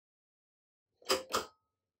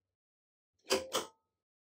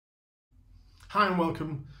Hi and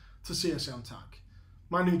welcome to CSA on Tag,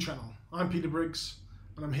 my new channel. I'm Peter Briggs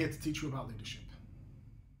and I'm here to teach you about leadership.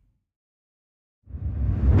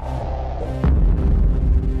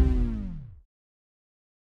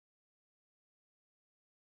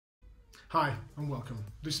 Hi and welcome.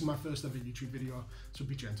 This is my first ever YouTube video, so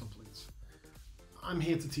be gentle please. I'm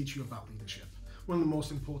here to teach you about leadership, one of the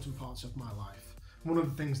most important parts of my life, one of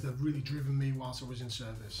the things that have really driven me whilst I was in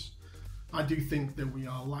service. I do think that we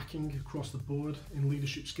are lacking across the board in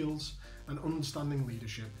leadership skills, and understanding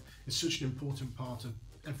leadership is such an important part of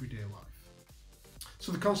everyday life.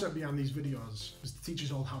 So the concept behind these videos is to teach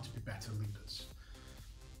us all how to be better leaders.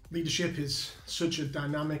 Leadership is such a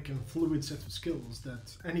dynamic and fluid set of skills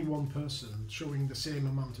that any one person showing the same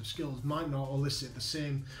amount of skills might not elicit the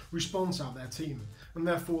same response out of their team, and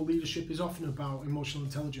therefore leadership is often about emotional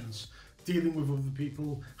intelligence, dealing with other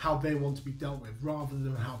people, how they want to be dealt with, rather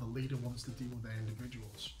than how the leader wants to deal with their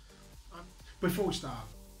individuals. Before we start,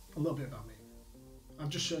 a little bit about me. I've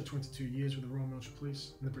just served 22 years with the Royal Military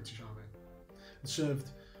Police and the British Army, and served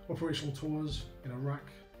operational tours in Iraq,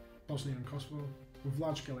 Bosnia and Kosovo, with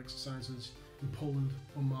large-scale exercises in Poland,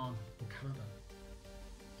 Oman and Canada.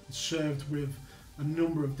 And served with a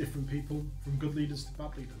number of different people, from good leaders to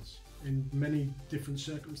bad leaders, in many different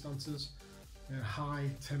circumstances, high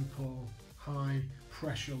tempo, high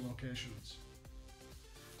pressure locations.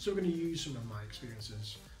 So we're going to use some of my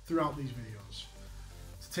experiences throughout these videos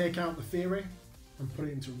to take out the theory and put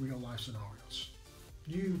it into real life scenarios.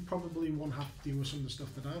 You probably won't have to deal with some of the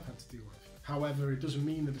stuff that I've had to deal with. However, it doesn't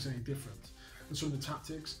mean that it's any different. And some of the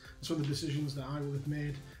tactics and some of the decisions that I will have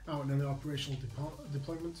made out in an operational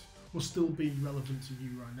deployment will still be relevant to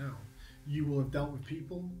you right now. You will have dealt with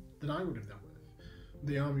people that I would have dealt with.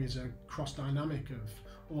 The army is a cross dynamic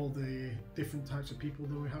of all the different types of people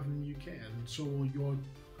that we have in the UK, and so will your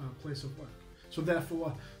place of work. So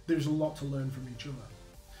therefore, there's a lot to learn from each other.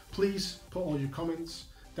 Please put all your comments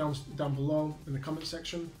down below in the comment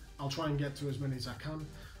section. I'll try and get to as many as I can.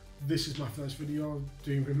 This is my first video,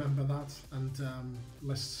 do remember that, and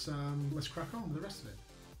let's crack on with the rest of it.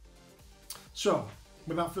 So,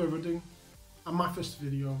 without further ado, my first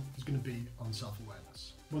video is going to be on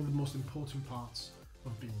self-awareness, one of the most important parts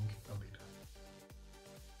of being a leader.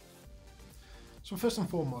 So first and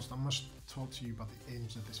foremost, I must talk to you about the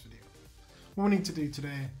aims of this video. What we need to do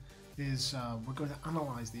today is we're going to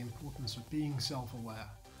analyse the importance of being self-aware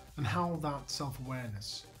and how that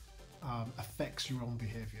self-awareness affects your own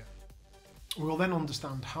behaviour. We will then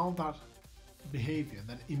understand how that behaviour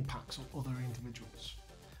then impacts on other individuals,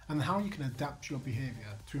 and how you can adapt your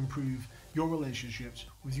behaviour to improve your relationships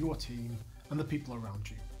with your team and the people around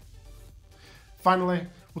you. Finally,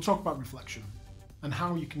 we'll talk about reflection and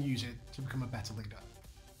how you can use it to become a better leader.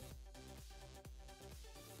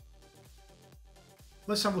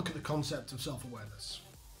 Let's have a look at the concept of self-awareness.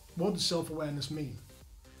 What does self-awareness mean?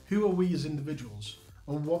 Who are we as individuals,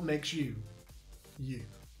 and what makes you, you?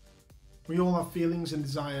 We all have feelings and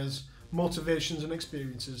desires, motivations and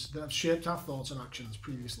experiences that have shaped our thoughts and actions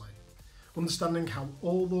previously. Understanding how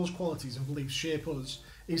all those qualities and beliefs shape us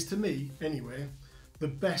is, to me anyway, the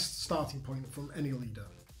best starting point from any leader.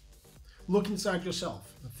 Look inside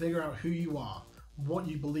yourself and figure out who you are, what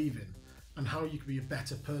you believe in, and how you can be a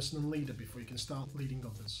better person and leader before you can start leading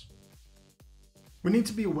others. We need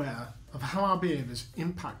to be aware of how our behaviours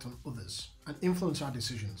impact on others and influence our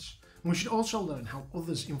decisions. And we should also learn how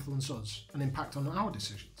others influence us and impact on our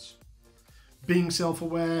decisions. Being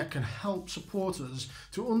self-aware can help support us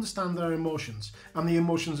to understand our emotions and the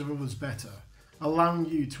emotions of others better, allowing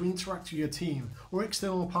you to interact with your team or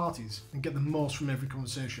external parties and get the most from every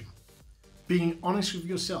conversation. Being honest with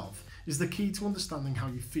yourself is the key to understanding how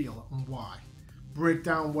you feel and why. Break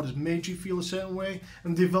down what has made you feel a certain way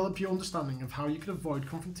and develop your understanding of how you can avoid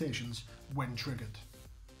confrontations when triggered.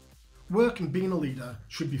 Work and being a leader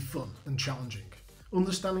should be fun and challenging.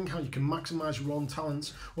 Understanding how you can maximise your own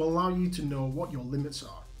talents will allow you to know what your limits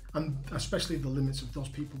are, and especially the limits of those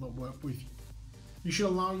people that work with you. You should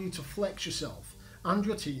allow you to flex yourself and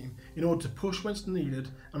your team in order to push when it's needed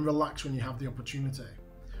and relax when you have the opportunity.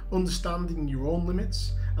 Understanding your own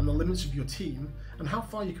limits and the limits of your team and how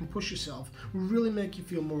far you can push yourself will really make you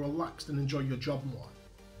feel more relaxed and enjoy your job more.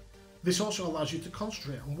 This also allows you to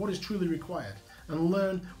concentrate on what is truly required and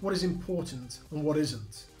learn what is important and what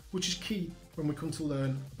isn't, which is key when we come to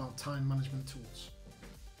learn about time management tools.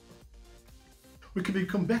 We can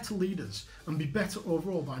become better leaders and be better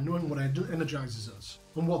overall by knowing what energises us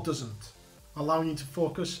and what doesn't, allowing you to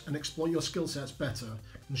focus and explore your skill sets better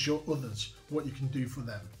and show others what you can do for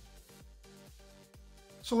them.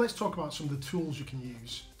 So let's talk about some of the tools you can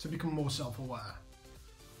use to become more self-aware.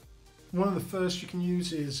 One of the first you can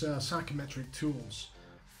use is psychometric tools.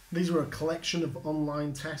 These are a collection of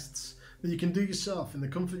online tests that you can do yourself in the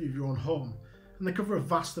comfort of your own home, and they cover a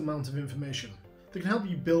vast amount of information that can help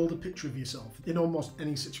you build a picture of yourself in almost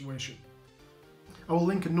any situation. I will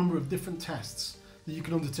link a number of different tests that you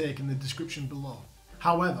can undertake in the description below.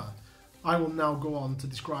 However, I will now go on to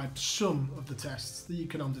describe some of the tests that you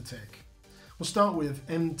can undertake. We'll start with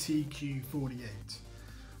MTQ48.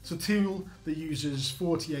 It's a tool that uses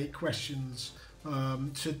 48 questions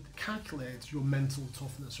to calculate your mental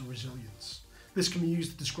toughness or resilience. This can be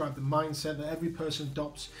used to describe the mindset that every person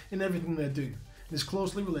adopts in everything they do, and is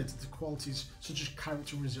closely related to qualities such as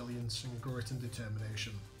character resilience and grit and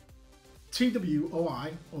determination.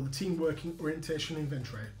 TWOI, or the Team Working Orientation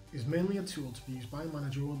Inventory, is mainly a tool to be used by a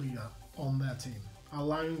manager or leader on their team,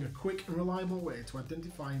 allowing a quick and reliable way to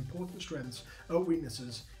identify important strengths or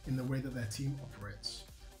weaknesses in the way that their team operates.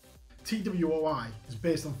 TWOI is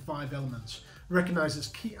based on 5 elements, recognised as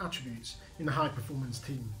key attributes in a high-performance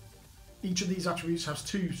team. Each of these attributes has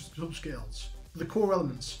 2 subscales. The core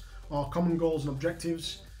elements are common goals and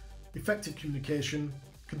objectives, effective communication,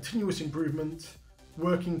 continuous improvement,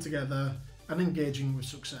 working together, and engaging with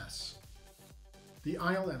success. The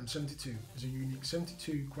ILM72 is a unique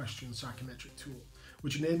 72-question psychometric tool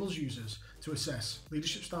which enables users to assess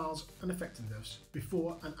leadership styles and effectiveness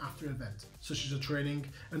before and after an event, such as a training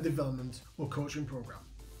and development or coaching program.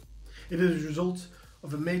 It is a result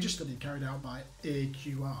of a major study carried out by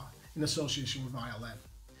AQR in association with ILM.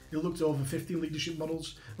 It looked at over 50 leadership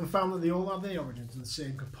models and found that they all have their origins in the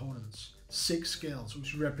same components, 6 scales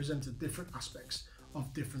which represented different aspects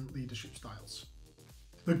of different leadership styles.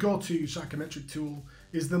 The go-to psychometric tool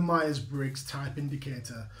is the Myers-Briggs Type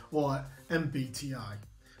Indicator, or MBTI,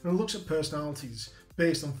 and it looks at personalities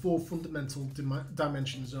based on 4 fundamental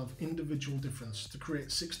dimensions of individual difference to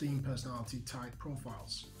create 16 personality type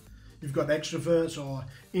profiles. You've got extroverts or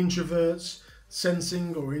introverts,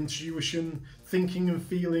 sensing or intuition, thinking and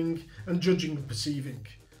feeling, and judging and perceiving.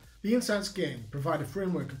 The insights gained provide a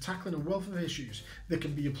framework of tackling a wealth of issues that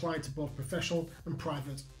can be applied to both professional and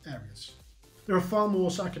private areas. There are far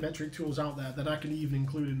more psychometric tools out there that I can even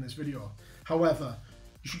include in this video. However,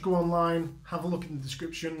 you should go online, have a look in the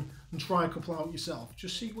description, and try a couple out yourself.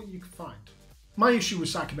 Just see what you can find. My issue with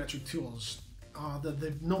psychometric tools are that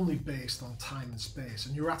they're normally based on time and space,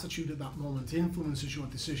 and your attitude at that moment influences your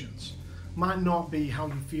decisions. Might not be how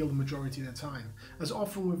you feel the majority of the time, as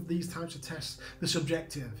often with these types of tests, they're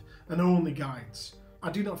subjective and are only guides.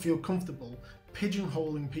 I do not feel comfortable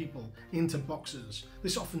pigeonholing people into boxes.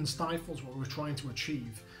 This often stifles what we're trying to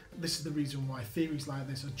achieve. This is the reason why theories like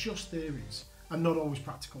this are just theories and not always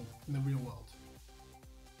practical in the real world.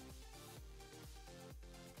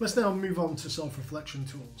 Let's now move on to self-reflection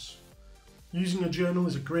tools. Using a journal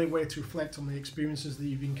is a great way to reflect on the experiences that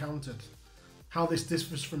you've encountered. How this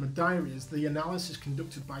differs from a diary is the analysis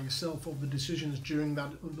conducted by yourself of the decisions during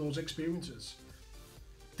those experiences.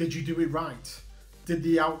 Did you do it right? Did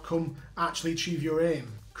the outcome actually achieve your aim?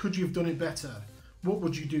 Could you have done it better? What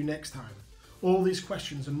would you do next time? All these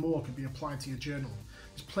questions and more can be applied to your journal.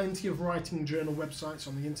 There's plenty of writing journal websites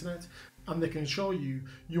on the internet, and they can show you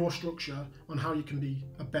your structure on how you can be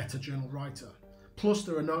a better journal writer. Plus,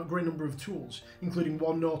 there are a great number of tools, including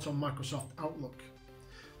OneNote on Microsoft Outlook.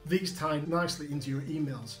 These tie nicely into your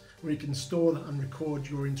emails, where you can store and record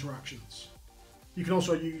your interactions. You can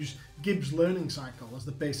also use Gibbs Learning Cycle as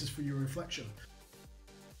the basis for your reflection.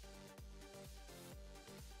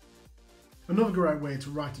 Another great way to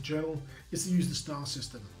write a journal is to use the STAR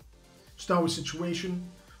system. Start with situation,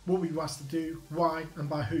 what were you asked to do, why and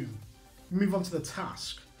by whom. Move on to the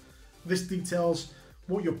task. This details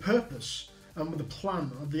what your purpose and the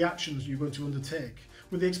plan of the actions you're going to undertake,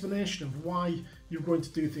 with the explanation of why you're going to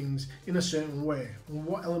do things in a certain way and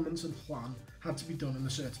what elements of the plan had to be done in a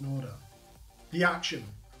certain order. The action.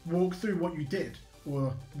 Walk through what you did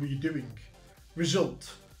or were you doing.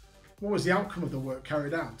 Result. What was the outcome of the work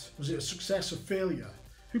carried out? Was it a success or failure?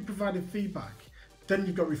 Who provided feedback? Then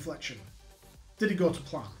you've got reflection. Did it go to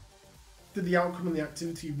plan? Did the outcome and the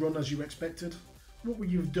activity run as you expected? What would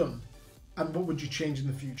you have done? And what would you change in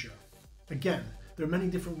the future? Again, there are many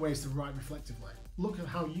different ways to write reflectively. Look at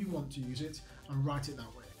how you want to use it and write it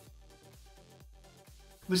that way.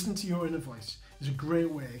 Listening to your inner voice is a great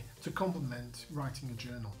way to complement writing a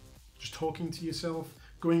journal. Just talking to yourself,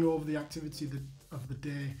 going over the activity of the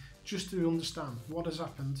day, just to understand what has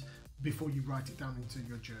happened before you write it down into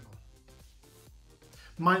your journal.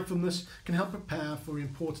 Mindfulness can help prepare for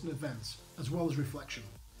important events as well as reflection.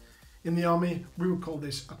 In the army, we would call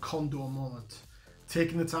this a condor moment,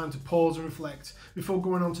 taking the time to pause and reflect before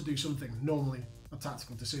going on to do something, normally a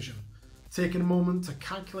tactical decision. Taking a moment to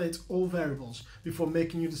calculate all variables before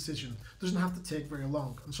making your decision doesn't have to take very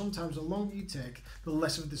long, and sometimes the longer you take, the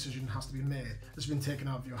less of a decision has to be made that's been taken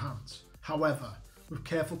out of your hands. However, with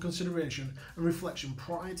careful consideration and reflection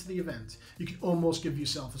prior to the event, you can almost give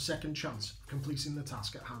yourself a second chance of completing the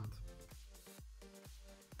task at hand.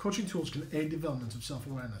 Coaching tools can aid development of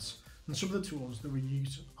self-awareness, and some of the tools that we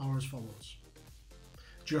use are as follows.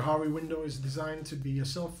 Johari Window is designed to be a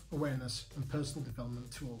self-awareness and personal development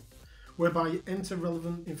tool, whereby you enter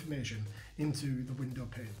relevant information into the window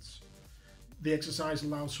panes. The exercise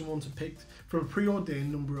allows someone to pick from a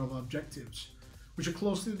preordained number of objectives, which are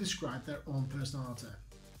closely describe their own personality.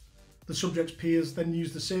 The subject's peers then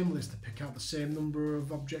use the same list to pick out the same number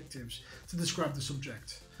of objectives to describe the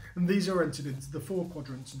subject, and these are entered into the 4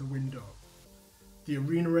 quadrants of the window. The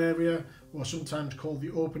arena area, or sometimes called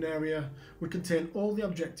the open area, would contain all the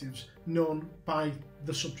objectives known by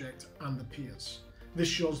the subject and the peers. This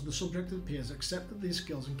shows the subject and peers accepted these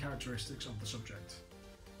skills and characteristics of the subject.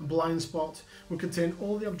 A blind spot would contain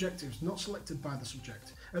all the objectives not selected by the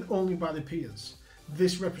subject and only by the peers.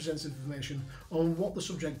 This represents information on what the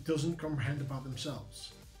subject doesn't comprehend about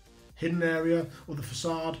themselves. Hidden area, or the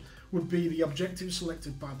facade, would be the objectives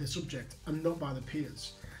selected by the subject and not by the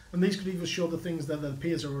peers, and these could either show the things that the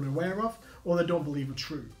peers are unaware of or they don't believe are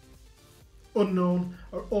true. Unknown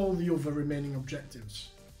are all the other remaining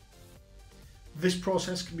objectives. This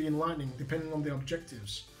process can be enlightening depending on the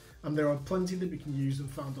objectives, and there are plenty that we can use and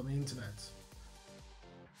found on the internet.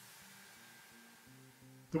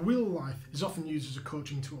 The Wheel of Life is often used as a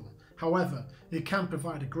coaching tool. However, it can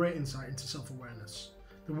provide a great insight into self-awareness.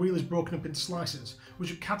 The wheel is broken up into slices,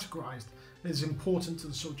 which are categorised as important to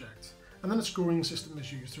the subject, and then a scoring system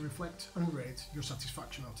is used to reflect and rate your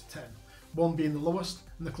satisfaction out of 10, 1 being the lowest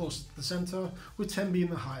and the closest to the centre, with 10 being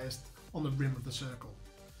the highest on the rim of the circle.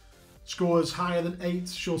 Scores higher than 8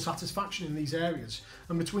 show satisfaction in these areas,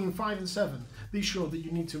 and between 5 and 7, these show that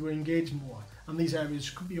you need to engage more, and these areas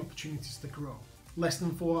could be opportunities to grow. Less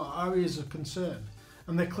than 4 are areas of concern,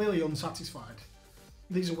 and they're clearly unsatisfied.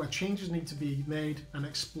 These are where changes need to be made and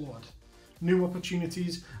explored. New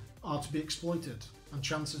opportunities are to be exploited, and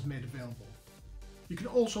chances made available. You can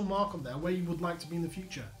also mark on there where you would like to be in the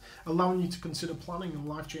future, allowing you to consider planning and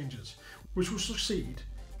life changes, which will succeed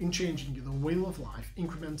in changing the wheel of life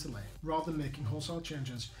incrementally, rather than making wholesale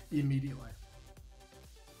changes immediately.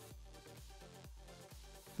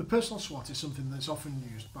 The personal SWOT is something that's often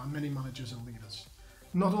used by many managers and leaders.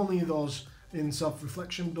 Not only those in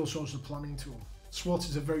self-reflection, but also as a planning tool. SWOT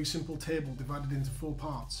is a very simple table divided into 4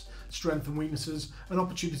 parts: strengths and weaknesses, and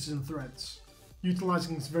opportunities and threats.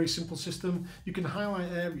 Utilising this very simple system, you can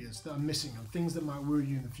highlight areas that are missing and things that might worry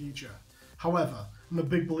you in the future. However, I'm a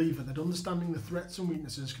big believer that understanding the threats and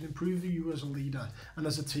weaknesses can improve you as a leader and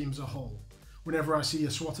as a team as a whole. Whenever I see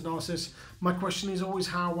a SWOT analysis, my question is always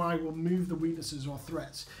how I will move the weaknesses or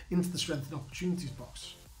threats into the strengths and opportunities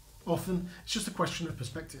box. Often, it's just a question of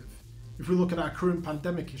perspective. If we look at our current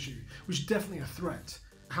pandemic issue, which is definitely a threat,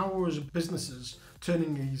 how are as businesses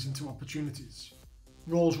turning these into opportunities?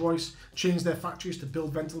 Rolls-Royce changed their factories to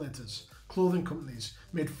build ventilators. Clothing companies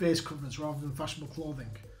made face covers rather than fashionable clothing.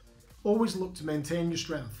 Always look to maintain your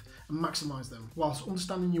strength and maximise them, whilst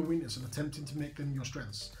understanding your weakness and attempting to make them your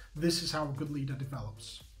strengths. This is how a good leader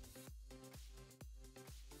develops.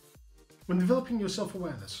 When developing your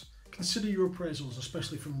self-awareness, consider your appraisals,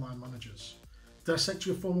 especially from line managers. Dissect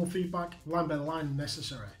your formal feedback line by line if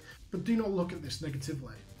necessary, but do not look at this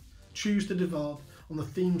negatively. Choose to develop on the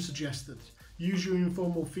theme suggested. Use your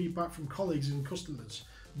informal feedback from colleagues and customers,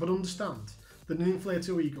 but understand that an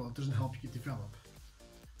inflated ego doesn't help you develop.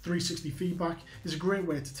 360 feedback is a great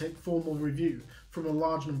way to take formal review from a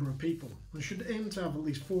large number of people, and should aim to have at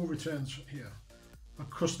least 4 returns here: a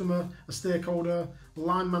customer, a stakeholder, a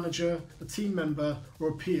line manager, a team member, or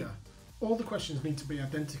a peer. All the questions need to be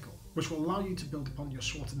identical, which will allow you to build upon your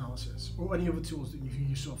SWOT analysis or any other tools that you've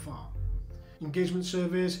used so far. Engagement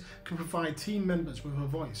surveys can provide team members with a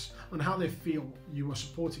voice on how they feel you are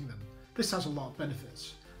supporting them. This has a lot of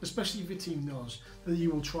benefits, especially if your team knows that you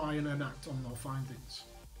will try and enact on their findings.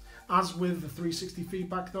 As with the 360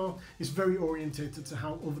 feedback though, it's very orientated to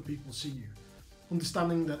how other people see you.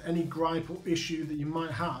 Understanding that any gripe or issue that you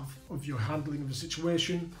might have of your handling of a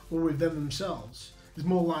situation or with them themselves is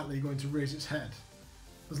more likely going to raise its head.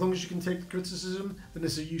 As long as you can take the criticism, then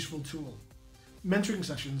it's a useful tool. Mentoring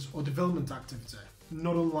sessions or development activity,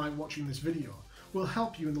 not unlike watching this video, will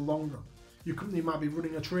help you in the long run. Your company might be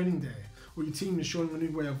running a training day, or your team is showing a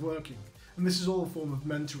new way of working, and this is all a form of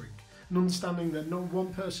mentoring, and understanding that not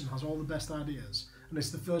one person has all the best ideas, and it's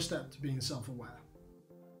the first step to being self-aware.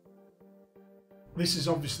 This is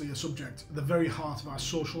obviously a subject at the very heart of our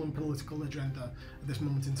social and political agenda at this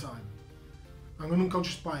moment in time. And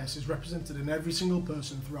unconscious bias is represented in every single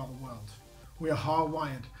person throughout the world. We are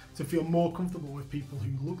hardwired to feel more comfortable with people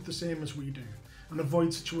who look the same as we do and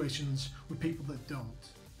avoid situations with people that don't.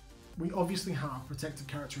 We obviously have protected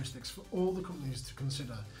characteristics for all the companies to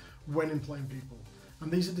consider when employing people,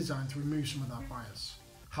 and these are designed to remove some of that bias.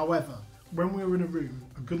 However, when we are in a room,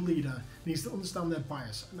 a good leader needs to understand their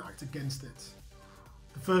bias and act against it.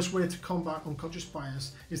 The first way to combat unconscious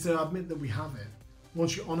bias is to admit that we have it.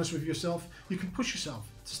 Once you're honest with yourself, you can push yourself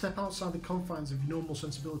to step outside the confines of your normal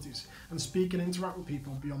sensibilities and speak and interact with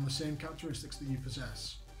people beyond the same characteristics that you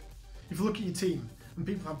possess. If you look at your team and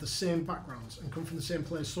people have the same backgrounds and come from the same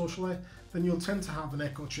place socially, then you'll tend to have an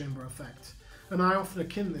echo chamber effect. And I often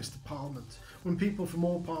akin this to Parliament, when people from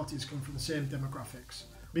all parties come from the same demographics,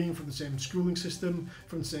 being from the same schooling system,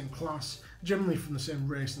 from the same class, generally from the same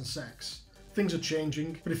race and sex. Things are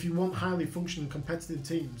changing, but if you want highly functioning competitive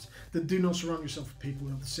teams, then do not surround yourself with people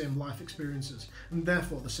who have the same life experiences and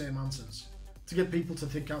therefore the same answers. To get people to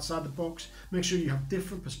think outside the box, make sure you have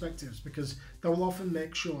different perspectives, because that will often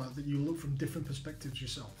make sure that you look from different perspectives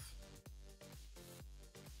yourself.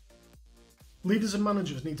 Leaders and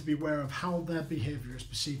managers need to be aware of how their behaviour is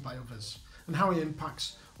perceived by others and how it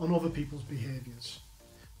impacts on other people's behaviours.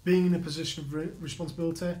 Being in a position of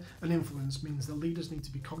responsibility and influence means that leaders need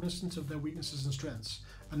to be cognizant of their weaknesses and strengths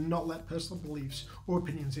and not let personal beliefs or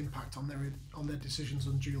opinions impact on their decisions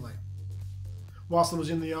unduly. Whilst I was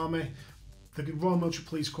in the army, the Royal Military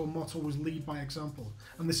Police Corps motto was lead by example,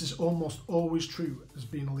 and this is almost always true as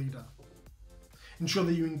being a leader. Ensure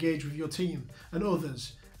that you engage with your team and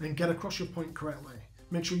others and get across your point correctly.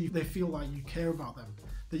 Make sure they feel like you care about them,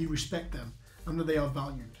 that you respect them, and that they are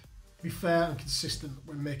valued. Be fair and consistent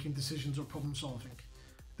when making decisions or problem solving.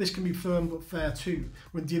 This can be firm but fair too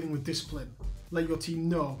when dealing with discipline. Let your team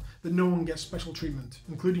know that no one gets special treatment,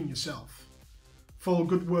 including yourself. Follow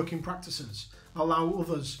good working practices. Allow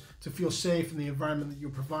others to feel safe in the environment that you're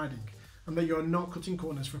providing and that you're not cutting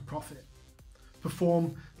corners for profit.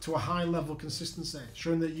 Perform to a high level of consistency,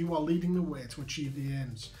 showing that you are leading the way to achieve the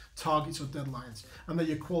aims, targets or deadlines, and that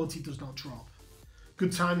your quality does not drop.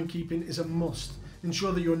 Good timing keeping is a must.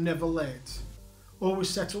 Ensure that you're never late. Always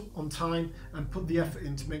set up on time and put the effort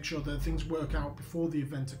in to make sure that things work out before the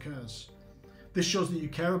event occurs. This shows that you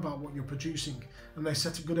care about what you're producing and they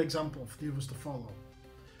set a good example for the others to follow.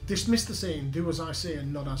 Dismiss the saying, do as I say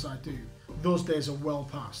and not as I do. Those days are well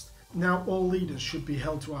past. Now all leaders should be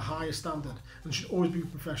held to a higher standard and should always be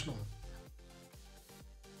professional.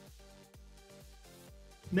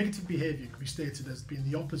 Negative behaviour can be stated as being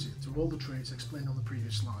the opposite of all the traits explained on the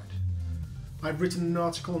previous slide. I've written an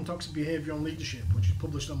article on toxic behaviour on leadership which is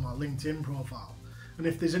published on my LinkedIn profile, and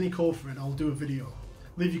if there's any call for it I'll do a video.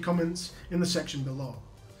 Leave your comments in the section below.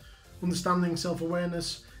 Understanding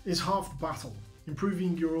self-awareness is half the battle.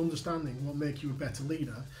 Improving your understanding will make you a better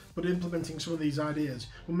leader, but implementing some of these ideas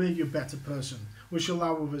will make you a better person, which will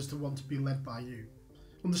allow others to want to be led by you.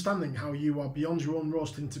 Understanding how you are beyond your own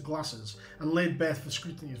rose-tinted glasses and laid bare for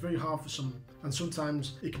scrutiny is very hard for some, and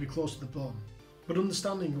sometimes it can be close to the bone. But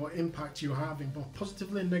understanding what impact you are having both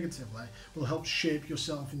positively and negatively will help shape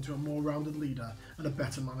yourself into a more rounded leader and a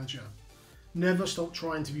better manager. Never stop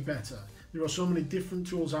trying to be better. There are so many different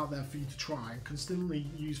tools out there for you to try and constantly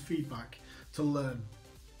use feedback to learn.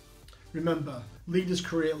 Remember, leaders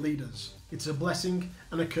create leaders. It's a blessing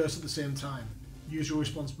and a curse at the same time. Use your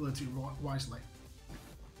responsibility wisely.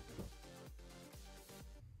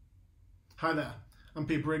 Hi there, I'm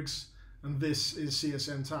Pete Briggs and this is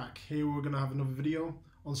CSN TAC. Here we're going to have another video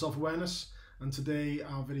on self-awareness, and today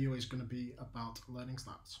our video is going to be about learning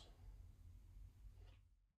styles.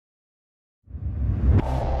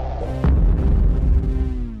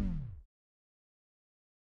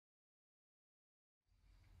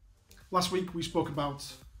 Last week we spoke about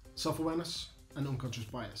self-awareness and unconscious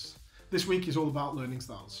bias. This week is all about learning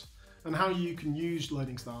styles and how you can use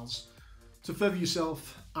learning styles to further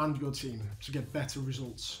yourself and your team to get better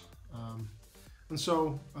results.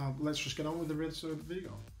 So let's just get on with the rest of the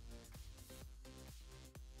video.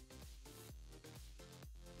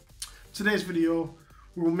 Today's video,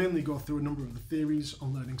 we will mainly go through a number of the theories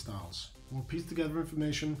on learning styles. We'll piece together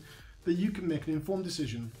information that you can make an informed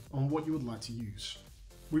decision on what you would like to use.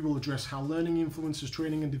 We will address how learning influences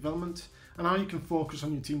training and development, and how you can focus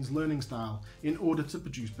on your team's learning style in order to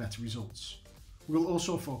produce better results. We will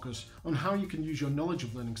also focus on how you can use your knowledge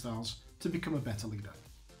of learning styles to become a better leader.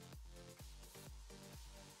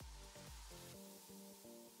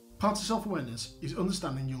 Part of self-awareness is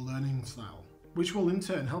understanding your learning style, which will in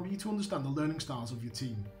turn help you to understand the learning styles of your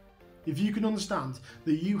team. If you can understand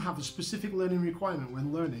that you have a specific learning requirement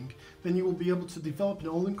when learning, then you will be able to develop an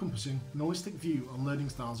all-encompassing and holistic view on learning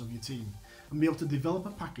styles of your team and be able to develop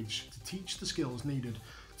a package to teach the skills needed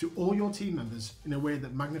to all your team members in a way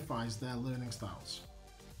that magnifies their learning styles.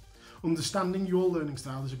 Understanding your learning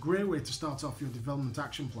style is a great way to start off your development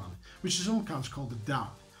action plan, which is sometimes called a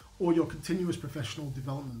DAP, or your continuous professional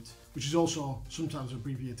development, which is also sometimes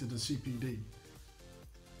abbreviated as CPD.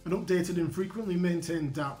 An updated and frequently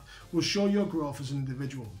maintained DAP will show your growth as an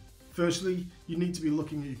individual. Firstly, you need to be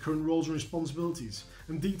looking at your current roles and responsibilities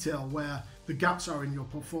and detail where the gaps are in your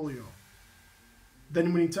portfolio.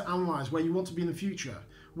 Then we need to analyse where you want to be in the future,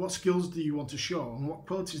 what skills do you want to show, and what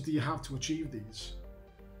qualities do you have to achieve these.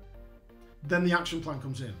 Then the action plan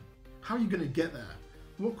comes in. How are you going to get there?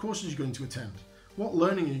 What courses are you going to attend? What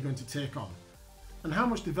learning are you going to take on? And how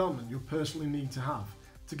much development you'll personally need to have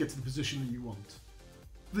to get to the position that you want.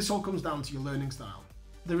 This all comes down to your learning style.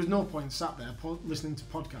 There is no point sat there listening to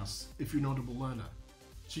podcasts if you're an audible learner.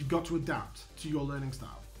 So you've got to adapt to your learning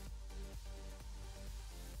style.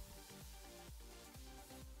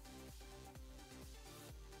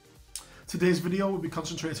 Today's video will be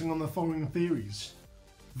concentrating on the following theories: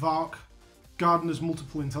 VARK, Gardner's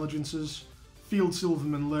Multiple Intelligences,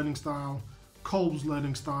 Field-Silverman Learning Style, Kolb's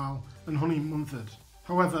Learning Style, and Honey-Mumford.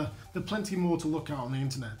 However, there are plenty more to look at on the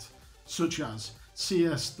internet, such as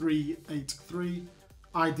CS383,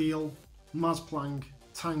 Ideal, Masplank,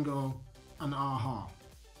 Tango, and AHA.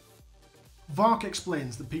 VARK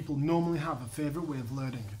explains that people normally have a favourite way of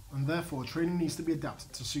learning, and therefore training needs to be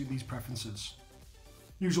adapted to suit these preferences.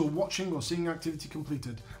 Usual watching or seeing activity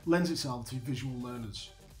completed lends itself to visual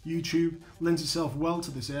learners. YouTube lends itself well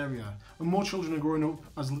to this area, and more children are growing up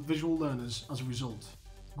as visual learners as a result.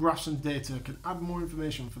 Graphs and data can add more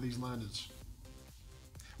information for these learners.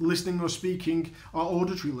 Listening or speaking are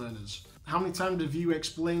auditory learners. How many times have you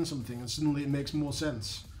explained something and suddenly it makes more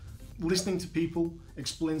sense? Listening to people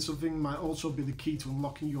explain something might also be the key to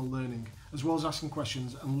unlocking your learning, as well as asking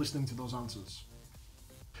questions and listening to those answers.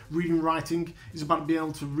 Reading and writing is about being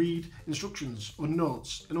able to read instructions or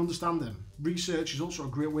notes and understand them. Research is also a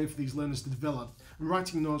great way for these learners to develop, and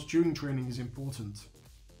writing notes during training is important.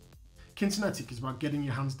 Kinestetic is about getting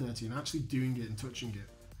your hands dirty and actually doing it and touching it.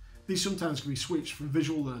 These sometimes can be switched from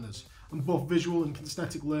visual learners, and both visual and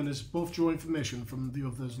kinesthetic learners both draw information from the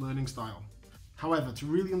other's learning style. However, to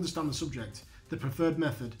really understand the subject, the preferred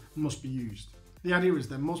method must be used. The idea is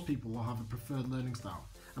that most people will have a preferred learning style,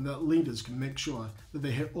 and that leaders can make sure that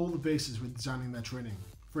they hit all the bases with designing their training.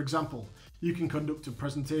 For example, you can conduct a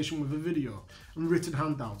presentation with a video and written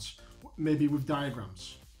handouts, maybe with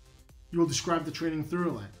diagrams. You will describe the training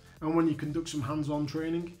thoroughly, and when you conduct some hands-on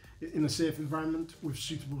training in a safe environment with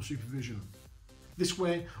suitable supervision. This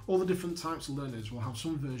way, all the different types of learners will have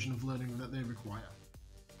some version of learning that they require.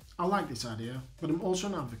 I like this idea, but I'm also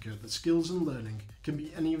an advocate that skills and learning can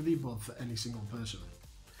be any of the above for any single person.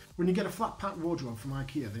 When you get a flat-pack wardrobe from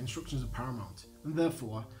IKEA, the instructions are paramount, and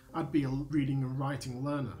therefore I'd be a reading and writing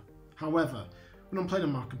learner. However, when I'm playing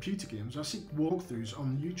on my computer games, I seek walkthroughs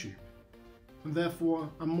on YouTube, and therefore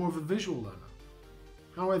I'm more of a visual learner.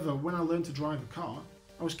 However, when I learned to drive a car,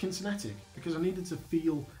 I was kinesthetic because I needed to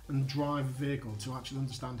feel and drive a vehicle to actually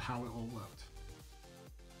understand how it all worked.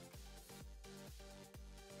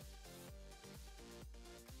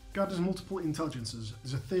 Gardner's Multiple Intelligences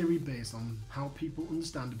is a theory based on how people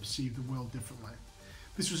understand and perceive the world differently.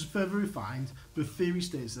 This was further refined, but the theory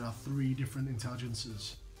states there are 3 different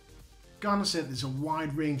intelligences. Gardner said there's a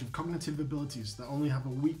wide range of cognitive abilities that only have a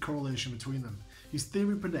weak correlation between them. His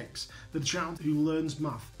theory predicts that a child who learns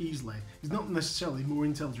math easily is not necessarily more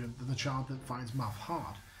intelligent than the child that finds math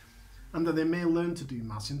hard, and that they may learn to do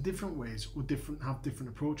maths in different ways or have different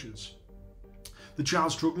approaches. The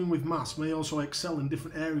child struggling with maths may also excel in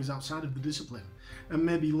different areas outside of the discipline, and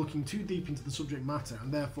may be looking too deep into the subject matter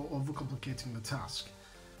and therefore overcomplicating the task.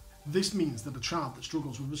 This means that a child that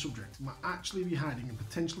struggles with a subject might actually be hiding a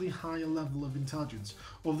potentially higher level of intelligence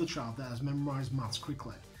of the child that has memorised maths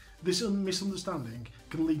quickly. This misunderstanding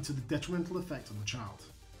can lead to the detrimental effect on the child.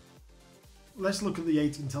 Let's look at the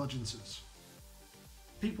 8 intelligences.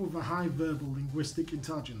 People with a high verbal linguistic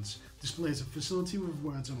intelligence displays a facility with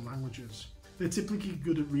words and languages. They're typically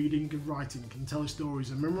good at reading and writing, can tell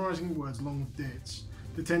stories and memorising words along with dates.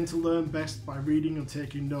 They tend to learn best by reading and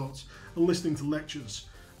taking notes and listening to lectures,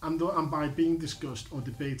 and by being discussed or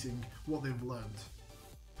debating what they've learned.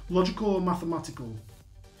 Logical or mathematical.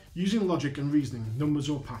 Using logic and reasoning, numbers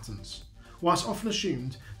or patterns. Whilst often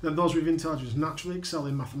assumed that those with intelligence naturally excel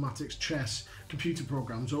in mathematics, chess, computer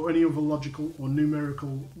programs or any other logical or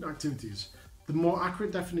numerical activities, the more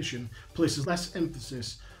accurate definition places less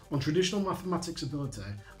emphasis on traditional mathematics ability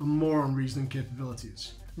and more on reasoning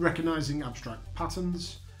capabilities, recognising abstract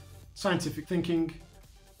patterns, scientific thinking,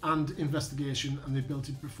 and investigation and the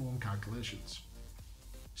ability to perform calculations.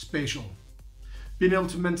 Spatial, being able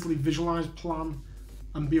to mentally visualise, plan,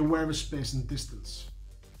 and be aware of space and distance.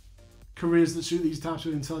 Careers that suit these types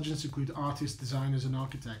of intelligence include artists, designers, and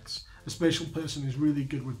architects. A spatial person is really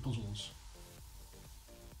good with puzzles.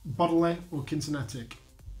 Bodily or kinetic,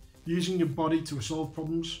 using your body to solve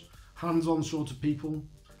problems, hands-on sort of people.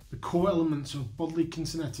 The core elements of bodily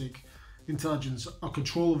kinetic intelligence are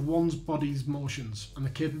control of one's body's motions and the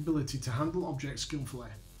capability to handle objects skillfully.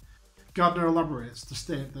 Gardner elaborates to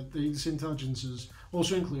state that these intelligences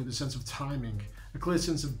also include a sense of timing, a clear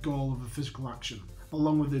sense of goal of a physical action,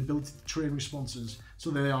 along with the ability to train responses so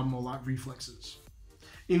they are more like reflexes.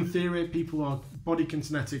 In theory, people who are body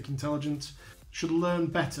kinetic intelligent should learn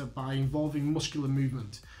better by involving muscular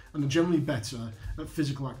movement and are generally better at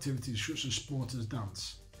physical activities such as sport as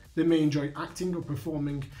dance. They may enjoy acting or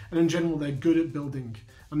performing, and in general they're good at building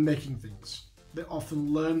and making things. They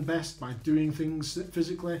often learn best by doing things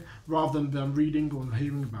physically rather than reading or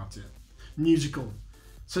hearing about it. Musical,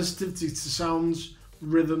 sensitivity to sounds,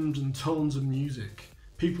 rhythms and tones of music.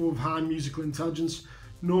 People with high musical intelligence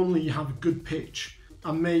normally have a good pitch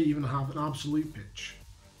and may even have an absolute pitch.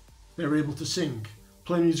 They're able to sing,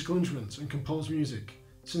 play musical instruments and compose music.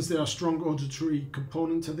 Since they are a strong auditory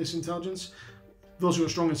component to this intelligence, those who are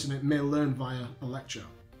strongest in it may learn via a lecture.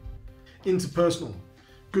 Interpersonal,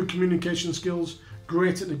 good communication skills,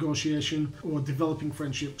 great at negotiation or developing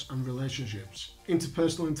friendships and relationships.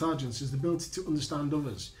 Interpersonal intelligence is the ability to understand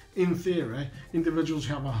others. In theory, individuals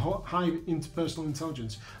who have a high interpersonal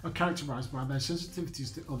intelligence are characterised by their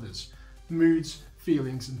sensitivities to others, moods,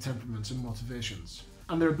 feelings and temperaments and motivations,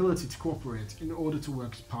 and their ability to cooperate in order to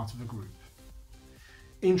work as part of a group.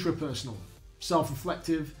 Intrapersonal,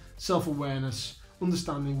 self-reflective, self-awareness,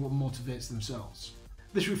 understanding what motivates themselves.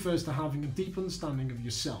 This refers to having a deep understanding of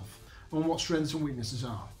yourself and what strengths and weaknesses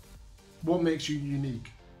are, what makes you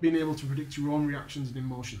unique, being able to predict your own reactions and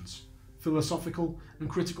emotions. Philosophical and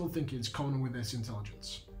critical thinking is common with this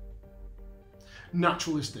intelligence.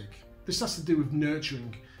 Naturalistic. This has to do with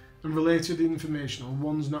nurturing and related information on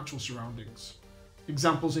one's natural surroundings.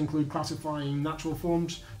 Examples include classifying natural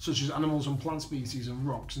forms such as animals and plant species and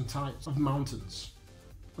rocks and types of mountains,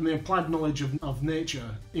 and the applied knowledge of nature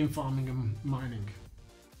in farming and mining.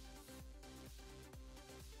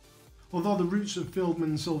 Although the roots of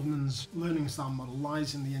Feldman-Silverman's learning style model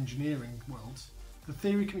lies in the engineering world, the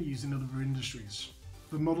theory can be used in other industries.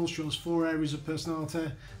 The model shows 4 areas of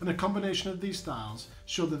personality, and a combination of these styles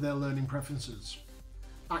show that they're learning preferences.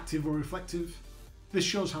 Active or reflective. This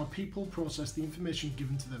shows how people process the information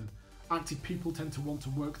given to them. Active people tend to want to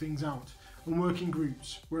work things out and work in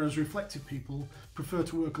groups, whereas reflective people prefer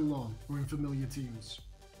to work alone or in familiar teams.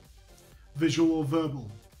 Visual or verbal.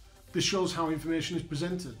 This shows how information is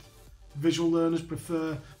presented. Visual learners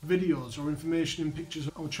prefer videos or information in pictures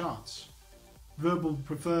or charts. Verbal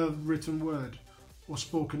prefer written word or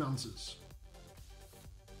spoken answers.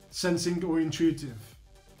 Sensing or intuitive.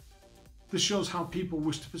 This shows how people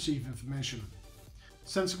wish to perceive information.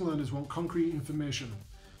 Sensing learners want concrete information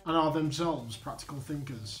and are themselves practical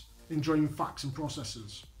thinkers, enjoying facts and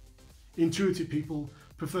processes. Intuitive people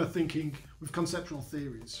prefer thinking with conceptual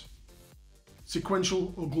theories.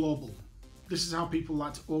 Sequential or global. This is how people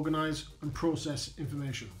like to organise and process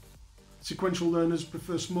information. Sequential learners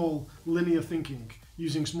prefer small, linear thinking,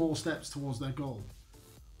 using small steps towards their goal,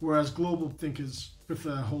 whereas global thinkers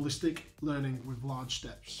prefer holistic learning with large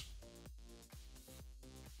steps.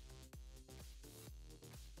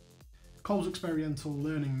 Kolb's experiential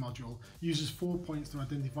learning module uses 4 points to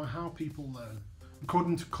identify how people learn.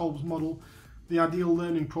 According to Kolb's model, the ideal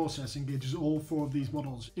learning process engages all 4 of these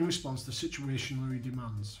models in response to situational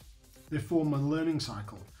demands. They form a learning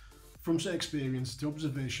cycle, from experience to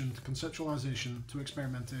observation to conceptualization to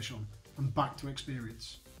experimentation, and back to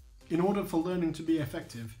experience. In order for learning to be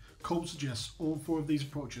effective, Kolb suggests all 4 of these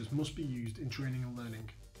approaches must be used in training and learning.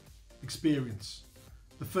 Experience,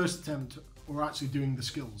 the first attempt or actually doing the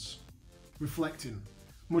skills. Reflecting,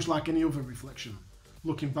 much like any other reflection,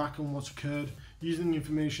 looking back on what's occurred, using the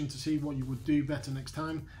information to see what you would do better next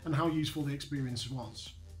time and how useful the experience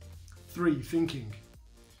was. 3. Thinking,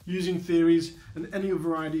 using theories and any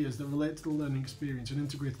other ideas that relate to the learning experience and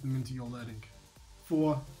integrating them into your learning.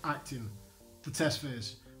 4. Acting, the test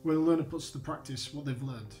phase, where the learner puts to practice what they've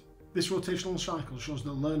learned. This rotational cycle shows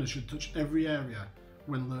that learners should touch every area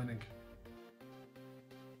when learning.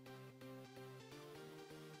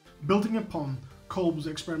 Building upon Kolb's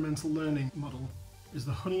experimental learning model is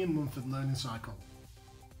the Honey and Mumford learning cycle.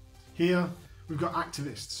 Here, We've got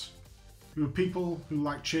activists, who are people who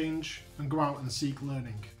like change and go out and seek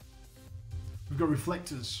learning. We've got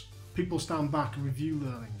reflectors, people stand back and review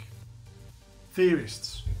learning.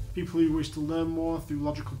 Theorists, people who wish to learn more through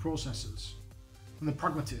logical processes. And the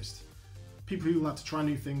pragmatist, people who like to try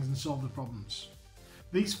new things and solve the problems.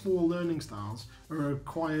 These four learning styles are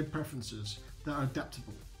acquired preferences that are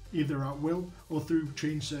adaptable, either at will or through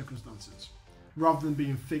changed circumstances, rather than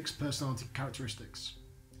being fixed personality characteristics.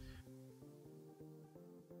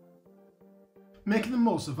 Making the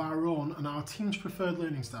most of our own and our team's preferred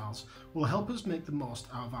learning styles will help us make the most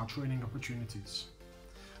out of our training opportunities,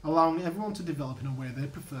 allowing everyone to develop in a way they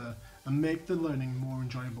prefer and make the learning more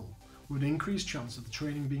enjoyable, with an increased chance of the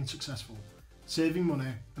training being successful, saving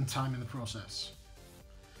money and time in the process.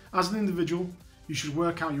 As an individual, you should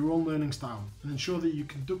work out your own learning style and ensure that you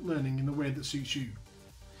conduct learning in the way that suits you.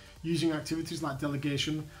 Using activities like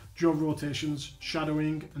delegation, job rotations,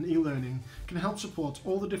 shadowing and e-learning can help support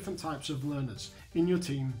all the different types of learners in your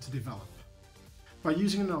team to develop. By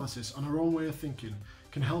using analysis and our own way of thinking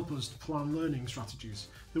can help us to plan learning strategies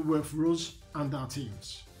that work for us and our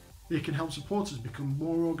teams. It can help support us become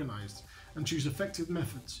more organised and choose effective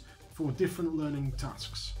methods for different learning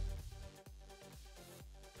tasks.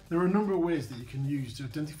 There are a number of ways that you can use to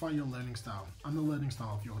identify your learning style and the learning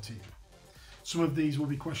style of your team. Some of these will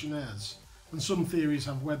be questionnaires, and some theories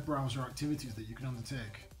have web browser activities that you can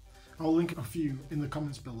undertake. I'll link a few in the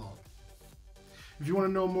comments below. If you want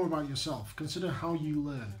to know more about yourself, consider how you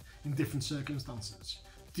learn in different circumstances.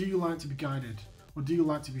 Do you like to be guided, or do you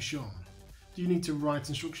like to be shown? Do you need to write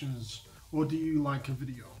instructions, or do you like a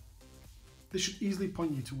video? This should easily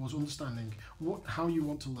point you towards understanding how you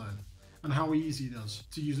want to learn, and how easy it is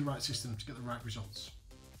to use the right system to get the right results.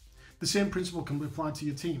 The same principle can be applied to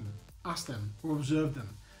your team. Ask them or observe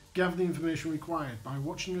them. Gather the information required by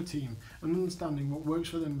watching your team and understanding what works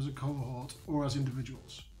for them as a cohort or as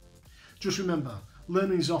individuals. Just remember,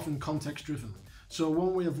 learning is often context driven, so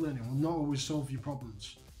one way of learning will not always solve your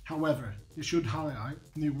problems. However, it should highlight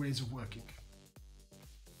new ways of working.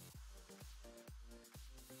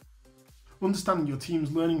 Understanding your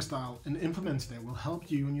team's learning style and implementing it will help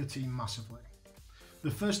you and your team massively. The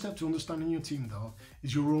first step to understanding your team, though,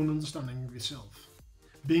 is your own understanding of yourself.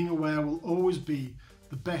 Being aware will always be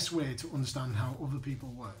the best way to understand how other people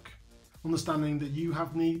work. Understanding that you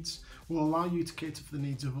have needs will allow you to cater for the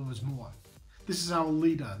needs of others more. This is how a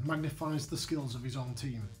leader magnifies the skills of his own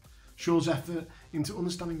team, shows effort into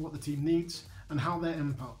understanding what the team needs and how their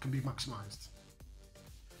impact can be maximised.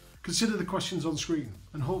 Consider the questions on screen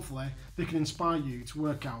and hopefully they can inspire you to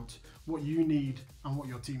work out what you need and what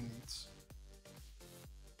your team needs.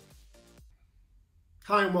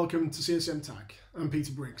 Hi and welcome to CSM Tag. I'm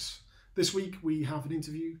Peter Briggs. This week we have an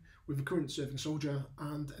interview with a current serving soldier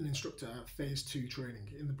and an instructor at Phase 2 training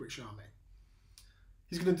in the British Army.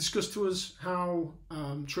 He's going to discuss to us how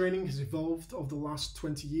training has evolved over the last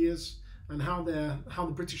 20 years and how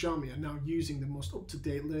the British Army are now using the most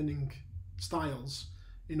up-to-date learning styles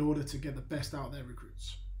in order to get the best out of their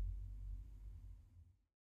recruits.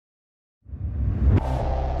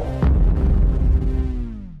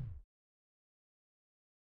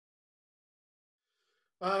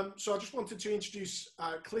 So I just wanted to introduce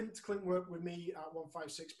Clint. Clint worked with me at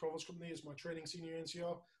 156 Provost Company as my training senior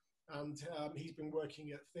NCO, and he's been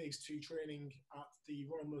working at Phase 2 training at the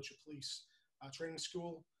Royal Military Police Training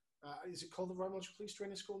School. Is it called the Royal Military Police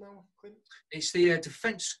Training School now, Clint? It's the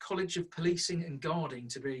Defence College of Policing and Guarding,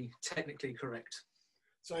 to be technically correct.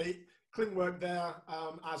 So Clint worked there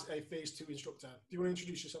as a Phase 2 instructor. Do you want to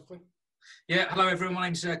introduce yourself, Clint? Yeah, hello everyone, my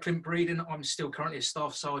name's Clint Breeden. I'm still currently a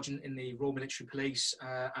Staff Sergeant in the Royal Military Police,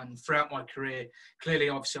 and throughout my career, clearly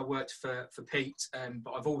obviously I worked for Pete,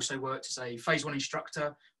 but I've also worked as a Phase 1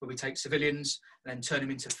 instructor where we take civilians and then turn them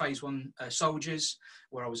into Phase 1 soldiers,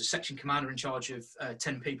 where I was a section commander in charge of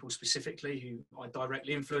 10 people specifically who I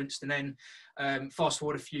directly influenced. And then fast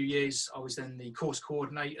forward a few years, I was then the course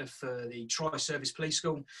coordinator for the Tri-Service Police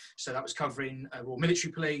School. So that was covering Royal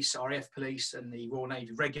Military Police, RAF Police and the Royal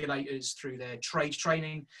Navy Regulators through their trades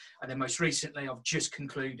training. And then most recently, I've just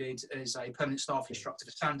concluded as a permanent staff instructor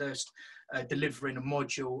for Sandhurst, delivering a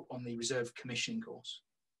module on the Reserve Commissioning course.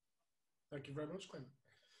 Thank you very much, Clint.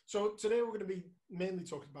 So today we're going to be mainly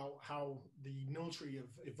talking about how the military have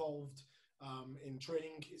evolved in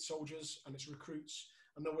training its soldiers and its recruits,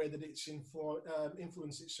 and the way that it's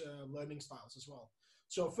influenced its learning styles as well.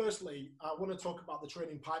 So firstly, I want to talk about the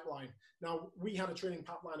training pipeline. Now, we had a training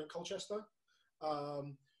pipeline at Colchester,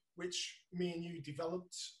 which me and you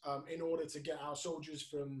developed in order to get our soldiers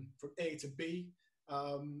from A to B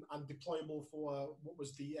and deployable for what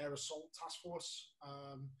was the Air Assault Task Force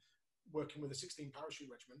working with a 16 parachute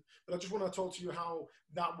regiment. But I just want to talk to you how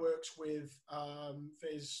that works with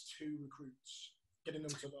phase 2 recruits, getting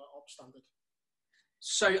them to the op standard.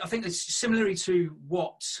 So I think it's similarly to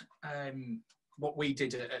what we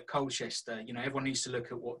did at Colchester. You know, everyone needs to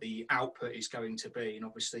look at what the output is going to be, and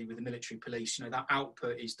obviously with the military police, you know, that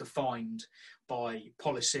output is defined by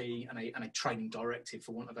policy and a training directive,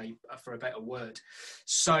 for want of a better word.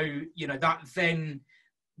 So you know that then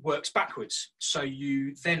works backwards. So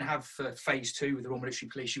you then have for phase 2 with the Royal Military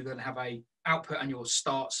Police, you then have a output and your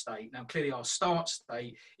start state. Now clearly our start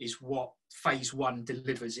state is what phase 1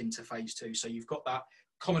 delivers into phase 2. So you've got that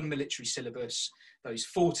common military syllabus, those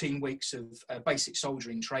 14 weeks of basic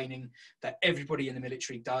soldiering training that everybody in the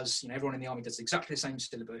military does. You know, everyone in the army does exactly the same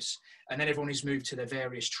syllabus, and then everyone is moved to their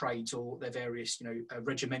various trades or their various, you know,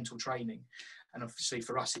 regimental training. And obviously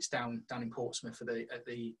for us, it's down in Portsmouth at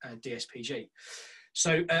the DSPG.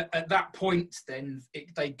 So at that point, then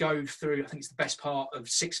they go through, I think it's the best part of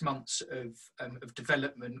 6 months of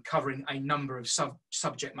development, covering a number of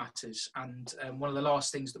subject matters. And one of the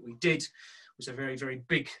last things that we did was a very, very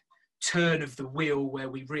big turn of the wheel where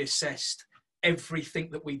we reassessed everything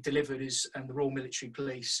that we delivered as the Royal Military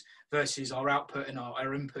Police versus our output and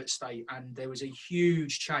our input state. And there was a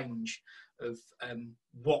huge change of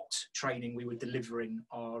what training we were delivering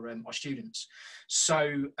our students.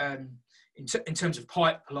 So in terms of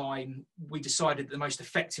pipeline, we decided the most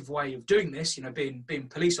effective way of doing this, you know, being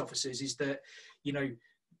police officers, is that, you know,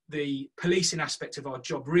 the policing aspect of our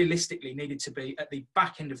job realistically needed to be at the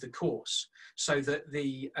back end of the course, so that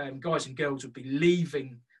the guys and girls would be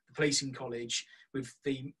leaving the policing college with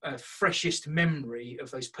the freshest memory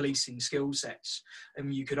of those policing skill sets.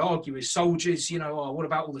 And you could argue as soldiers, you know, oh, what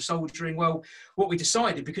about all the soldiering? Well, what we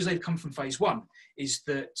decided, because they'd come from phase 1, is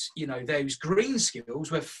that, you know, those green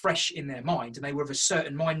skills were fresh in their mind and they were of a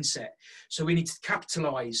certain mindset. So we need to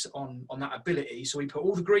capitalise on that ability. So we put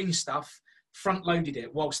all the green stuff, front loaded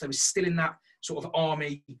it whilst they were still in that sort of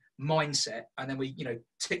army mindset, and then we, you know,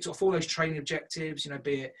 ticked off all those training objectives, you know,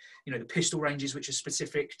 be it, you know, the pistol ranges which are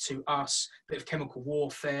specific to us, a bit of chemical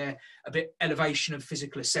warfare, a bit elevation of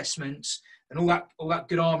physical assessments, and all that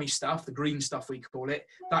good army stuff, the green stuff we call it,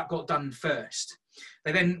 that got done first.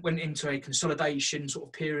 They then went into a consolidation sort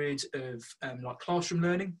of period of like classroom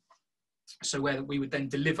learning, so where we would then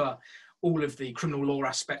deliver all of the criminal law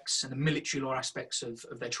aspects and the military law aspects of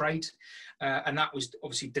their trade. And that was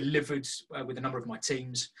obviously delivered with a number of my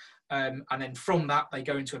teams. And then from that, they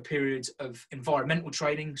go into a period of environmental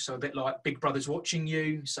training. So a bit like Big Brother's watching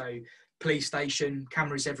you. So police station,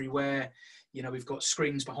 cameras everywhere. You know, we've got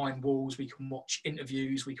screens behind walls. We can watch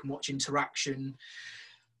interviews. We can watch interaction.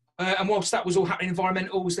 And whilst that was all happening in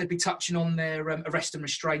environmentals, they'd be touching on their arrest and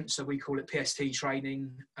restraint, so we call it PST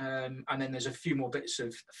training. And then there's a few more bits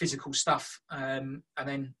of physical stuff, and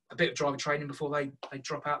then a bit of driver training before they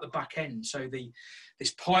drop out the back end. So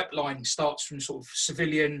this pipeline starts from sort of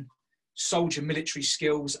civilian, soldier, military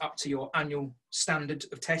skills up to your annual standard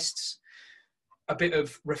of tests. A bit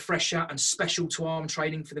of refresher and special to arm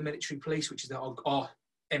training for the military police, which is our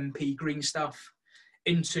MP green stuff.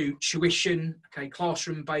 Into tuition, okay,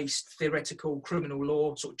 classroom-based theoretical criminal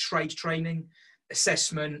law, sort of trade training,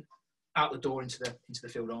 assessment, out the door into the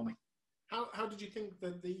field army. How did you think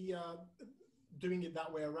that the doing it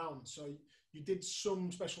that way around? So you did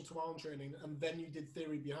some special to arm training and then you did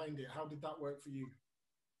theory behind it. How did that work for you?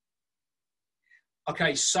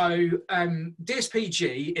 Okay, so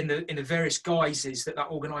DSPG in the various guises that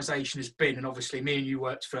organisation has been, and obviously me and you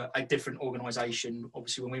worked for a different organisation,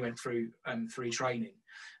 obviously when we went through training.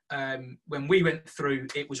 When we went through,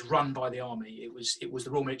 it was run by the army. It was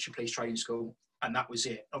the Royal Military Police Training School, and that was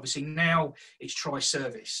it. Obviously now it's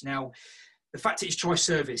tri-service. Now, the fact that it's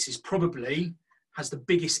tri-service is probably has the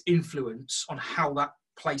biggest influence on how that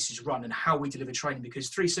place is run and how we deliver training, because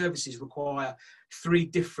 3 services require 3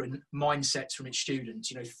 different mindsets from its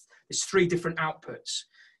students. You know, there's 3 different outputs.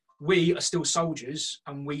 We are still soldiers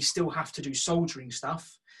and we still have to do soldiering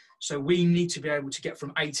stuff. So we need to be able to get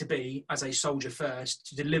from A to B as a soldier first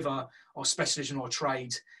to deliver our specialism, our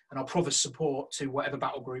trade and our provost support to whatever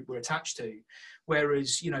battle group we're attached to.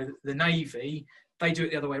 Whereas, you know, the Navy, they do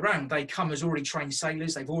it the other way around. They come as already trained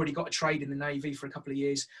sailors. They've already got a trade in the Navy for a couple of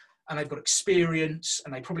years, and they've got experience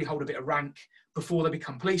and they probably hold a bit of rank before they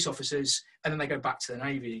become police officers, and then they go back to the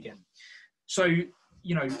Navy again. So,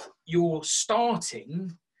 you know, you're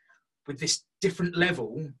starting with this different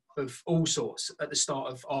level of all sorts at the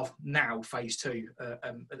start of now phase 2 at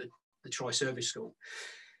the tri-service school.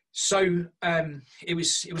 So it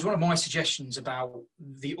was one of my suggestions about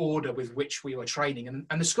the order with which we were training,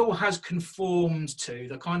 and the school has conformed to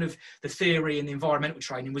the kind of the theory and the environmental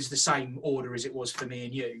training was the same order as it was for me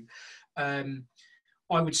and you.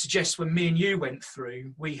 I would suggest when me and you went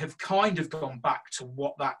through, we have kind of gone back to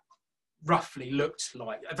what that roughly looked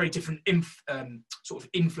like, a very different sort of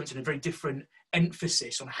influence and a very different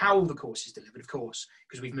emphasis on how the course is delivered, of course,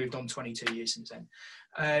 because we've moved on 22 years since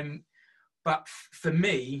then. But for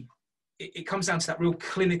me, it comes down to that real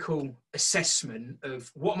clinical assessment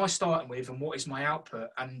of what am I starting with and what is my output.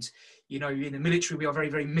 And, you know, in the military, we are very,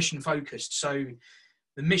 very mission focused. So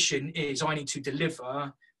the mission is I need to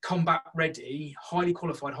deliver combat ready, highly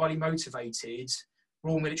qualified, highly motivated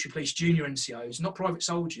Royal Military Police junior NCOs, not private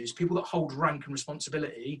soldiers, people that hold rank and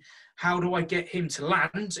responsibility. How do I get him to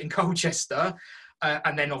land in Colchester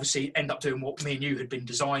and then obviously end up doing what me and you had been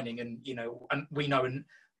designing? And, you know, and we know, and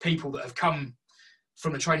people that have come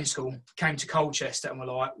from the training school came to Colchester and were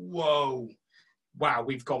like, whoa, wow,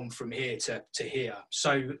 we've gone from here to here.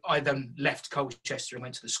 So I then left Colchester and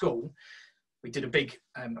went to the school. We did a big,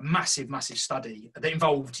 massive study that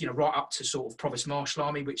involved, you know, right up to sort of Provost Marshal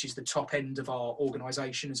Army, which is the top end of our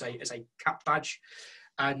organisation as a cap badge.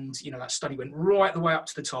 And, you know, that study went right the way up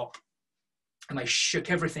to the top and they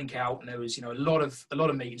shook everything out. And there was, you know, a lot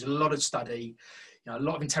of meetings, a lot of study, you know, a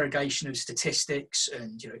lot of interrogation of statistics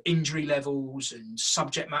and, you know, injury levels and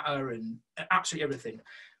subject matter and absolutely everything.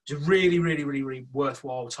 It was a really, really, really, really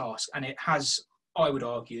worthwhile task. And it has, I would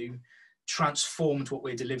argue, transformed what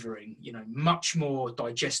we're delivering, you know, much more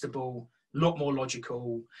digestible, a lot more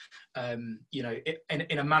logical, you know,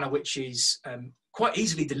 in a manner which is quite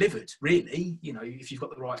easily delivered, really, you know, if you've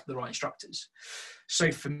got the right instructors. So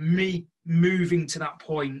for me, moving to that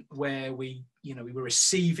point where we were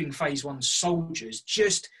receiving phase one soldiers,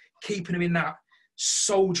 just keeping them in that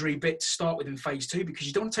soldiery bit to start with in phase two, because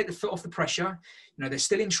you don't want to take the foot off the pressure. You know, they're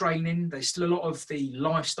still in training. There's still a lot of the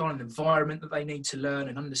lifestyle and environment that they need to learn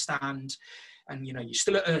and understand. And, you know, you're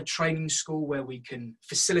still at a training school where we can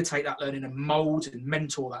facilitate that learning and mold and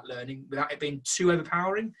mentor that learning without it being too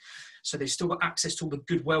overpowering. So they've still got access to all the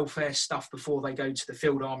good welfare stuff before they go to the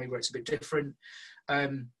field army where it's a bit different.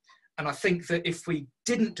 And I think that if we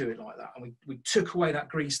didn't do it like that and we took away that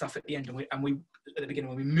green stuff at the end and we at the beginning,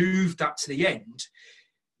 when we moved that to the end,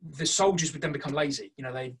 the soldiers would then become lazy. You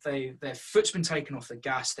know, their foot's been taken off the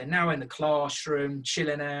gas. They're now in the classroom,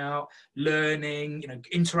 chilling out, learning, you know,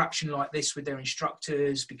 interaction like this with their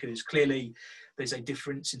instructors, because clearly there's a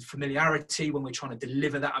difference in familiarity when we're trying to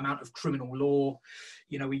deliver that amount of criminal law.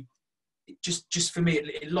 You know, just for me,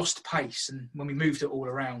 it lost pace. And when we moved it all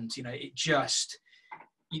around, you know, it just,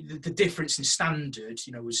 the difference in standard,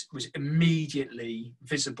 you know, was immediately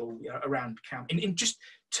visible, you know, around camp in just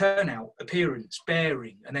turnout, appearance,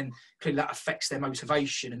 bearing, and then clearly that affects their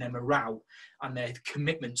motivation and their morale and their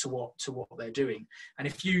commitment to what they're doing. And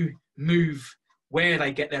if you move where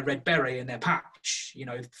they get their red beret and their patch, you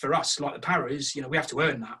know, for us, like the paras, you know, we have to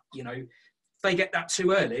earn that. You know, if they get that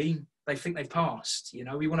too early, they think they've passed. You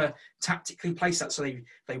know, we want to tactically place that so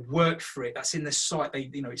they work for it. That's in the sight. They,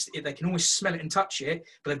 you know, they can always smell it and touch it,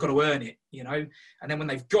 but they've got to earn it. You know, and then when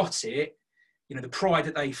they've got it, you know, the pride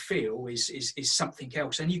that they feel is something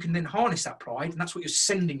else, and you can then harness that pride, and that's what you're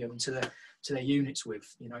sending them to their units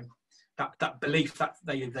with. You know, that belief that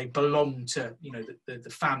they belong to, you know, the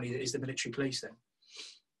family that is the military police. Then.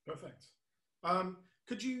 Perfect.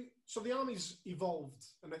 So the army's evolved,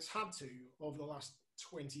 and it's had to over the last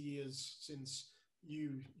 20 years since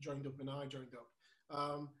you joined up and I joined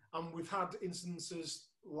up. And we've had instances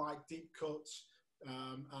like deep cuts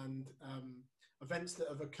and events that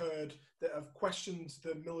have occurred that have questioned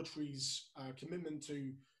the military's commitment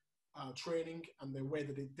to training and the way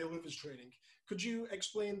that it delivers training. Could you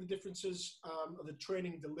explain the differences of the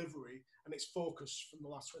training delivery and its focus from the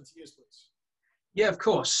last 20 years, please? Yeah, of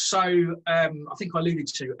course. So I think I alluded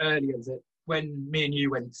to earlier that when me and you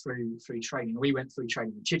went through training, we went through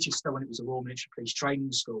training in Chichester when it was a Royal Military Police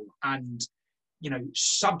training school, and, you know,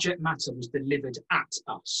 subject matter was delivered at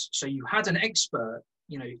us. So you had an expert,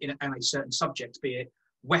 you know, in a certain subject, be it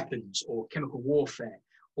weapons or chemical warfare,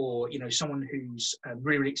 or, you know, someone who's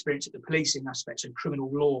really experienced at the policing aspects and criminal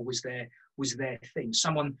law was their thing.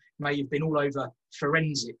 Someone may have been all over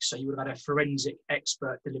forensics, so you would have had a forensic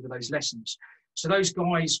expert deliver those lessons. So those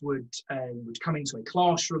guys would come into a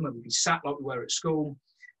classroom and would be sat like we were at school,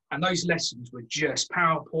 and those lessons were just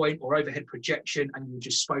PowerPoint or overhead projection, and you were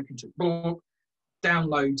just spoken to book,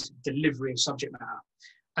 download, delivery of subject matter.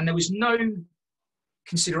 And there was no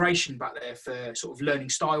consideration back there for sort of learning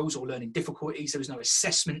styles or learning difficulties. There was no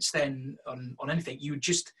assessments then on anything. You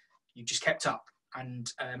just kept up.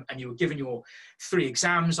 and you were given your 3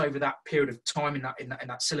 exams over that period of time in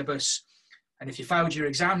that syllabus. And if you failed your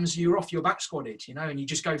exams, you were off, you were back squadded, you know, and you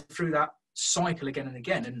just go through that cycle again and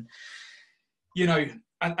again. And, you know,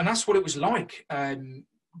 and that's what it was like 20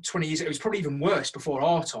 years. It was probably even worse before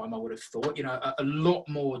our time, I would have thought, you know, a lot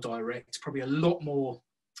more direct, probably a lot more,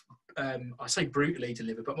 I say brutally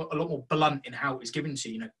delivered, but a lot more blunt in how it was given to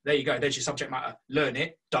you. You know, there you go, there's your subject matter, learn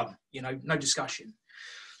it, done, you know, no discussion.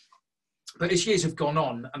 But as years have gone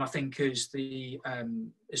on, and I think as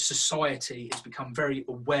as society has become very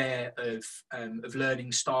aware of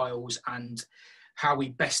learning styles and how we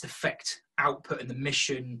best affect output and the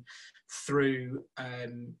mission through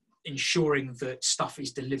ensuring that stuff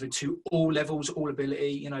is delivered to all levels, all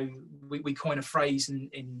ability. You know, we coin a phrase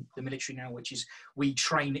in the military now, which is we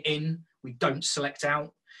train in, we don't select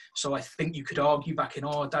out. So I think you could argue back in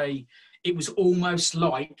our day, it was almost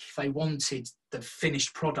like they wanted the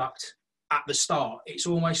finished product at the start. It's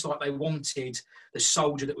almost like they wanted the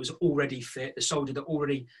soldier that was already fit, the soldier that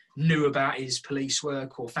already knew about his police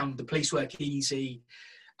work or found the police work easy.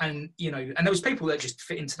 And, you know, and there was people that just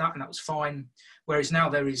fit into that and that was fine. Whereas now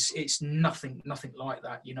it's nothing like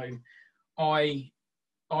that. You know, I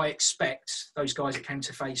expect those guys that came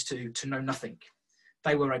to phase 2 to know nothing.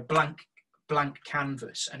 They were a blank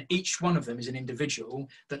canvas, and each one of them is an individual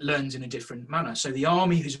that learns in a different manner. So the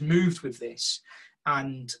army has moved with this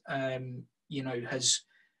and, you know, has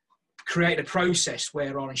created a process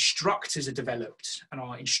where our instructors are developed and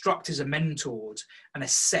our instructors are mentored and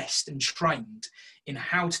assessed and trained in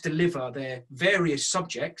how to deliver their various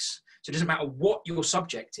subjects. So it doesn't matter what your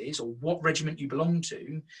subject is or what regiment you belong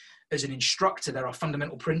to. As an instructor, there are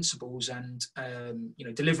fundamental principles and, you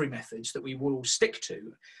know, delivery methods that we will all stick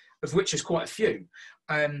to, of which there's quite a few.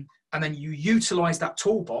 And then you utilize that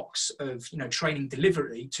toolbox of, you know, training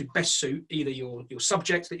delivery to best suit either your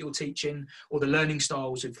subject that you're teaching or the learning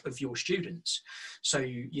styles of your students. So,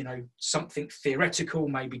 you know, something theoretical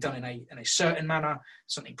may be done in a certain manner,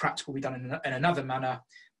 something practical will be done in another manner,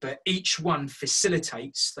 but each one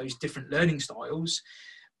facilitates those different learning styles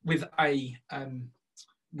with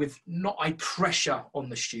with not a pressure on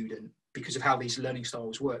the student because of how these learning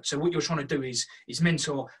styles work. So what you're trying to do is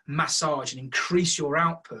mentor, massage and increase your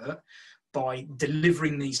output by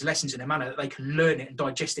delivering these lessons in a manner that they can learn it and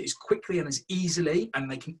digest it as quickly and as easily, and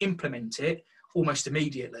they can implement it almost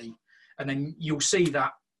immediately. And then you'll see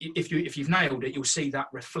that if you've nailed it, you'll see that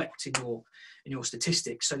reflect in your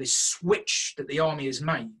statistics. So this switch that the army has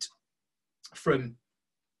made from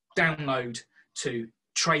download to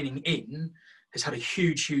training in has had a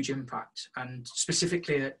huge impact. And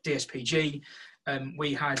specifically at DSPG,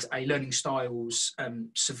 we had a learning styles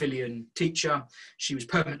civilian teacher. She was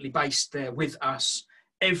permanently based there with us.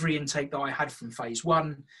 Every intake that I had from phase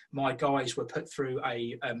 1, my guys were put through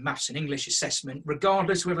a maths and English assessment,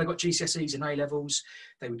 regardless of whether they got GCSEs and A-levels.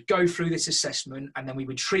 They would go through this assessment and then we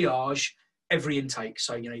would triage every intake.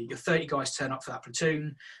 So, you know, your 30 guys turn up for that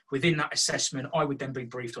platoon. Within that assessment, I would then be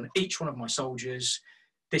briefed on each one of my soldiers.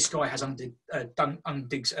 This guy has diagnosed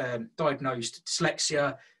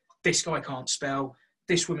dyslexia. This guy can't spell.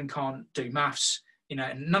 This woman can't do maths. You know,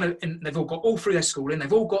 and they've all got all through their schooling.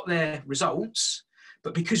 They've all got their results.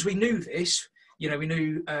 But because we knew this, you know, we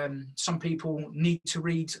knew some people need to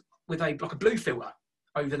read with like a blue filter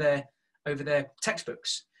over their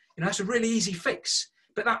textbooks. You know, that's a really easy fix.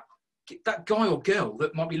 But that guy or girl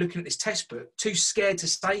that might be looking at this test book, too scared to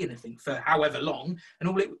say anything for however long, and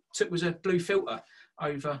all it took was a blue filter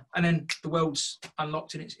over, and then the world's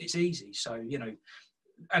unlocked and it's easy. So, you know,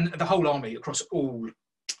 and the whole army across all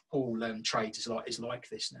trades is like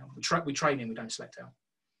this now. We train in, we don't select out.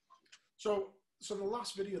 So the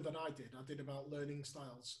last video that I did about learning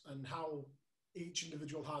styles and how each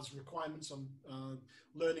individual has requirements on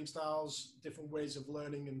learning styles, different ways of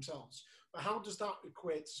learning themselves. But how does that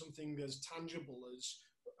equate to something as tangible as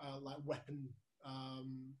like weapons,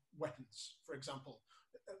 for example?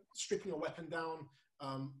 Stripping a weapon down.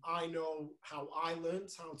 I know how I learned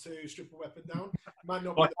how to strip a weapon down. Might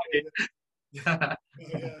not be the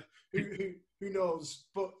way who knows?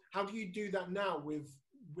 But how do you do that now with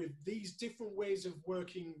these different ways of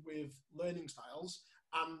working with learning styles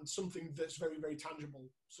and something that's very, very tangible,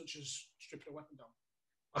 such as stripping a weapon down?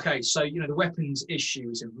 Okay, so, you know, the weapons issue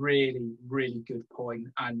is a really, really good point.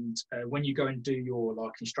 And when you go and do your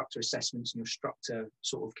like instructor assessments and your instructor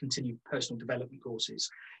sort of continued personal development courses,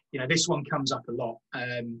 you know, this one comes up a lot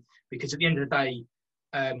because at the end of the day,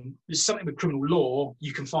 there's something with criminal law,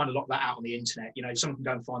 you can find a lot of that out on the internet. You know, someone can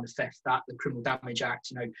go and find the Theft Act, the Criminal Damage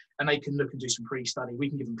Act, you know, and they can look and do some pre-study. We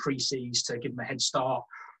can give them pre-Cs to give them a head start.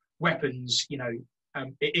 Weapons, you know,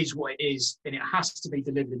 it is what it is, and it has to be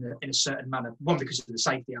delivered in a certain manner. One, because of the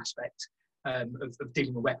safety aspect of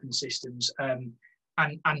dealing with weapon systems,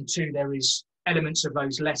 and two, there is elements of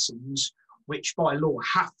those lessons which by law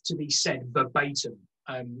have to be said verbatim,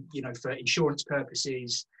 for insurance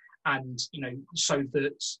purposes, and so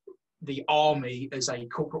that the army as a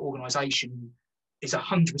corporate organisation is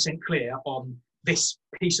 100% clear on this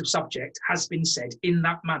piece of subject has been said in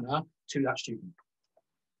that manner to that student.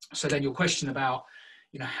 So then your question about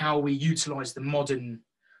how we utilise the modern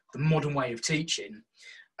way of teaching.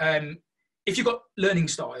 If you've got learning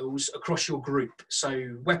styles across your group,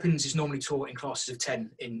 so weapons is normally taught in classes of 10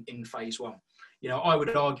 in phase one. I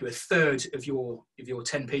would argue a third of your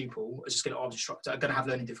 10 people as a skilled arms instructor are going to have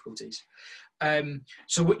learning difficulties.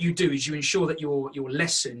 So what you do is you ensure that your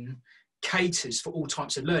lesson caters for all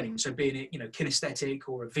types of learning. So being it, kinesthetic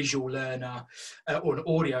or a visual learner or an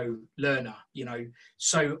audio learner,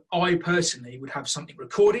 So I personally would have something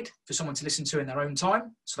recorded for someone to listen to in their own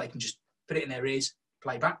time, so they can just put it in their ears,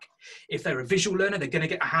 play back. If they're a visual learner, they're going to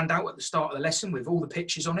get a handout at the start of the lesson with all the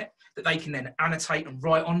pictures on it that they can then annotate and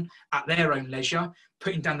write on at their own leisure,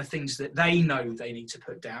 putting down the things that they know they need to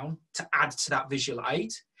put down to add to that visual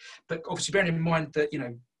aid. But obviously bearing in mind that,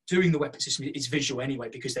 doing the weapon system is visual anyway,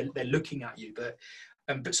 because they're looking at you. But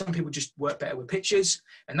some people just work better with pictures,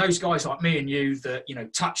 and those guys like me and you that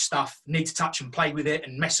touch stuff, need to touch and play with it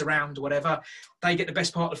and mess around or whatever, they get the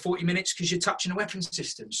best part of 40 minutes because you're touching a weapon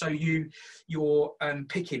system. So you're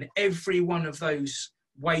picking every one of those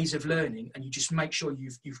ways of learning, and you just make sure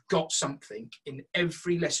you've got something in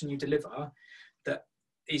every lesson you deliver that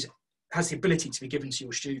has the ability to be given to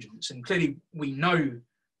your students. And clearly we know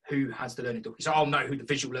who has the learning difficulties. So I'll know who the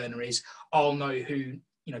visual learner is. I'll know who,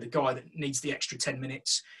 the guy that needs the extra 10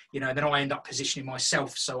 minutes, then I end up positioning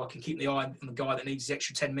myself so I can keep the eye on the guy that needs the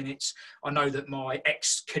extra 10 minutes. I know that my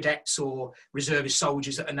ex-cadets or reservist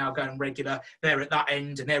soldiers that are now going regular, they're at that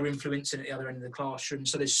end and they're influencing at the other end of the classroom.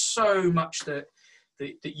 So there's so much that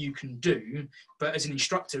you can do, but as an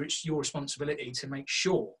instructor, it's your responsibility to make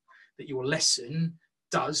sure that your lesson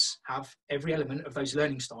does have every element of those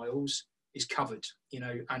learning styles is covered,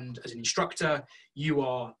 and as an instructor, you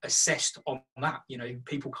are assessed on that.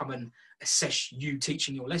 People come and assess you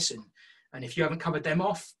teaching your lesson. And if you haven't covered them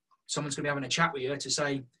off, someone's going to be having a chat with you to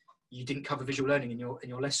say, you didn't cover visual learning in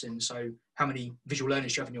your lesson. So how many visual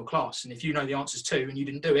learners do you have in your class? And if you know the answers to, and you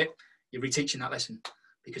didn't do it, you're reteaching that lesson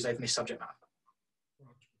because they've missed subject matter.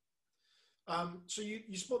 So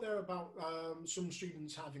you spoke there about some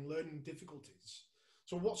students having learning difficulties.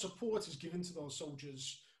 So what support is given to those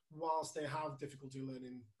soldiers whilst they have difficulty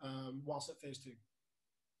learning, whilst at phase two?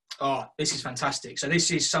 Oh, this is fantastic. So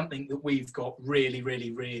this is something that we've got really,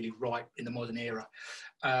 really, really right in the modern era.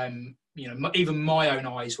 Even my own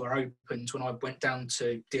eyes were opened when I went down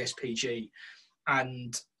to DSPG.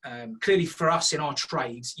 And clearly for us in our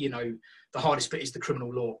trades, the hardest bit is the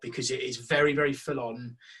criminal law, because it is very, very full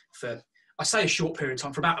on for, I say, a short period of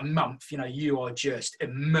time, for about a month. You are just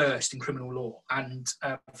immersed in criminal law. And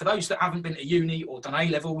for those that haven't been to uni or done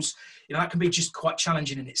A-levels, that can be just quite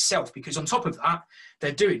challenging in itself, because on top of that,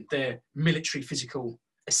 they're doing their military physical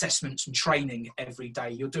assessments and training every day.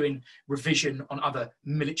 You're doing revision on other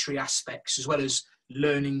military aspects, as well as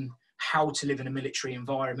learning how to live in a military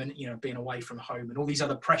environment, being away from home and all these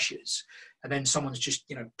other pressures. And then someone's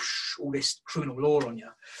just, all this criminal law on you.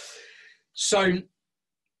 So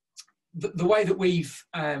the way that we've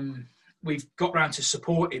got round to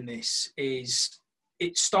supporting this is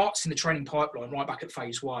it starts in the training pipeline right back at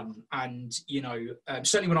phase one. And,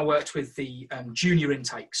 certainly when I worked with the junior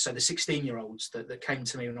intakes, so the 16-year-olds that came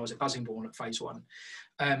to me when I was at Buzzingbourne at phase one,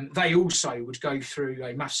 they also would go through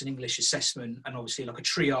a maths and English assessment, and obviously like a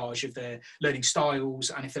triage of their learning styles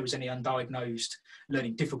and if there was any undiagnosed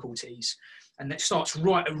learning difficulties. And that starts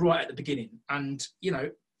right at the beginning. And,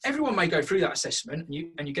 everyone may go through that assessment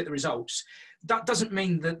and you get the results. That doesn't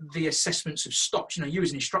mean that the assessments have stopped. You as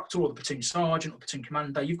an instructor or the platoon sergeant or platoon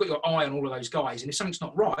commander, you've got your eye on all of those guys. And if something's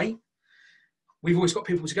not right, we've always got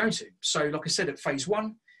people to go to. So like I said, at phase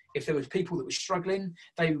one, if there was people that were struggling,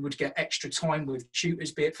 they would get extra time with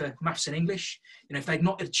tutors, be it for maths and English. If they'd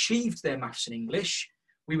not achieved their maths and English,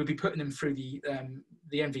 we would be putting them through the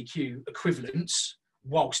NVQ equivalents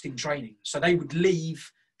whilst in training. So they would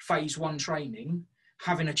leave phase one training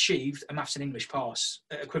having achieved a maths and English pass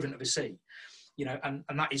equivalent of a C, and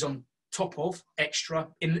that is on top of extra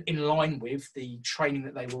in line with the training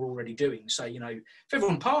that they were already doing. So, if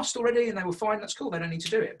everyone passed already and they were fine, that's cool. They don't need to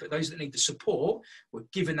do it. But those that need the support were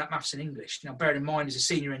given that maths and English. Now, bearing in mind, as a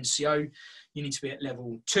senior NCO, you need to be at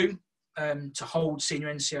level 2 to hold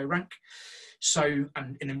senior NCO rank. So,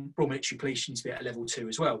 and in the Royal Military Police, you need to be at level 2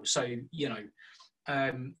 as well. So,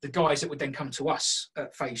 the guys that would then come to us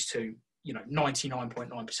at phase 2,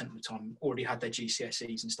 99.9% of the time already had their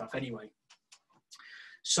GCSEs and stuff anyway.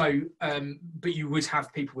 So, but you would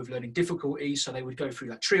have people with learning difficulties, so they would go through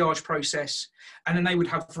that triage process, and then they would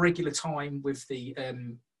have regular time with the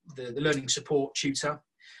learning support tutor.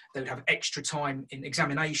 They would have extra time in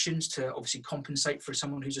examinations to obviously compensate for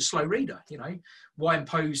someone who's a slow reader. Why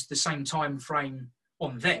impose the same time frame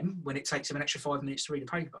on them when it takes them an extra 5 minutes to read a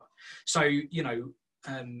paper? So,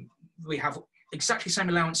 we have exactly the same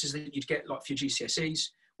allowances that you'd get like for your GCSEs.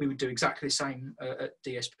 We would do exactly the same at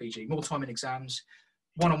DSPG. More time in exams,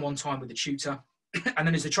 one-on-one time with the tutor. And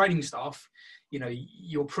then as the training staff,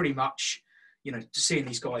 you're pretty much, seeing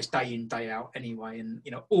these guys day in, day out anyway. And,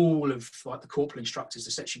 all of like the corporal instructors,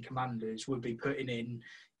 the section commanders would be putting in,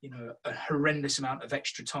 a horrendous amount of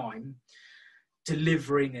extra time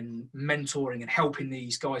delivering and mentoring and helping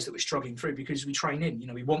these guys that were struggling through, because we train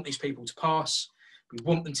in, we want these people to pass. We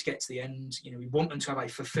want them to get to the end. We want them to have a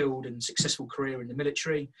fulfilled and successful career in the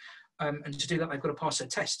military. And to do that, they've got to pass their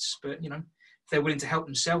tests. But, if they're willing to help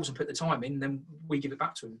themselves and put the time in, then we give it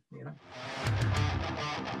back to them,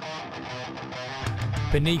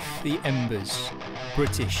 Beneath the Embers,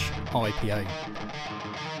 British IPA.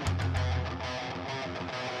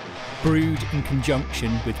 Brewed in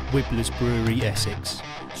conjunction with Wibbler's Brewery Essex.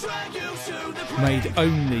 Made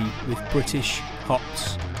only with British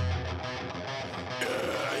hops.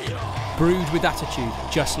 Brewed with attitude,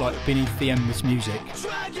 just like Beneath the Embers music.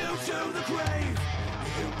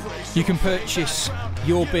 You can purchase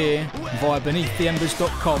your beer via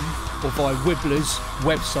beneaththeembers.com or via Wibbler's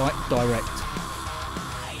website direct.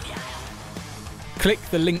 Click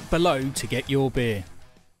the link below to get your beer.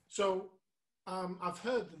 So, I've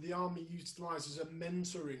heard that the Army utilises a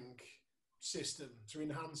mentoring system to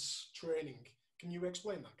enhance training. Can you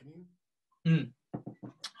explain that? Can you?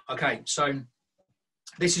 Okay, so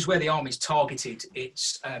this is where the Army's targeted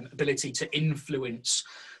its ability to influence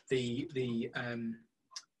the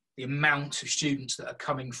amount of students that are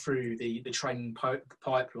coming through the training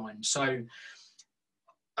pipeline. So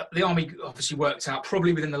the Army obviously worked out,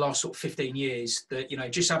 probably within the last sort of 15 years, that,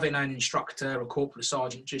 just having an instructor or corporal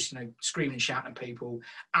sergeant just, screaming and shouting at people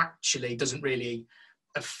actually doesn't really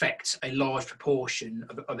affect a large proportion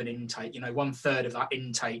of an intake. 1/3 of that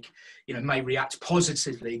intake, may react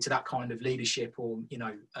positively to that kind of leadership or,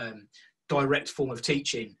 direct form of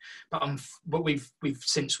teaching. But we've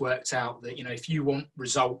since worked out that, if you want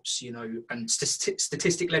results, and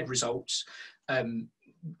statistic-led results,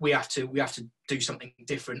 we have to do something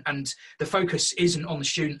different. And the focus isn't on the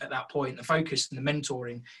student at that point. The focus and the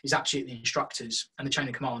mentoring is actually at the instructors and the chain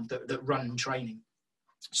of command that run training.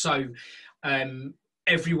 So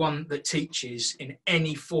everyone that teaches in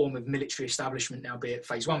any form of military establishment now, be it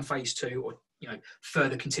phase 1, phase 2, or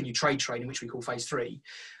further continued trade training, which we call phase 3,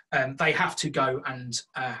 they have to go and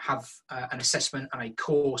have an assessment and a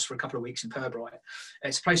course for a couple of weeks in Pirbright.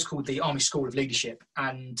 It's a place called the Army School of Leadership,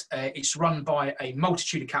 and it's run by a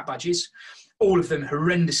multitude of cap badges, all of them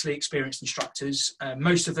horrendously experienced instructors.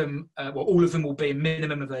 Most of them, all of them will be a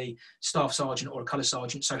minimum of a staff sergeant or a colour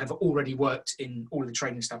sergeant, so have already worked in all of the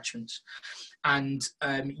training establishments. And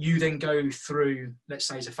you then go through, let's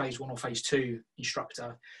say as a phase 1 or phase 2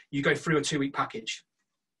 instructor, you go through a 2-week package.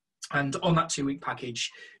 And on that 2-week package,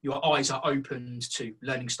 your eyes are opened to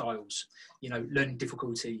learning styles, learning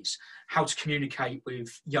difficulties, how to communicate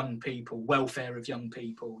with young people, welfare of young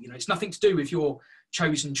people. It's nothing to do with your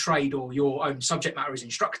chosen trade or your own subject matter as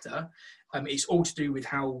instructor. It's all to do with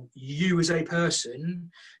how you as a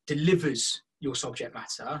person delivers your subject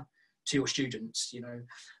matter to your students,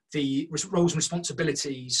 the roles and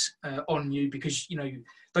responsibilities on you, because,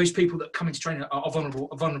 those people that come into training are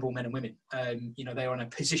vulnerable men and women. They are in a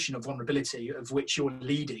position of vulnerability of which you're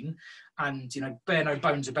leading, and, bear no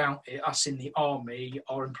bones about it, us in the Army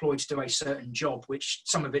are employed to do a certain job, which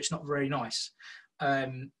some of it's not very nice.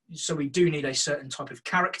 So we do need a certain type of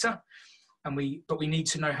character, but we need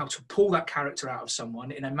to know how to pull that character out of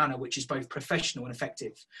someone in a manner which is both professional and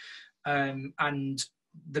effective. And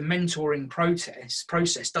the mentoring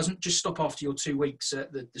process doesn't just stop after your 2 weeks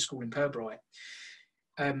at the school in Pirbright.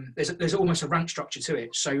 There's almost a rank structure to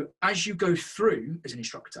it. So as you go through as an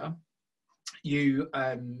instructor, you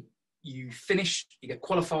finish, you get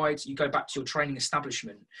qualified, you go back to your training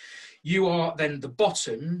establishment. You are then the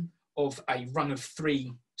bottom of a rung of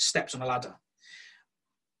 3 steps on a ladder.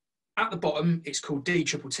 At the bottom, it's called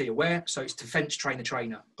DTTT aware. So it's Defence Trainer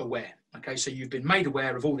Trainer aware. Okay, so you've been made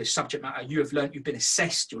aware of all this subject matter. You have learned, you've been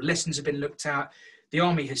assessed, your lessons have been looked at. The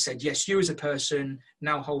Army has said, yes, you as a person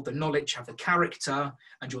now hold the knowledge, have the character,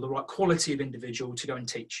 and you're the right quality of individual to go and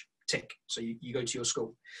teach. Tick. So you go to your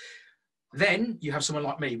school. Then you have someone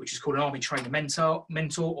like me, which is called an Army Trainer Mentor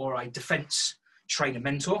or a Defence Trainer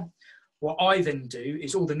Mentor. What I then do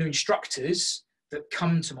is all the new instructors that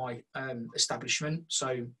come to my establishment.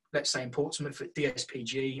 So let's say in Portsmouth at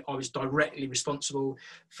DSPG, I was directly responsible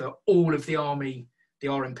for all of the Army, the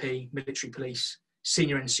RMP, military police,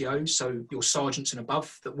 senior NCOs, so your sergeants and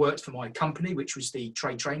above that worked for my company, which was the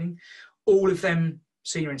trade training. All of them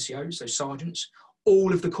senior NCOs, so sergeants,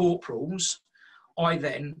 all of the corporals, I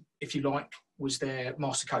then, if you like, was their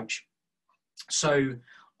master coach. So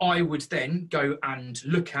I would then go and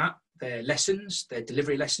look at their lessons, their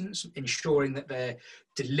delivery lessons, ensuring that their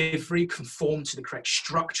delivery conformed to the correct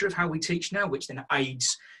structure of how we teach now, which then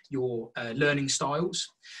aids your learning styles.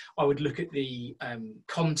 I would look at the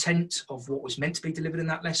content of what was meant to be delivered in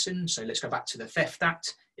that lesson. So let's go back to the Theft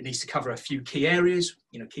Act. It needs to cover a few key areas,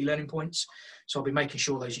 key learning points. So I'll be making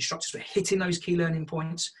sure those instructors were hitting those key learning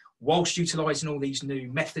points whilst utilising all these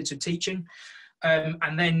new methods of teaching.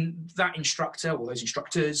 And then that instructor or those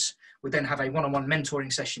instructors would then have a one-on-one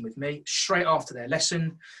mentoring session with me straight after their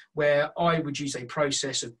lesson, where I would use a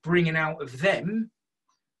process of bringing out of them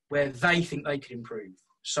where they think they could improve.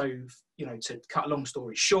 So, to cut a long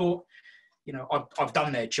story short, I've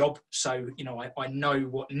done their job. So, I know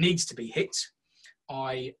what needs to be hit.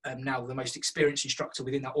 I am now the most experienced instructor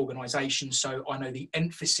within that organisation. So I know the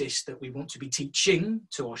emphasis that we want to be teaching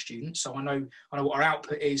to our students. So I know what our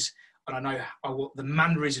output is, and I know what the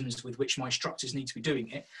mannerisms with which my instructors need to be doing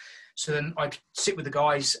it. So then I'd sit with the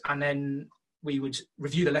guys, and then we would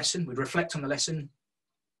review the lesson, we'd reflect on the lesson,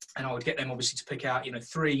 and I would get them obviously to pick out,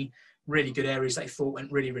 3 really good areas they thought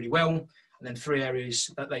went really, really well, and then 3 areas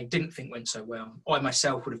that they didn't think went so well. I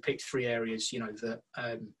myself would have picked 3 areas, that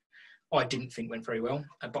I didn't think went very well,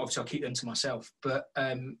 but obviously I'll keep them to myself. But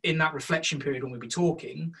in that reflection period when we'd be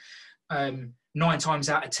talking, 9 times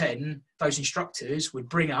out of 10, those instructors would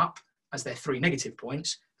bring up as their 3 negative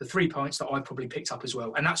points, the 3 points that I probably picked up as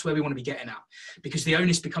well. And that's where we want to be getting at, because the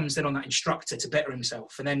onus becomes then on that instructor to better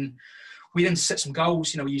himself. And then we then set some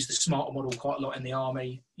goals. We use the SMART model quite a lot in the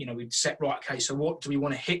Army. We'd set, right, okay, so what do we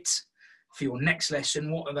want to hit for your next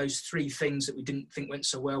lesson? What are those 3 things that we didn't think went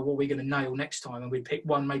so well? What are we going to nail next time? And we'd pick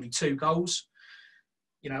 1, maybe 2 goals.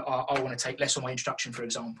 I want to take less on my introduction, for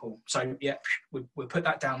example. So yeah, we'll put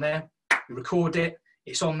that down there. We record it.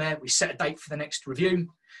 It's on there. We set a date for the next review.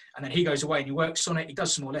 And then he goes away and he works on it. He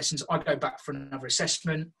does some more lessons. I go back for another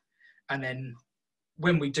assessment. And then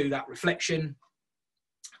when we do that reflection,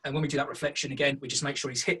 again, we just make sure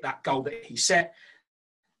he's hit that goal that he set,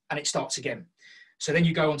 and it starts again. So then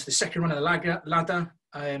you go on to the second run of the ladder.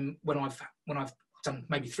 When I've done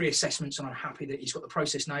maybe 3 assessments and I'm happy that he's got the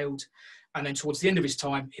process nailed, and then towards the end of his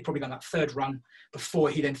time, he'd probably done that 3rd run before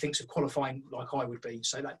he then thinks of qualifying like I would be.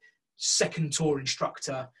 So that second tour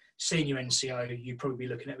instructor, senior NCO, you'd probably be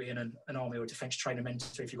looking at being an Army or a Defence Trainer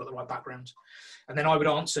Mentor if you've got the right background. And then I would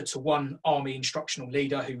answer to 1 Army instructional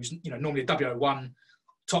leader who's normally a WO1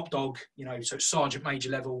 top dog, so sergeant major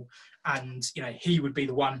level, and he would be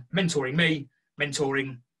the one mentoring me,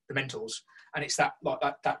 mentoring the mentors. And it's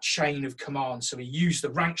that chain of command. So we use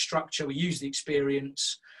the rank structure, we use the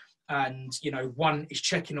experience, and one is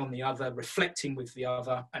checking on the other, reflecting with the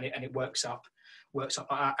other, and it works up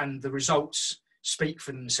and the results speak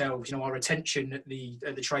for themselves. Our retention at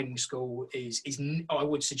the training school is I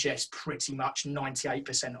would suggest pretty much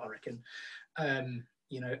 98%, I reckon. And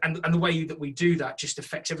the way that we do that just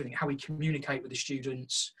affects everything, how we communicate with the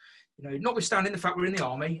students, notwithstanding the fact we're in the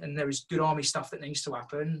Army and there is good Army stuff that needs to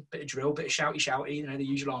happen, bit of drill, bit of shouty, the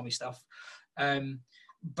usual Army stuff.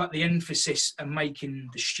 But the emphasis on making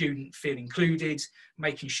the student feel included,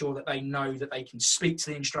 making sure that they know that they can speak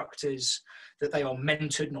to the instructors, that they are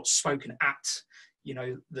mentored, not spoken at,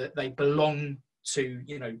 that they belong to,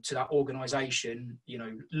 to that organisation,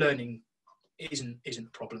 learning isn't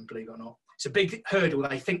a problem, believe it or not. It's a big hurdle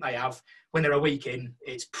they think they have. When they're a week in,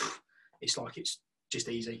 it's like it's just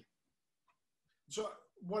easy. So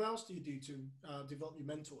what else do you do to develop your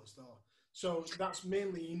mentors, though? So that's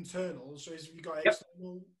mainly internal. So have you got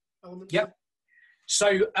external elements? Yep.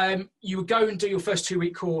 So you would go and do your first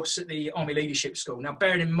 2-week course at the Army Leadership School. Now,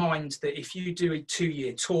 bearing in mind that if you do a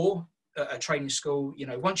 2-year tour at a training school,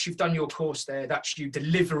 once you've done your course there, that's you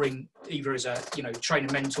delivering either as a,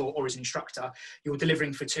 trainer mentor or as an instructor, you're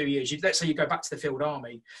delivering for 2 years. Let's say you go back to the Field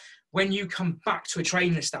Army. When you come back to a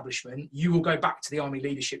training establishment, you will go back to the Army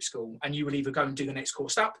Leadership School and you will either go and do the next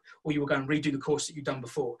course up, or you will go and redo the course that you've done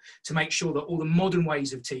before to make sure that all the modern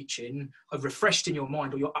ways of teaching are refreshed in your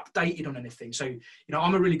mind, or you're updated on anything. So,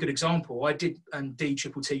 I'm a really good example. I did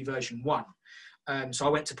DTTT version 1. So I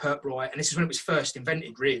went to Pirbright, and this is when it was first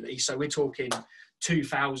invented, really. So we're talking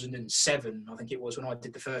 2007, I think it was, when I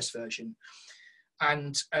did the first version.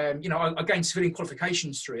 And, you know, I gained civilian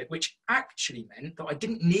qualifications through it, which actually meant that I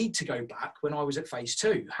didn't need to go back when I was at phase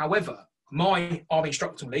 2. However, my Army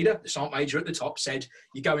instructor leader, the Sergeant Major at the top, said,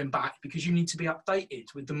 you're going back because you need to be updated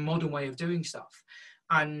with the modern way of doing stuff.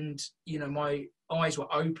 And, you know, my eyes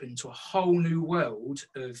were open to a whole new world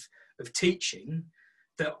of teaching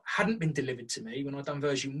that hadn't been delivered to me when I'd done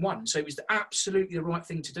version 1. So it was absolutely the right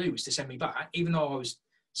thing to do, was to send me back, even though I was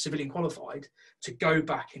civilian qualified, to go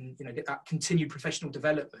back and, you know, get that continued professional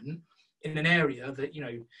development in an area that, you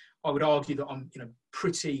know, I would argue that I'm, you know,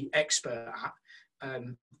 pretty expert at,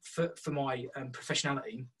 for my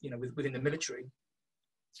professionality, you know, within the military.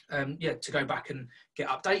 Yeah, to go back and get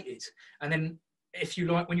updated. And then, if you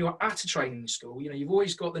like, when you're at a training school, you know, you've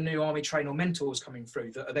always got the new Army trainer mentors coming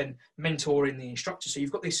through that are then mentoring the instructor. So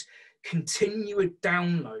you've got this continual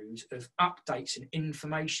download of updates and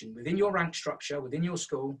information within your rank structure, within your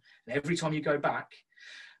school, and every time you go back.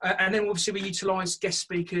 And then obviously we utilise guest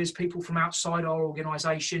speakers, people from outside our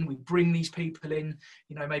organisation. We bring these people in,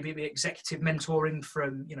 you know, maybe the executive mentoring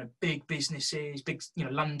from, you know, big businesses, big, you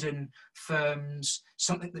know, London firms,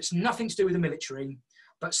 something that's nothing to do with the military,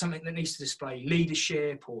 but something that needs to display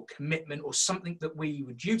leadership or commitment or something that we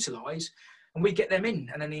would utilise. And we get them in,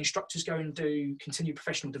 and then the instructors go and do continued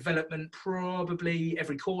professional development, probably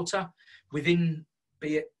every quarter within,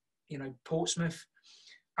 be it, you know, Portsmouth.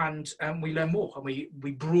 And we learn more, and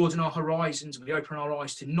we broaden our horizons, and we open our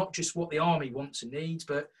eyes to not just what the Army wants and needs,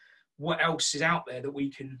 but what else is out there that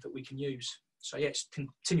we can use. So yeah, it's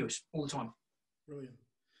continuous all the time. Brilliant.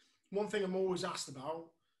 One thing I'm always asked about,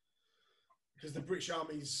 because the British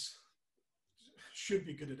Army's should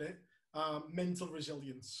be good at it, mental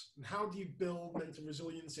resilience. And how do you build mental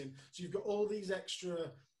resilience in? So you've got all these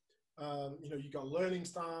extra, you know, you've got learning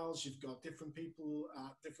styles, you've got different people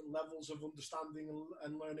at different levels of understanding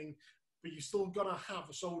and learning, but you still got to have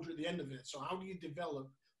a soldier at the end of it. So how do you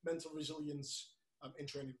develop mental resilience in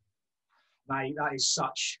training? Mate, that is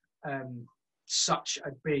such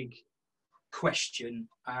a big question,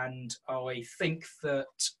 and I think that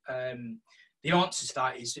the answer to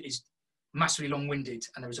that is massively long-winded,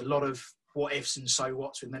 and there is a lot of what ifs and so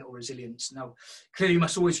whats with mental resilience. Now, clearly, you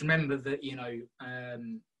must always remember that, you know,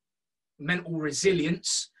 mental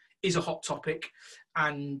resilience is a hot topic,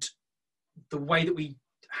 and the way that we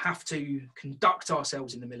have to conduct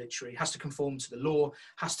ourselves in the military has to conform to the law,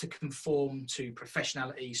 has to conform to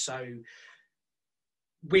professionality. So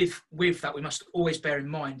with that, we must always bear in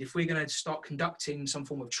mind, if we're going to start conducting some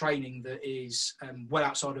form of training that is well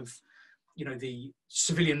outside of, you know, the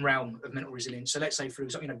civilian realm of mental resilience. So let's say, for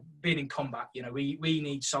example, you know, being in combat, you know, we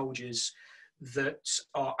need soldiers that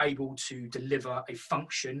are able to deliver a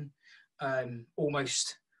function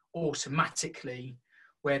almost automatically,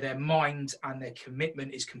 where their mind and their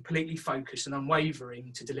commitment is completely focused and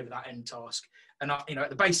unwavering to deliver that end task. And, you know,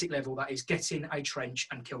 at the basic level, that is get in a trench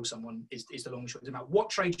and kill someone is the long and short. No matter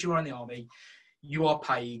what trade you are in the Army, you are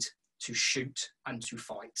paid to shoot and to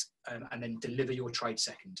fight, and then deliver your trade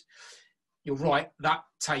second. You're right, that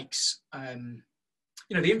takes,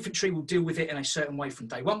 you know, the infantry will deal with it in a certain way from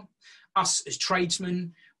day one. Us as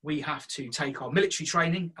tradesmen, we have to take our military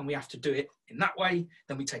training and we have to do it in that way.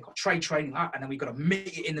 Then we take our trade training, and then we've got to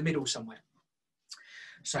meet it in the middle somewhere.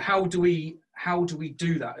 So how do we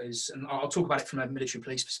do that? And I'll talk about it from a military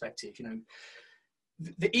police perspective. You know,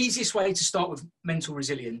 the easiest way to start with mental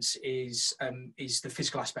resilience is the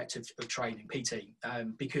physical aspect of training, PT,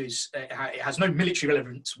 because it has no military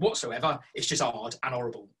relevance whatsoever. It's just hard and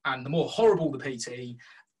horrible. And the more horrible the PT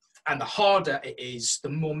and the harder it is, the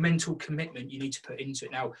more mental commitment you need to put into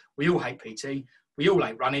it. Now, we all hate PT. We all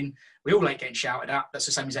hate running. We all hate getting shouted at. That's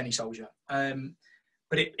the same as any soldier.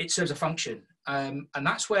 But it serves a function. And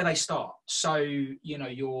that's where they start. So, you know,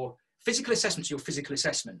 your physical assessments are your physical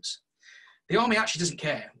assessments. The Army actually doesn't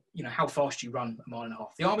care, you know, how fast you run a mile and a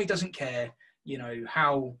half. The Army doesn't care, you know,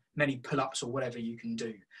 how many pull-ups or whatever you can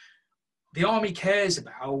do. The Army cares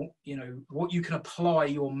about, you know, what you can apply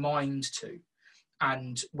your mind to,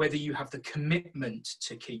 and whether you have the commitment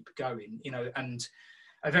to keep going, you know. And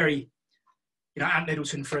a very, you know, Ant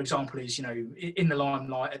Middleton, for example, is, you know, in the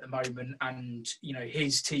limelight at the moment, and, you know,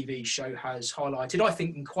 his TV show has highlighted, I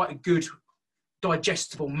think, in quite a good,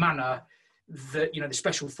 digestible manner, that, you know, the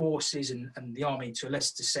special forces and the Army, to a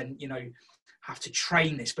lesser extent, you know, have to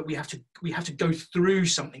train this, but we have to go through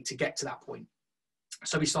something to get to that point.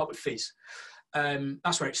 So we start with phys.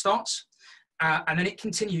 That's where it starts. And then it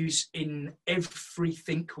continues in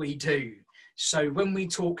everything we do. So when we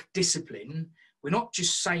talk discipline, we're not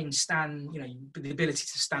just saying stand, the ability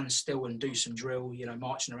to stand still and do some drill,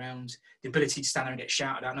 marching around, the ability to stand there and get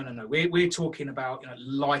shouted at. No. We're talking about,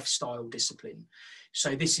 lifestyle discipline.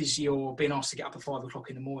 So this is your being asked to get up at 5 o'clock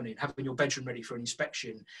in the morning, having your bedroom ready for an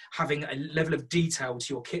inspection, having a level of detail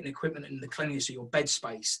to your kit and equipment and the cleanliness of your bed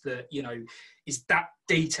space that, is that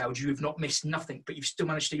detailed. You have not missed nothing, but you've still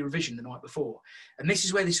managed to do your revision the night before. And this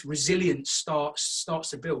is where this resilience starts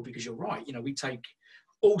to build, because you're right. We take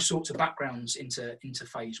all sorts of backgrounds into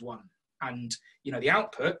phase one, and the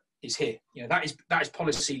output is here. That is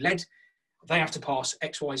policy led. They have to pass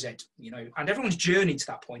X, Y, Z. And everyone's journey to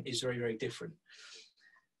that point is very, very different.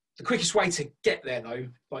 The quickest way to get there, though,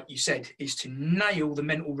 like you said, is to nail the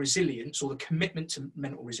mental resilience, or the commitment to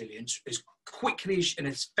mental resilience, as quickly and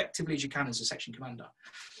as effectively as you can as a section commander.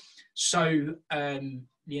 So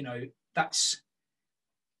that's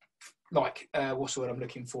like what's the word I'm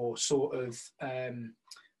looking for? Sort of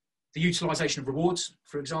the utilisation of rewards,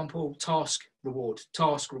 for example, task, reward,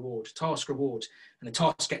 task, reward, task, reward. And the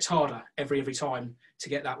task gets harder every time to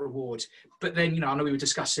get that reward. But then, I know we were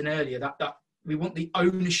discussing earlier that we want the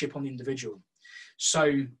ownership on the individual.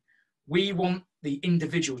 So we want the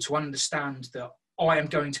individual to understand that I am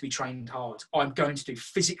going to be trained hard. I'm going to do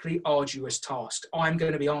physically arduous tasks. I'm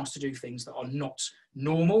going to be asked to do things that are not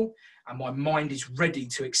normal, and my mind is ready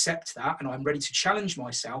to accept that, and I'm ready to challenge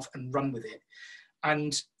myself and run with it.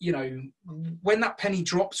 And, when that penny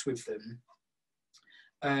drops with them,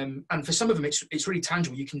 and for some of them, it's really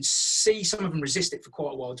tangible. You can see some of them resist it for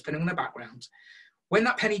quite a while, depending on their background. When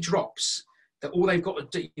that penny drops, that all they've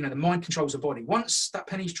got to do, the mind controls the body. Once that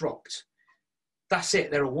penny's dropped, that's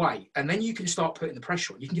it, they're away. And then you can start putting the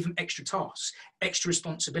pressure on. You can give them extra tasks, extra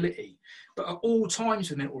responsibility. But at all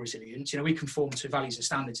times with mental resilience, we conform to values and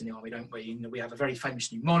standards in the army, don't we? We have a very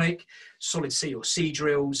famous mnemonic, solid C or C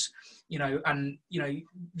drills, and,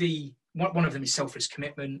 one of them is selfless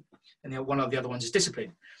commitment, and one of the other ones is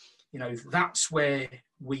discipline. That's where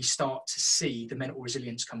we start to see the mental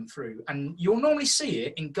resilience come through. And you'll normally see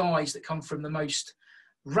it in guys that come from the most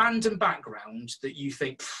random background that you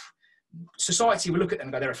think, society will look at them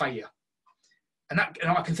and go, they're a failure. And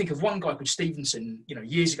I can think of one guy called Stevenson,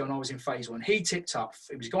 years ago when I was in phase one. He tipped up,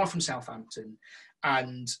 it was a guy from Southampton,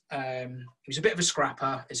 and he was a bit of a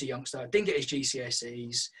scrapper as a youngster, didn't get his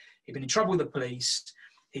GCSEs, he'd been in trouble with the police,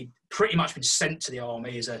 he'd pretty much been sent to the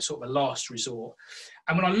army as a sort of a last resort.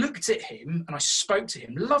 And when I looked at him and I spoke to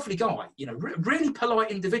him, lovely guy, really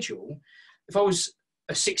polite individual. If I was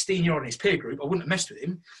a 16-year-old in his peer group, I wouldn't have messed with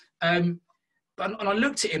him. And I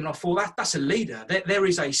looked at him and I thought, that's a leader. There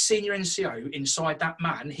is a senior NCO inside that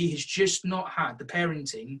man. He has just not had the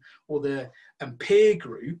parenting or the peer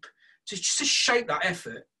group to shape that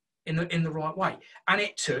effort in the right way. And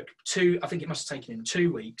it took I think it must have taken him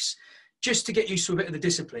 2 weeks just to get used to a bit of the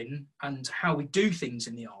discipline and how we do things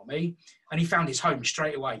in the army. And he found his home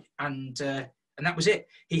straight away. And that was it.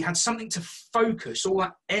 He had something to focus all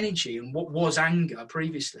that energy and what was anger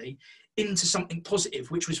previously into something positive,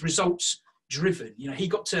 which was results driven. He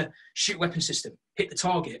got to shoot weapon system, hit the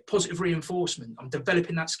target, positive reinforcement. I'm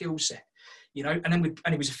developing that skill set, and then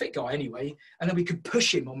and he was a fit guy anyway. And then we could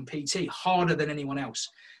push him on PT harder than anyone else,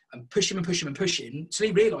 and push him and push him and push him. So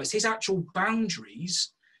he realised his actual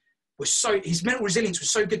boundaries were his mental resilience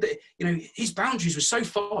was so good that, his boundaries were so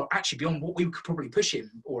far actually beyond what we could probably push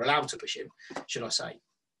him, or allowed to push him, should I say.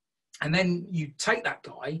 And then you take that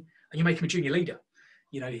guy and you make him a junior leader.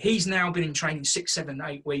 He's now been in training 6, 7,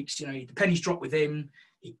 8 weeks. The pennies drop with him.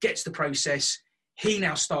 He gets the process. He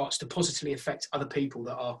now starts to positively affect other people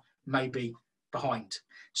that are maybe behind.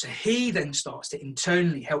 So he then starts to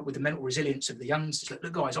internally help with the mental resilience of the youngsters.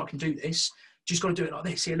 Look, guys, I can do this. Just got to do it like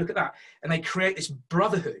this. Here, look at that. And they create this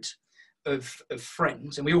brotherhood of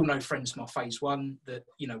friends. And we all know friends from our phase one that,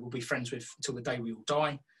 we'll be friends with until the day we all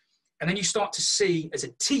die. And then you start to see as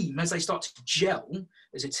a team, as they start to gel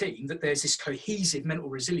as a team, that there's this cohesive mental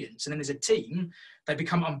resilience. And then as a team, they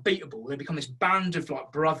become unbeatable. They become this band of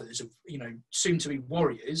brothers of, soon to be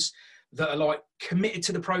warriors that are committed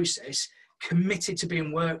to the process, committed to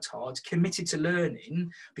being worked hard, committed to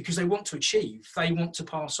learning, because they want to achieve. They want to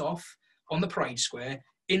pass off on the parade square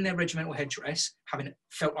in their regimental headdress, having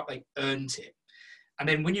felt like they earned it. And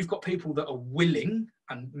then when you've got people that are willing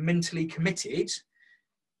and mentally committed,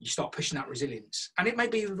 you start pushing that resilience. And it may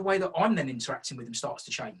be the way that I'm then interacting with them starts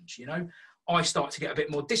to change. I start to get a bit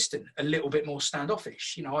more distant, a little bit more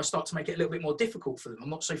standoffish. I start to make it a little bit more difficult for them. I'm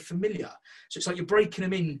not so familiar. So it's like you're breaking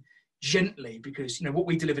them in gently, because, what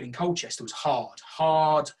we delivered in Colchester was hard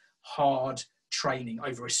training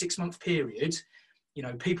over a 6-month period.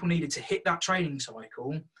 People needed to hit that training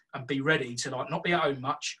cycle and be ready to not be at home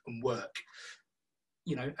much and work.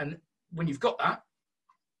 And when you've got that,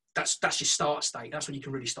 that's your start state. That's when you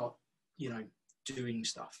can really start, doing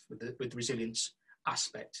stuff with the resilience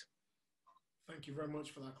aspect. Thank you very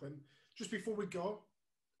much for that, Clint. Just before we go,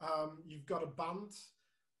 you've got a band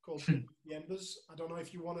called The Embers. I don't know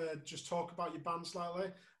if you want to just talk about your band slightly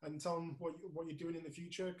and tell them what you're doing in the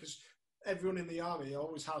future, because everyone in the army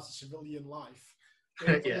always has a civilian life.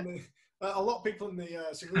 Yeah. A lot of people in the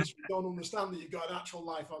civilian industry don't understand that you've got an actual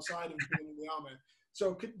life outside of being in the army.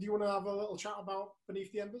 So do you want to have a little chat about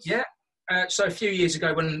Beneath the Embers? Yeah. So a few years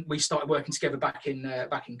ago, when we started working together back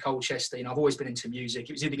in Colchester, I've always been into music.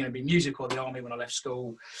 It was either going to be music or the army when I left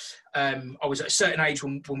school. I was at a certain age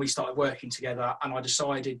when we started working together, and I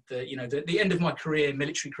decided that the end of my career,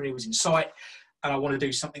 military career, was in sight, and I want to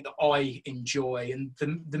do something that I enjoy. And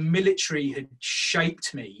the military had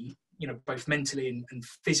shaped me, both mentally and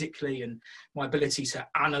physically, and my ability to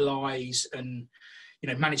analyse and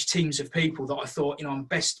manage teams of people, that I thought, I'm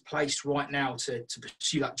best placed right now to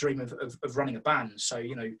pursue that dream of running a band. So,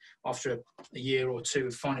 after a year or two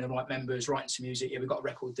of finding the right members, writing some music, we got a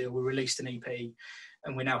record deal, we released an EP,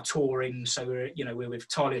 and we're now touring. So we're with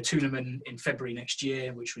Talia Tuneman in February next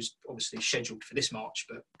year, which was obviously scheduled for this March,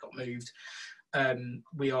 but got moved.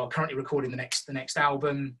 We are currently recording the next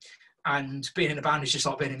album. And being in a band is just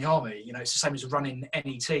like being in the army. It's the same as running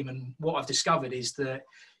any team. And what I've discovered is that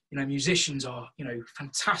musicians are,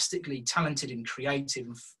 fantastically talented and creative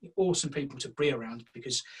and awesome people to be around,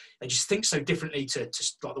 because they just think so differently to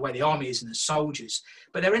like the way the army is and the soldiers.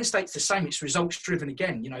 But their end state's the same. It's results driven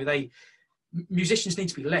again. Musicians need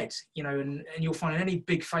to be led, and you'll find in any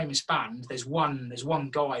big famous band, there's one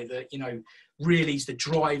guy that, really is the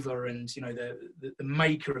driver and, the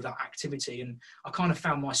maker of that activity. And I kind of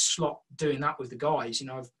found my slot doing that with the guys.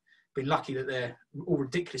 I've been lucky that they're all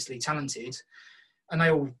ridiculously talented, and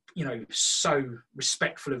they all, so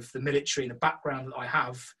respectful of the military and the background that I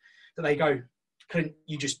have, that they go, Clint,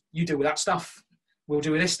 you deal with that stuff, we'll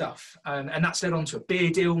do with this stuff. And that's led on to a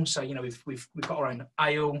beer deal. So, we've got our own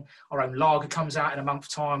ale, our own lager comes out in a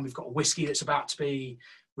month's time. We've got a whiskey that's about to be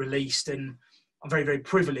released. And I'm very, very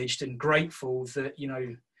privileged and grateful that,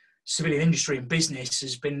 civilian industry and business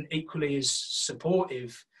has been equally as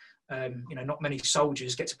supportive. Not many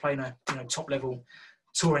soldiers get to play in a, top level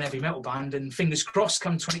touring heavy metal band, and fingers crossed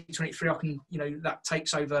come 2023 I can, that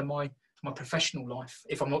takes over my professional life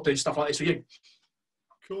if I'm not doing stuff like this with you.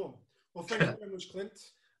 Cool. Well, thank you very much, Clint.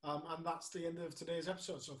 And that's the end of today's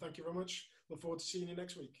episode. So thank you very much. Look forward to seeing you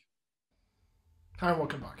next week. Hi and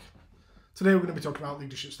welcome back. Today we're going to be talking about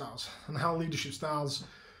leadership styles and how leadership styles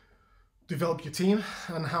develop your team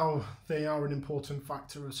and how they are an important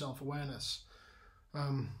factor of self-awareness.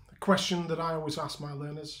 A question that I always ask my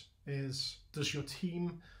learners is, does your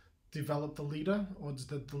team develop the leader, or does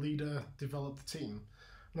the leader develop the team?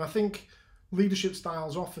 And I think leadership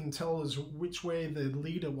styles often tell us which way the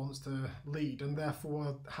leader wants to lead, and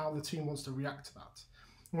therefore how the team wants to react to that.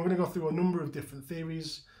 And we're going to go through a number of different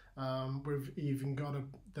theories. We've even got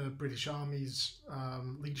the British Army's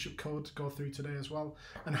leadership code to go through today as well,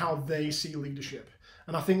 and how they see leadership.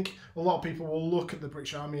 And I think a lot of people will look at the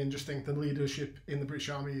British Army and just think the leadership in the British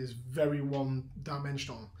Army is very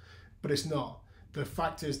one-dimensional, but it's not. The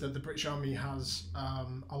fact is that the British Army has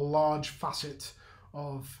a large facet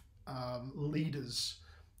of leaders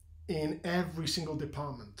in every single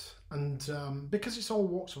department, and because it's all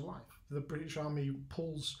walks of life, the British Army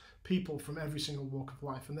pulls people from every single walk of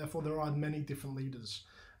life, and therefore there are many different leaders.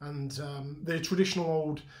 And the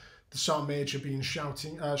traditional the Sergeant Major being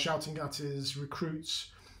shouting at his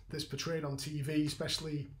recruits, that's portrayed on TV,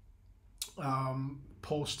 especially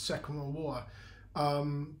post Second World War,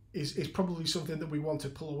 is probably something that we want to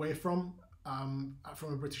pull away from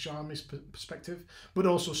a British Army's perspective, but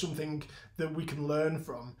also something that we can learn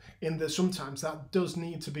from, in that sometimes that does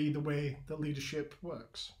need to be the way that leadership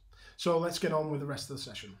works. So let's get on with the rest of the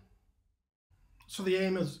session. So the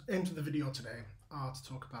aim of the video today are to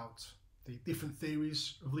talk about the different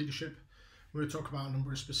theories of leadership. We're going to talk about a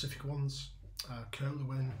number of specific ones. Kurt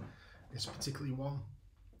Lewin is particularly one.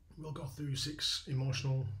 We'll go through 6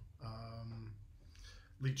 emotional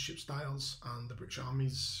leadership styles and the British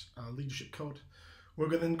Army's leadership code. We're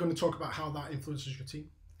then going to talk about how that influences your team,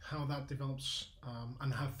 how that develops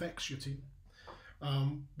and how affects your team.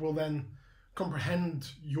 We'll then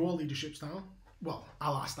comprehend your leadership style. Well,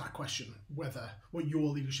 I'll ask that question, what your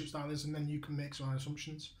leadership style is, and then you can make some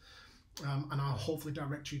assumptions. And I'll hopefully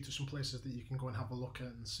direct you to some places that you can go and have a look at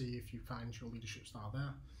and see if you find your leadership style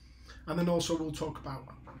there. And then also we'll talk about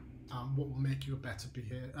what will make you a better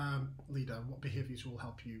leader, what behaviours will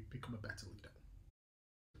help you become a better leader.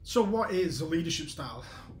 So what is a leadership style?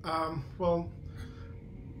 Well,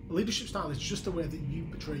 A leadership style is just a way that you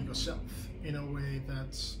portray yourself in a way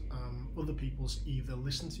that other people's either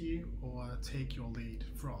listen to you or take your lead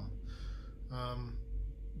from.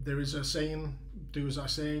 There is a saying, do as I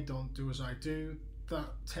say, don't do as I do. That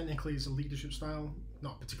technically is a leadership style,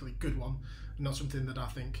 not a particularly good one, not something that I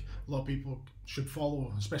think a lot of people should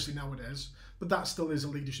follow, especially nowadays, but that still is a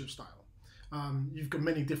leadership style. You've got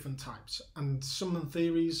many different types, and some of the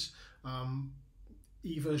theories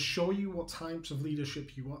either show you what types of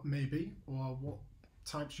leadership you may be, or what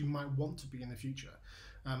types you might want to be in the future,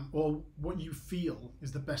 or what you feel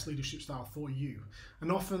is the best leadership style for you.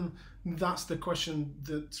 And often that's the question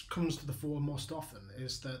that comes to the fore most often,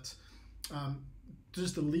 is that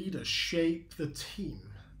does the leader shape the team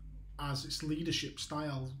as its leadership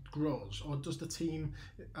style grows, or does the team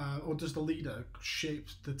or does the leader shape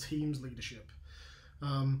the team's leadership?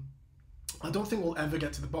 I don't think we'll ever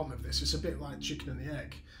get to the bottom of this. It's a bit like chicken and the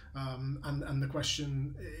egg, and the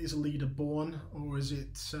question, is a leader born, or is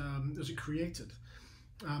it created?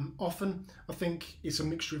 Often I think it's a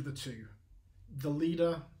mixture of the two. The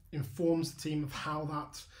leader informs the team of how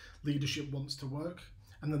that leadership wants to work,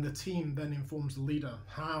 and then the team then informs the leader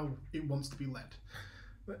how it wants to be led.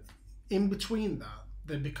 But in between that,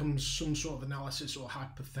 there becomes some sort of analysis or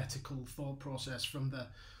hypothetical thought process from the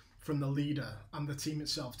leader and the team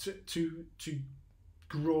itself to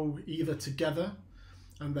grow either together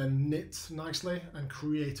and then knit nicely and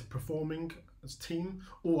create a performing as team,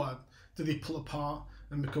 or do they pull apart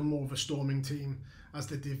and become more of a storming team as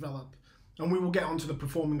they develop? And we will get onto the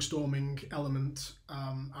performing storming element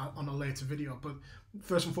on a later video, but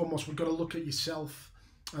first and foremost, we've got to look at yourself,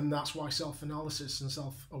 and that's why self-analysis and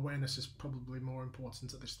self-awareness is probably more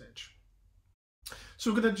important at this stage.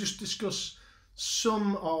 So we're going to just discuss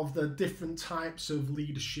some of the different types of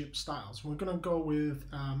leadership styles. We're going to go with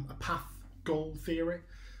a path goal theory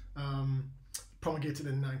promulgated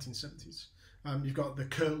in the 1970s. You've got the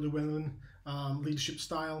Kurt Lewin leadership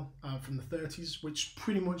style from the 30s, which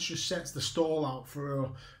pretty much just sets the stall out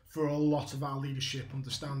for a lot of our leadership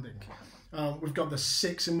understanding. We've got the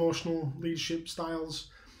 6 emotional leadership styles,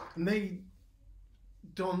 and they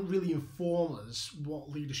don't really inform us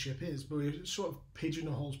what leadership is, but it sort of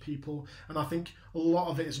pigeonholes people, and I think a lot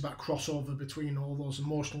of it is about crossover between all those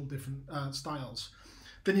emotional different styles.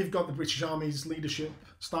 Then you've got the British Army's leadership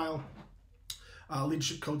style,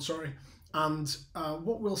 leadership code, sorry, and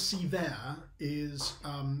what we'll see there is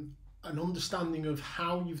an understanding of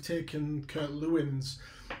how you've taken Kurt Lewin's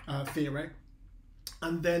theory,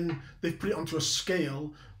 and then they've put it onto a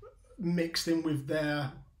scale mixed in with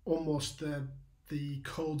their almost the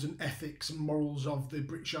codes and ethics and morals of the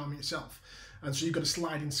British Army itself. And so you've got a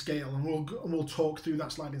sliding scale, and we'll talk through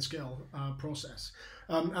that sliding scale process.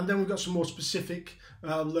 And then we've got some more specific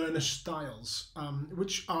learner styles,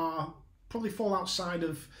 which probably fall outside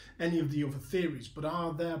of any of the other theories, but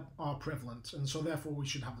are prevalent, and so therefore we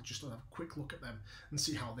should have just a quick look at them and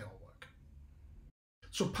see how they all work.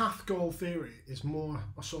 So path goal theory is more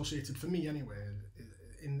associated, for me anyway,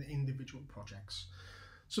 in the individual projects.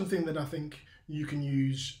 Something that I think you can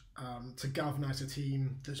use to galvanize a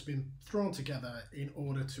team that's been thrown together in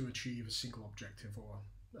order to achieve a single objective or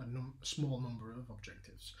a small number of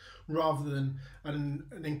objectives, rather than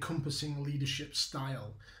an encompassing leadership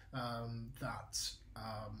style that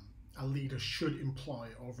a leader should employ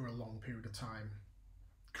over a long period of time,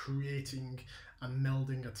 creating and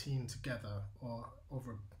melding a team together or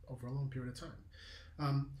over a long period of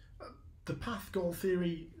time. The path goal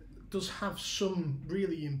theory does have some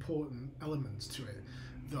really important elements to it,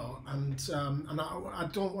 though, and I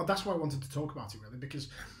don't. That's why I wanted to talk about it, really, because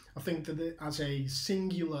I think that as a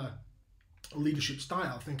singular leadership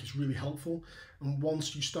style, I think it's really helpful. And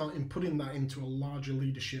once you start putting that into a larger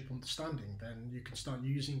leadership understanding, then you can start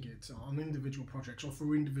using it on individual projects or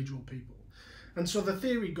for individual people. And so the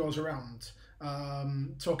theory goes around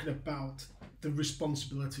talking about the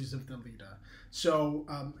responsibilities of the leader. So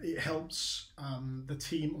it helps the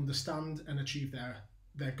team understand and achieve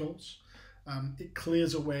their goals. It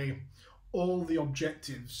clears away all the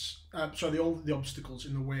objectives, all the obstacles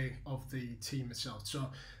in the way of the team itself. So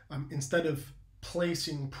instead of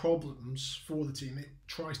placing problems for the team, it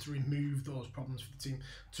tries to remove those problems for the team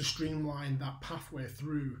to streamline that pathway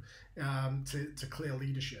through to clear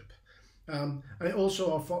leadership. And it also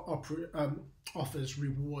offers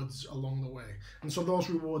rewards along the way, and so those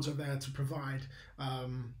rewards are there to provide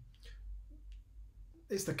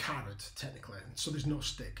it's the carrot technically, so there's no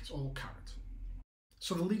stick, it's all carrot.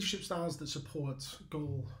 So the leadership styles that support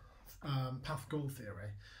path goal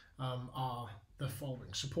theory are the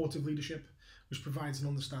following: supportive leadership, which provides an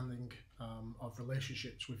understanding of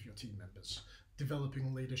relationships with your team members;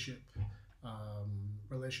 developing leadership,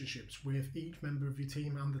 relationships with each member of your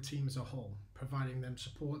team and the team as a whole, providing them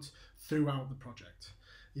support throughout the project.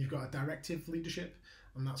 You've got a directive leadership,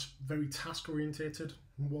 and that's very task orientated.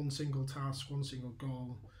 One single task, one single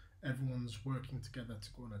goal. Everyone's working together to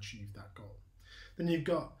go and achieve that goal. Then you've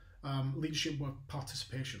got leadership with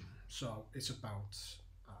participation. So it's about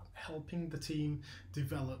helping the team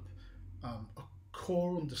develop a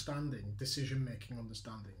core understanding, decision-making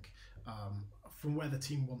understanding, from where the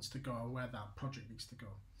team wants to go and where that project needs to go.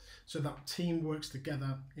 So that team works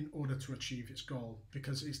together in order to achieve its goal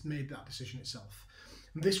because it's made that decision itself.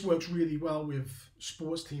 And this works really well with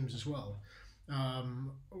sports teams as well.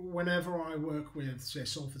 Whenever I work with, say,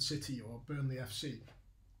 Salford City or Burnley FC,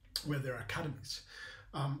 where there are academies,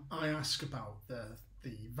 I ask about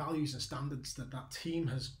the values and standards that that team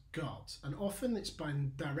has got, and often it's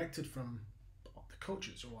been directed from the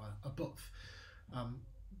coaches or above.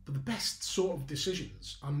 But the best sort of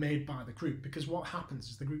decisions are made by the group, because what happens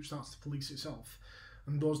is the group starts to police itself,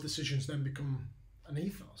 and those decisions then become an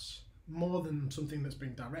ethos more than something that's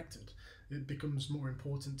being directed. It becomes more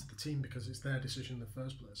important to the team because it's their decision in the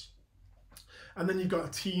first place. And then you've got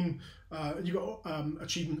a team, you've got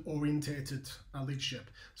achievement orientated leadership.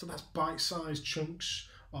 So that's bite-sized chunks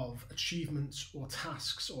of achievements or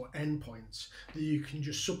tasks or endpoints that you can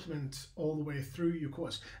just supplement all the way through your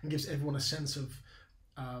course, and gives everyone a sense of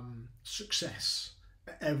success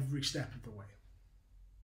at every step of the way.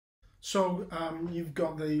 So you've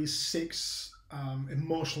got these 6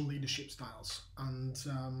 emotional leadership styles, and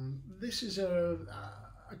this is a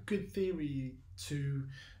good theory to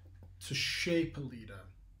shape a leader.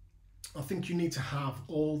 I think you need to have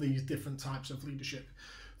all these different types of leadership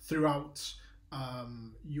throughout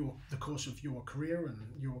the course of your career and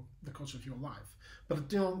the course of your life. But I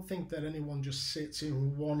don't think that anyone just sits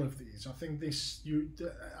in one of these. I think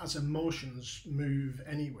as emotions move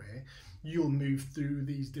anyway, you'll move through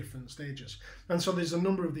these different stages. And so there's a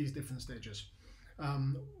number of these different stages.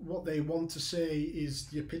 What they want to say is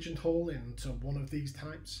you're pigeonholed into one of these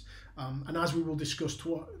types. And as we will discuss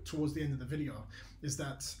towards the end of the video, is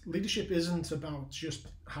that leadership isn't about just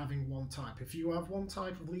having one type. If you have one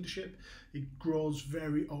type of leadership, it grows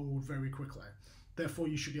very old very quickly. Therefore,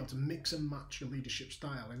 you should be able to mix and match your leadership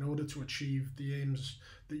style in order to achieve the aims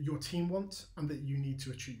that your team wants and that you need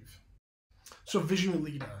to achieve. So visionary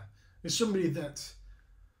leader is somebody that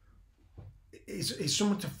is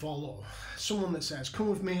someone to follow, someone that says, come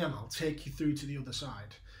with me and I'll take you through to the other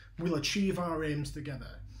side. We'll achieve our aims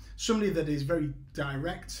together. Somebody that is very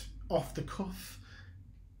direct, off the cuff,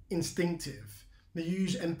 instinctive. They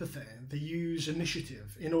use empathy, they use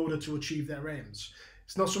initiative in order to achieve their aims.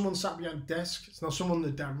 It's not someone sat behind a desk, it's not someone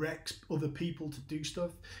that directs other people to do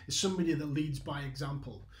stuff, it's somebody that leads by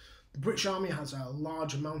example. The British Army has a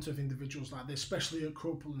large amount of individuals like this, especially at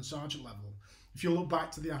corporal and sergeant level. If you look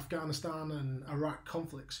back to the Afghanistan and Iraq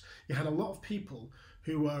conflicts, you had a lot of people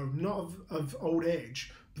who were not of old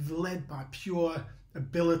age, but led by pure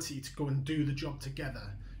ability to go and do the job together.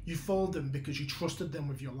 You followed them because you trusted them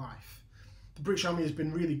with your life. The British Army has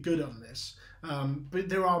been really good on this, but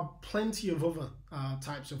there are plenty of other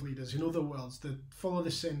types of leaders in other worlds that follow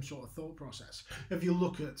the same sort of thought process. If you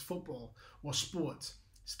look at football or sport,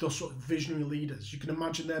 it's those sort of visionary leaders. You can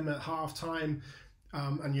imagine them at half-time,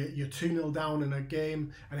 and you're 2-0 down in a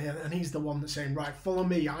game, and he's the one that's saying, right, follow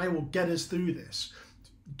me, I will get us through this.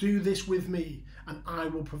 Do this with me, and I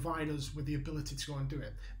will provide us with the ability to go and do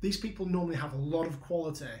it. These people normally have a lot of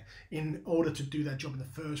quality in order to do their job in the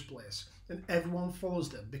first place, and everyone follows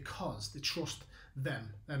them because they trust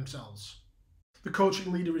themselves. The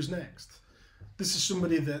coaching leader is next. This is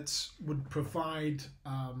somebody that would provide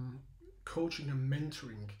coaching and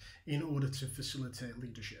mentoring in order to facilitate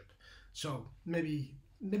leadership. So maybe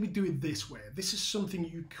do it this way. This is something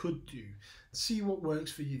you could do. See what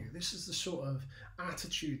works for you. This is the sort of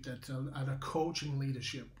attitude that a coaching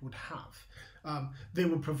leadership would have. They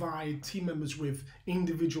would provide team members with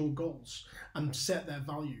individual goals and set their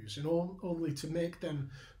values, and only to make them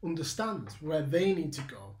understand where they need to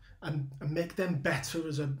go and make them better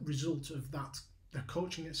as a result of that, the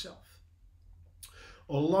coaching itself.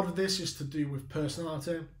 A lot of this is to do with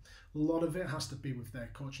personality. A lot of it has to be with their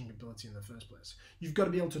coaching ability in the first place. You've got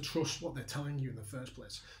to be able to trust what they're telling you in the first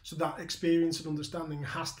place. So that experience and understanding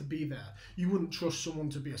has to be there. You wouldn't trust someone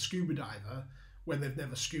to be a scuba diver when they've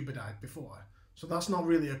never scuba dived before. So that's not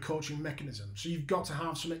really a coaching mechanism. So you've got to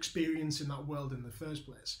have some experience in that world in the first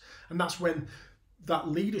place. And that's when that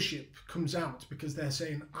leadership comes out, because they're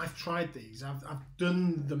saying, I've tried these, I've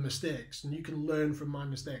done the mistakes, and you can learn from my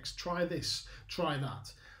mistakes. Try this, try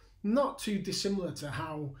that. Not too dissimilar to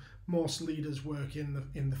how most leaders work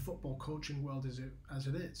in the football coaching world as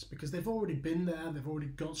it is, because they've already been there, they've already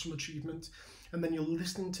got some achievement, and then you're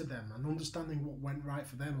listening to them and understanding what went right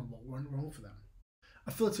for them and what went wrong for them.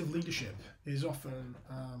 Affiliative leadership is often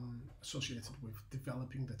associated with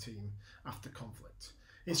developing the team after conflict.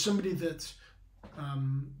 It's somebody that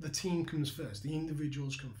the team comes first, the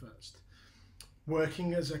individuals come first,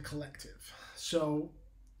 working as a collective. So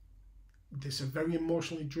this is very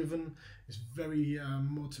emotionally driven, it's very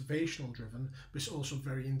motivational driven, but it's also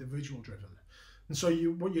very individual driven. And so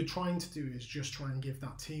what you're trying to do is just try and give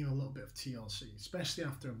that team a little bit of TLC, especially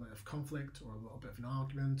after a bit of conflict or a little bit of an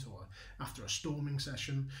argument or after a storming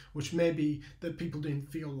session, which maybe that people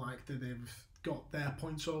didn't feel like that they've got their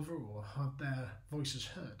points over or had their voices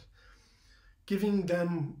heard. Giving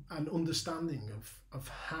them an understanding of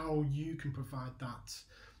how you can provide that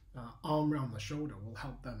arm around the shoulder will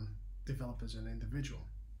help them develop as an individual.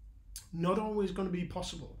 Not always going to be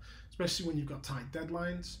possible, especially when you've got tight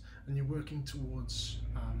deadlines and you're working towards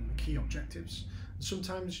key objectives. And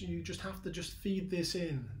sometimes you just have to feed this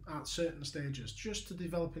in at certain stages just to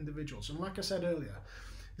develop individuals. And like I said earlier,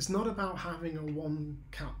 it's not about having a one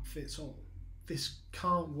cap fits all. This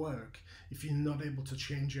can't work if you're not able to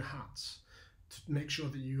change your hats to make sure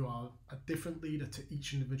that you are a different leader to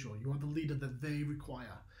each individual. You are the leader that they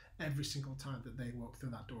require every single time that they walk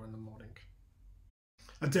through that door in the morning.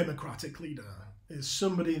 A democratic leader is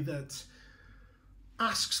somebody that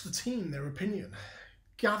asks the team their opinion,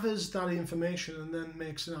 gathers that information and then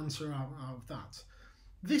makes an answer out of that.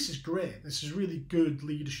 This is great. This is really good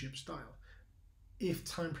leadership style, if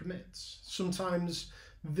time permits. Sometimes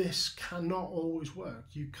this cannot always work.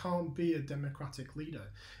 You can't be a democratic leader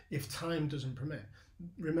if time doesn't permit.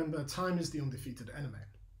 Remember, time is the undefeated enemy.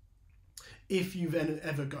 If you've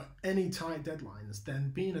ever got any tight deadlines,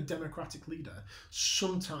 then being a democratic leader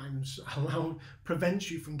sometimes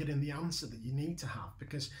prevents you from getting the answer that you need to have,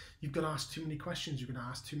 because you've got to ask too many questions, you're going to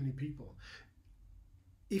ask too many people.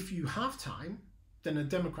 If you have time, then a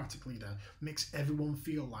democratic leader makes everyone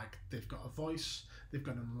feel like they've got a voice, they've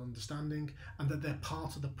got an understanding, and that they're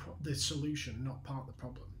part of the solution, not part of the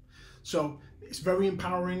problem. So it's very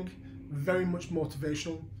empowering, very much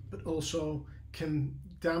motivational, but also can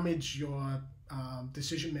damage your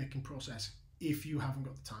decision-making process if you haven't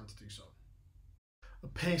got the time to do so. A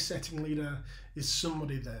pace-setting leader is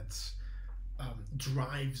somebody that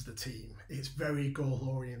drives the team. It's very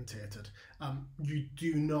goal-orientated. You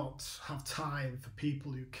do not have time for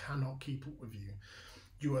people who cannot keep up with you.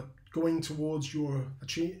 You are going towards your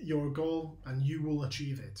goal and you will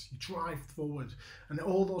achieve it. You drive forward, and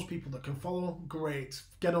all those people that can follow, great,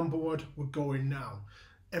 get on board, we're going now.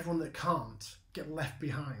 Everyone that can't, get left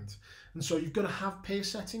behind. And so you've got to have pace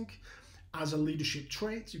setting as a leadership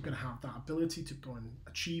trait. You've got to have that ability to go and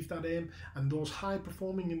achieve that aim, and those high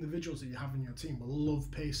performing individuals that you have in your team will love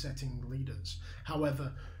pace setting leaders.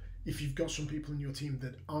 However, if you've got some people in your team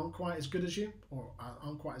that aren't quite as good as you, or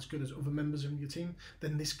aren't quite as good as other members of your team,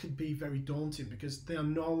 then this could be very daunting, because they are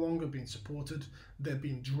no longer being supported, they're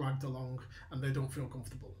being dragged along, and they don't feel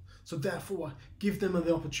comfortable. So therefore, give them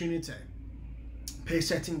the opportunity. Pace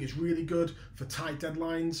setting is really good for tight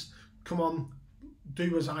deadlines. Come on,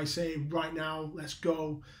 do as I say right now, let's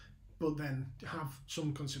go, but then have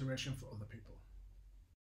some consideration for other people.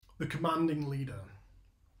 The commanding leader.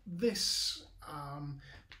 This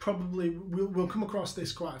probably, we'll come across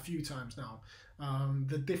this quite a few times now.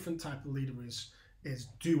 The different type of leader is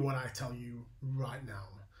do what I tell you right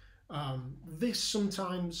now. This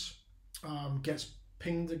sometimes gets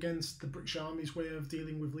pinged against the British Army's way of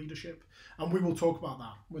dealing with leadership, and we will talk about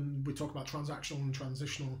that when we talk about transactional and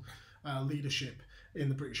transitional leadership in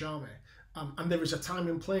the British Army. And there is a time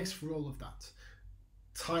and place for all of that.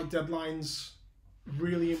 Tight deadlines,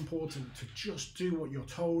 really important to just do what you're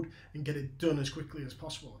told and get it done as quickly as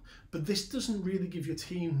possible. But this doesn't really give your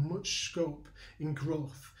team much scope in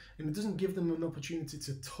growth, and it doesn't give them an opportunity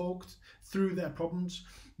to talk through their problems,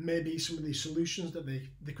 maybe some of these solutions that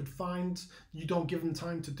they could find. You don't give them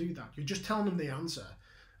time to do that. You're just telling them the answer.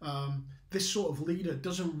 This sort of leader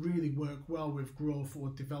doesn't really work well with growth or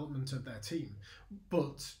development of their team,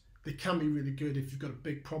 but they can be really good if you've got a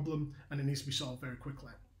big problem and it needs to be solved very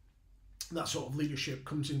quickly. That sort of leadership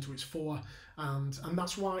comes into its fore, and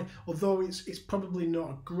that's why, although it's probably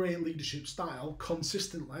not a great leadership style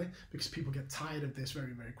consistently, because people get tired of this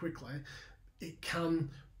very, very quickly, it can,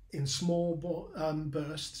 in small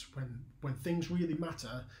bursts, when things really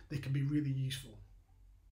matter, they can be really useful.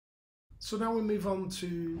 So now we move on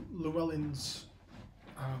to Llewellyn's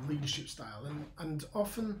leadership style, and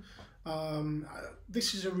often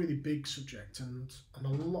this is a really big subject, and a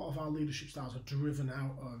lot of our leadership styles are driven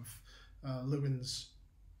out of Llewellyn's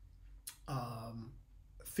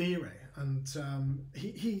theory, and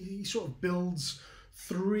he sort of builds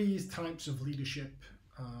 3 types of leadership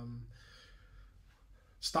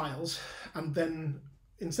styles, and then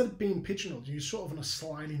instead of being pigeonholed, you're sort of on a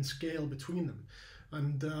sliding scale between them.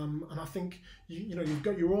 And I think you know, you've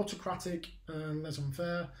got your autocratic and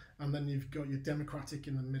laissez-faire, and then you've got your democratic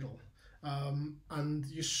in the middle. And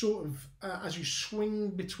you sort of, as you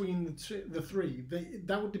swing between the 3,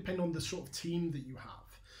 that would depend on the sort of team that you have.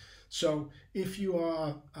 So if you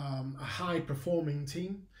are a high performing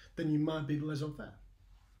team, then you might be laissez-faire.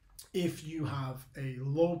 If you have a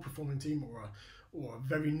low performing team or a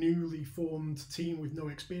very newly formed team with no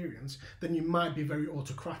experience, then you might be very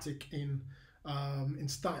autocratic in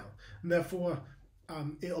style. And therefore,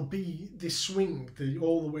 it'll be this swing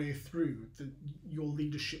all the way through that your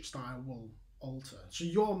leadership style will alter. So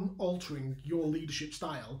you're altering your leadership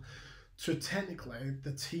style to technically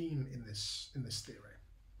the team in this theory.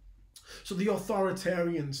 So the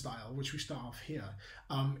authoritarian style, which we start off here,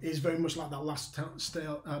 is very much like that last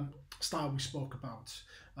style we spoke about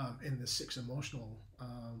in the 6 emotional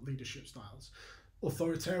leadership styles.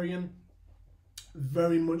 Authoritarian,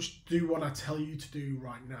 very much do what I tell you to do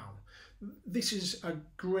right now. This is a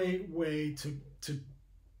great way to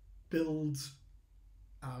build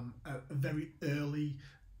a very early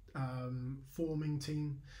forming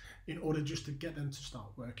team in order just to get them to start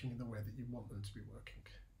working in the way that you want them to be working.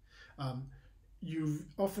 You've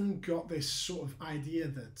often got this sort of idea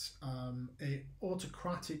that a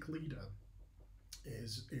autocratic leader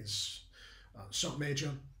is Sergeant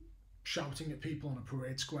Major shouting at people on a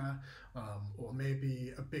parade square, or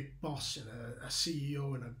maybe a big boss in a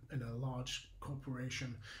CEO in a large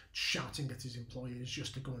corporation shouting at his employees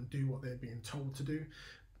just to go and do what they're being told to do.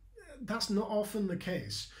 That's not often the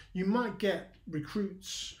case. You might get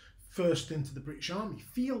recruits first into the British Army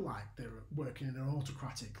feel like they're working in an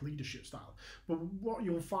autocratic leadership style, but what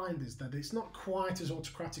you'll find is that it's not quite as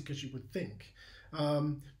autocratic as you would think,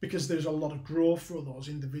 because there's a lot of growth for those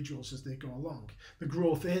individuals as they go along. The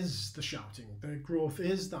growth is the shouting, the growth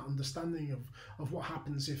is that understanding of what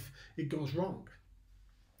happens if it goes wrong.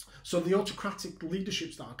 So the autocratic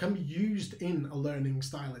leadership style can be used in a learning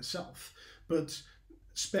style itself, but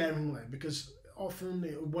sparingly, because often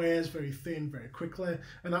it wears very thin very quickly,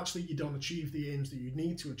 and actually you don't achieve the aims that you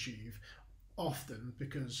need to achieve often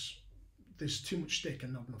because there's too much stick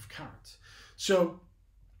and not enough carrot. So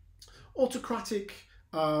autocratic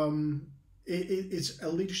is a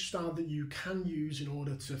leadership style that you can use in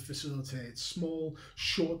order to facilitate small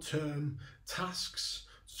short-term tasks,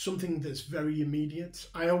 something that's very immediate.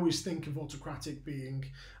 I always think of autocratic being,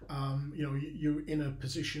 you know, you're in a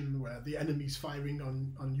position where the enemy's firing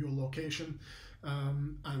on your location,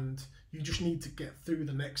 and you just need to get through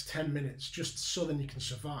the next 10 minutes just so then you can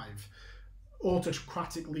survive.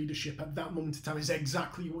 Autocratic leadership at that moment in time is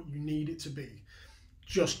exactly what you need it to be.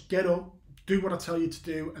 Just get up, do what I tell you to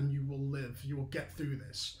do, and you will live. You will get through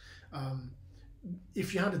this.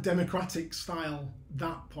 If you had a democratic style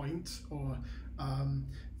that point, or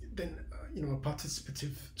then you know, a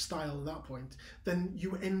participative style at that point, then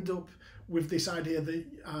you end up with this idea that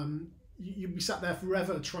you'll be sat there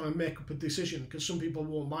forever trying to make up a decision, because some people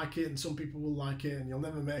won't like it and some people will like it, and you'll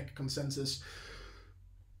never make a consensus.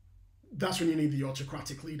 That's when you need the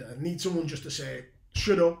autocratic leader. You need someone just to say,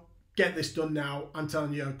 shut up, get this done now, I'm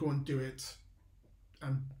telling you, go and do it,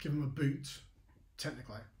 and give them a boot,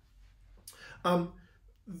 technically.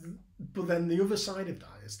 But then the other side of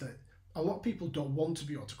that is that a lot of people don't want to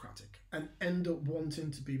be autocratic and end up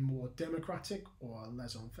wanting to be more democratic or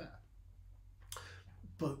laissez-faire.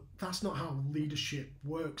 But that's not how leadership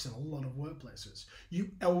works in a lot of workplaces.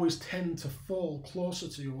 You always tend to fall closer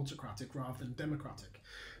to autocratic rather than democratic.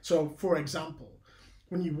 So, for example,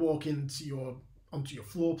 when you walk onto your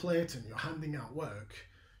floor plate and you're handing out work,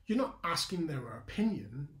 you're not asking their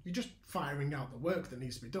opinion, you're just firing out the work that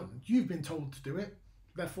needs to be done. You've been told to do it,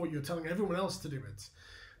 therefore you're telling everyone else to do it.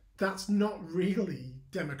 That's not really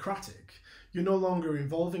democratic. You're no longer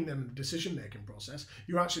involving them in the decision-making process.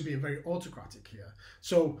 You're actually being very autocratic here.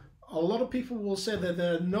 So a lot of people will say that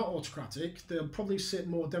they're not autocratic. They'll probably sit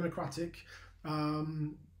more democratic,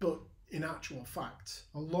 but in actual fact,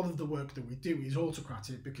 a lot of the work that we do is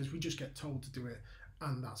autocratic because we just get told to do it,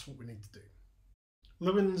 and that's what we need to do.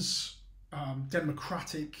 Lewin's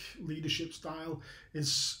democratic leadership style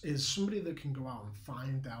is somebody that can go out and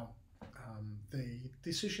find out the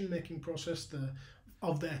decision-making process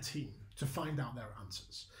of their team, to find out their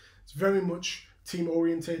answers. It's very much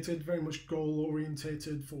team-orientated, very much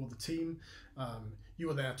goal-orientated for the team. You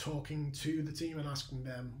are there talking to the team and asking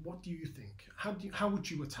them, what do you think? How would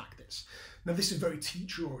you attack this? Now, this is very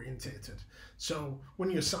teacher orientated. So when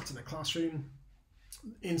you're sat in a classroom,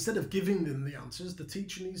 instead of giving them the answers, the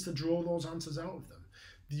teacher needs to draw those answers out of them.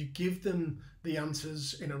 You give them the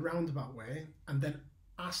answers in a roundabout way and then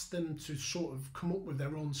ask them to sort of come up with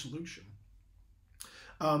their own solution.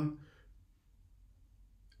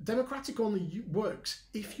 Democratic only works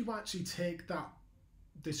if you actually take that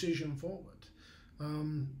decision forward.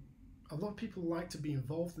 A lot of people like to be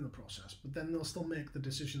involved in the process, but then they'll still make the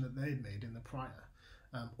decision that they made in the prior,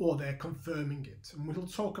 or they're confirming it. And we'll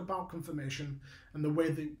talk about confirmation and the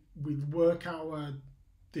way that we work our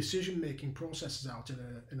decision-making processes out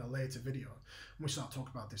in a later video. And we start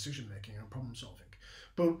talking about decision-making and problem-solving.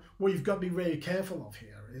 But what you've got to be really careful of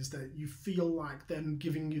here is that you feel like them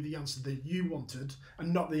giving you the answer that you wanted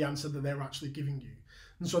and not the answer that they're actually giving you.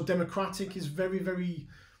 And so democratic is very, very,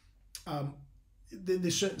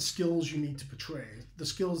 there's certain skills you need to portray. The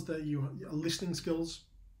skills that listening skills,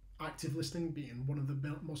 active listening being one of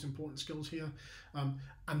the most important skills here,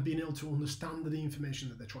 and being able to understand the information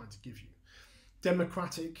that they're trying to give you.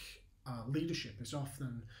 Democratic leadership is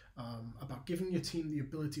often about giving your team the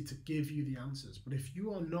ability to give you the answers. But if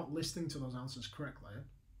you are not listening to those answers correctly,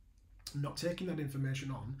 not taking that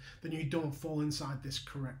information on, then you don't fall inside this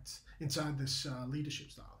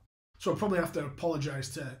leadership style. So I probably have to apologize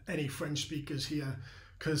to any French speakers here,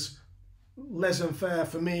 because laissez-faire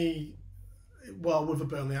for me, well, with a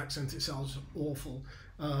Burnley accent, it sounds awful.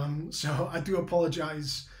 So I do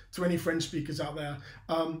apologize to any French speakers out there.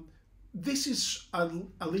 This is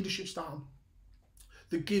a leadership style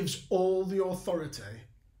that gives all the authority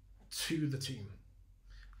to the team.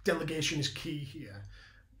 Delegation is key here.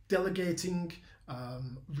 Delegating,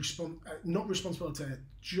 not responsibility,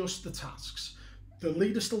 just the tasks. The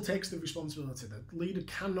leader still takes the responsibility. The leader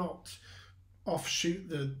cannot offshoot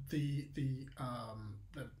the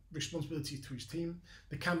responsibility to his team.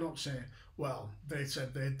 They cannot say, well, they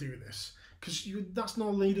said they'd do this. Because that's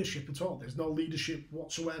no leadership at all. There's no leadership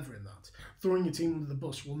whatsoever in that. Throwing your team under the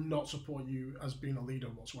bus will not support you as being a leader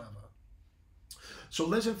whatsoever. So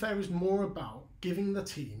laissez-faire is more about giving the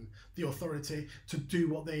team the authority to do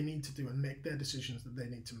what they need to do and make their decisions that they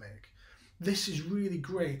need to make. This is really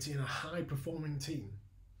great in a high-performing team.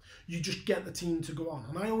 You just get the team to go on.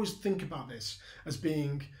 And I always think about this as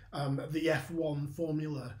being the F1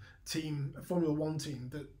 Formula One team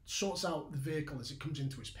that sorts out the vehicle as it comes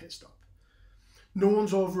into its pit stop. No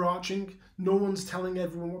one's overarching, no one's telling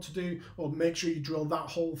everyone what to do, or make sure you drill that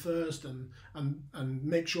hole first and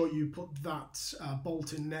make sure you put that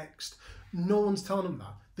bolt in next. No one's telling them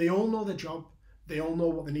that. They all know their job, they all know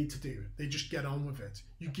what they need to do. They just get on with it.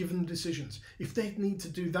 You give them decisions. If they need to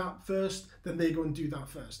do that first, then they go and do that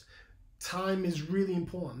first. Time is really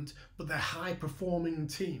important, but their high-performing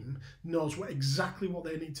team knows exactly what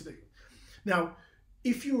they need to do. Now,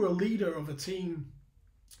 if you're a leader of a team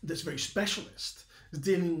that's very specialist, is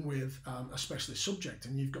dealing with a specialist subject,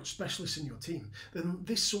 and you've got specialists in your team, then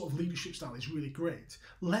this sort of leadership style is really great.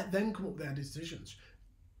 Let them come up with their decisions.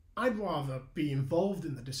 I'd rather be involved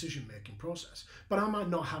in the decision-making process, but I might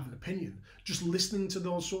not have an opinion. Just listening to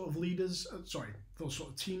those sort of leaders, those sort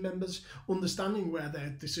of team members, understanding where their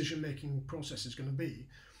decision-making process is going to be,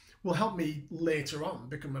 will help me later on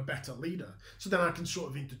become a better leader. So then I can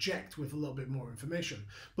sort of interject with a little bit more information.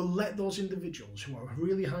 But let those individuals who are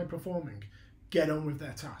really high performing get on with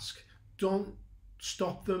their task. Don't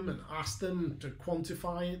stop them and ask them to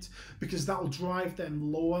quantify it, because that will drive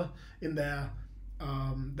them lower in their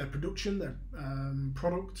production, their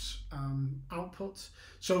product output.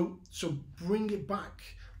 So bring it back,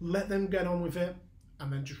 let them get on with it,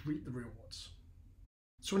 and then just reap the rewards.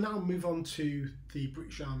 So we'll now move on to the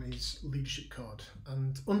British Army's Leadership Code,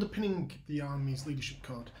 and underpinning the Army's Leadership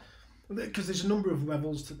Code, because there's a number of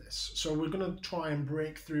levels to this. So we're going to try and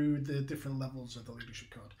break through the different levels of the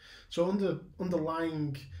Leadership Code. So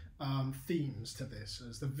underlying themes to this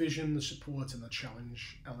is the vision, the support, and the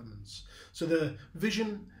challenge elements. So the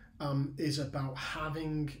vision is about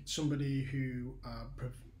having somebody who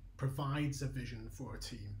provides a vision for a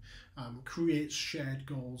team, creates shared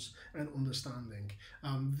goals and understanding.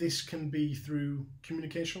 This can be through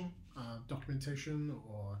communication, documentation,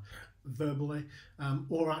 or verbally,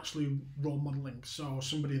 or actually role modeling. So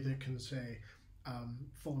somebody that can say,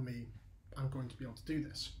 follow me, I'm going to be able to do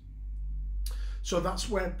this. So that's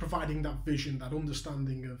where providing that vision, that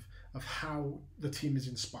understanding of how the team is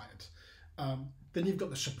inspired. Then you've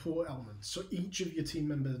got the support element. So each of your team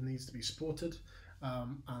members needs to be supported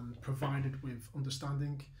and provided with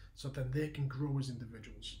understanding, so then they can grow as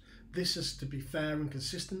individuals. This is to be fair and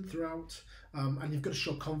consistent throughout, and you've got to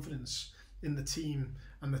show confidence in the team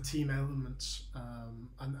and the team elements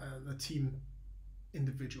and the team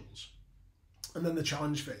individuals. And then the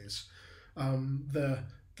challenge phase.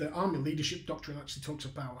 The Army leadership doctrine actually talks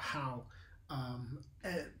about how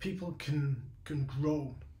people can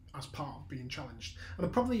grow as part of being challenged, and I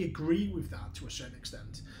probably agree with that to a certain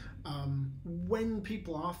extent. When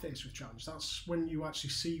people are faced with challenge, that's when you actually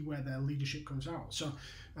see where their leadership comes out. So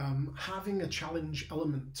having a challenge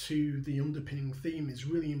element to the underpinning theme is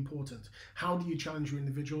really important. How do you challenge your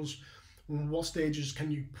individuals? And what stages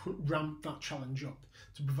can you ramp that challenge up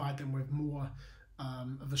to provide them with more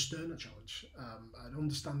of a sterner challenge, an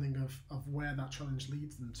understanding of where that challenge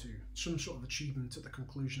leads them to, some sort of achievement at the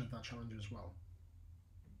conclusion of that challenge as well.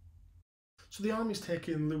 So the Army's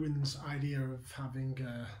taken Lewin's idea of having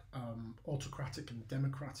an autocratic and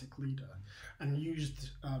democratic leader and used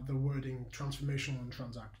the wording transformational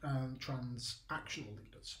and transactional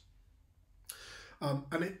leaders.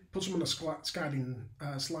 And it puts them on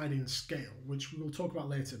a sliding scale, which we'll talk about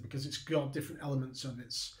later because it's got different elements of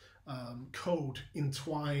its code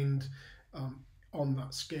entwined on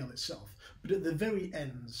that scale itself. But at the very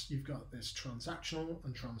ends, you've got this transactional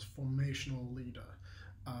and transformational leader.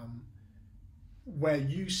 Where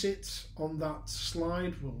you sit on that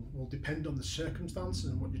slide will depend on the circumstances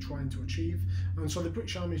and what you're trying to achieve. And so the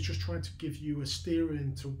British Army is just trying to give you a steer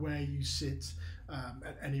into where you sit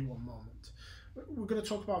at any one moment. We're going to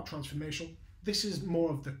talk about transformational. This is more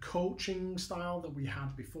of the coaching style that we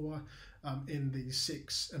had before in the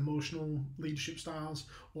 6 emotional leadership styles,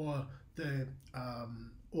 or the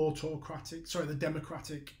the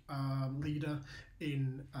democratic leader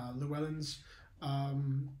in Llewellyn's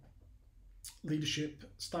leadership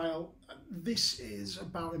style. This is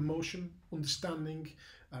about emotion, understanding,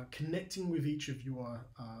 connecting with each of your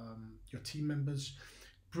team members,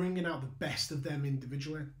 bringing out the best of them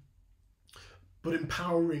individually, but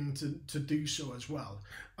empowering to do so as well.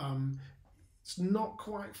 It's not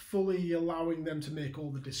quite fully allowing them to make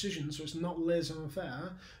all the decisions, so it's not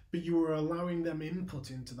laissez-faire, but you are allowing them input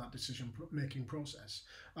into that decision-making process.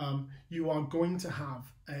 You are going to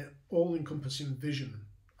have an all-encompassing vision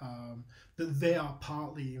that they are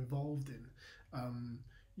partly involved in.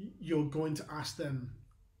 You're going to ask them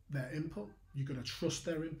their input, you're going to trust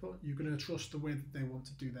their input, you're going to trust the way that they want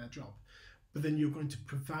to do their job. But then you're going to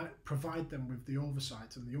provide them with the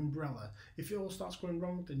oversight and the umbrella. If it all starts going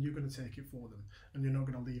wrong, then you're going to take it for them, and you're not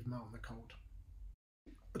going to leave them out in the cold.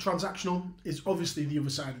 Transactional is obviously the other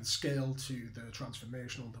side of the scale to the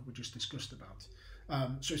transformational that we just discussed about.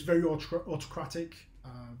 So it's very autocratic,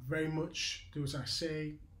 very much do as I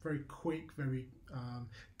say, very quick, very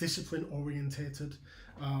discipline orientated,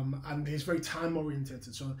 and it's very time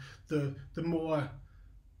orientated. So the more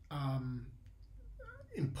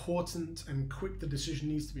important and quick the decision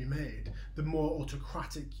needs to be made, the more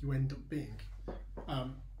autocratic you end up being,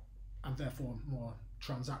 and therefore more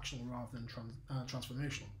transactional rather than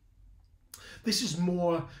transformational. This is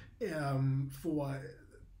more for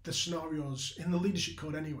the scenarios in the leadership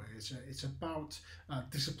code anyway. It's about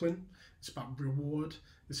discipline, it's about reward,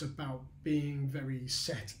 it's about being very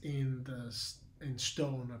set in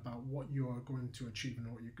stone about what you are going to achieve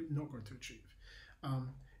and what you're not going to achieve.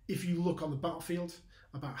 If you look on the battlefield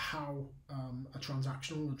about how a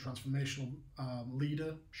transactional and transformational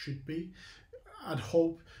leader should be, I'd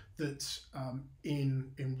hope that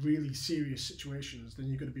in really serious situations, then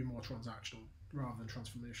you're going to be more transactional rather than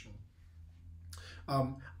transformational.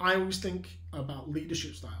 I always think about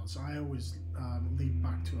leadership styles. I always lead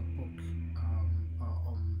back to a book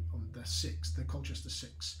on the Six, the Colchester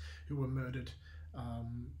Six, who were murdered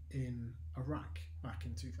in Iraq back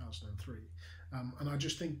in 2003. And I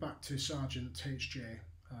just think back to Sergeant H.J.,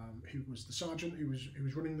 who was the sergeant who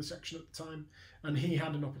was running the section at the time, and he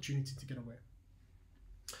had an opportunity to get away.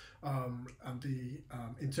 And the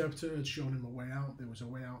interpreter had shown him a way out. There was a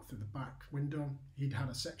way out through the back window. He'd had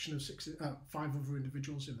a section of 5 other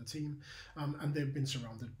individuals in the team, and they'd been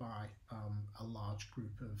surrounded by a large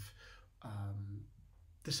group of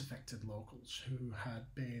disaffected locals who had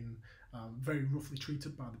been very roughly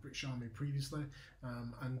treated by the British Army previously,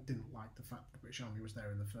 and didn't like the fact that the British Army was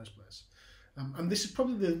there in the first place. And this is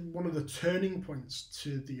probably one of the turning points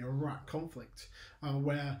to the Iraq conflict,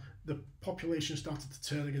 where the population started to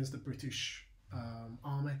turn against the British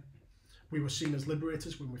Army. We were seen as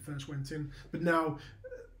liberators when we first went in, but now,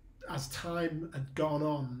 as time had gone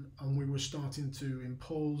on and we were starting to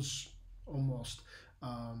impose almost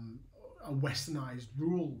a westernized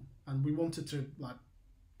rule, and we wanted to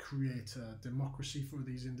create a democracy for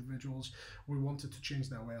these individuals, we wanted to change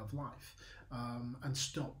their way of life and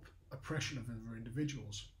stop oppression of other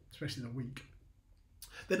individuals, especially the weak.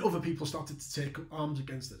 Then other people started to take up arms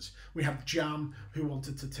against us. We had Jam, who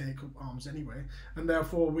wanted to take up arms anyway, and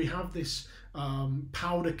therefore we have this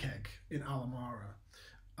powder keg in Al-Amara,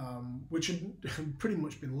 which had pretty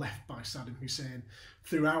much been left by Saddam Hussein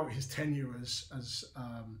throughout his tenure as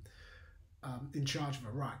in charge of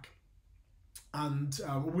Iraq. And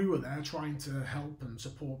we were there trying to help and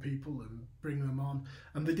support people and bring them on,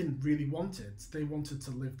 and they didn't really want it. They wanted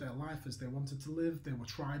to live their life as they wanted to live. They were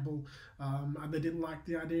tribal, and they didn't like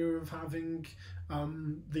the idea of having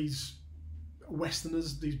these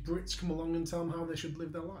Westerners, these Brits, come along and tell them how they should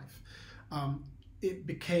live their life. It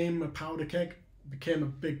became a powder keg, became a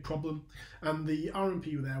big problem, and the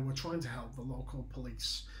RMP were trying to help the local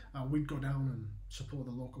police. We'd go down and support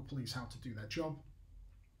the local police how to do their job,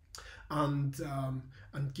 and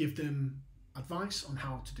give them advice on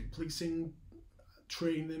how to do policing,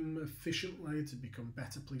 train them efficiently to become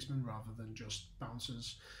better policemen rather than just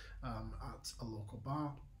bouncers at a local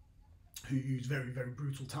bar who use very, very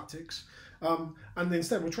brutal tactics. And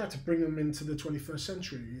instead we tried to bring them into the 21st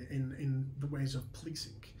century in the ways of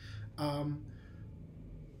policing.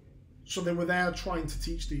 So they were there trying to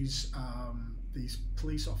teach these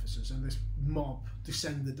police officers, and this mob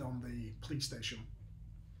descended on the police station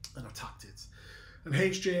and attacked it. And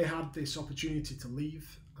HJ had this opportunity to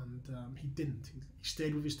leave, and he didn't. He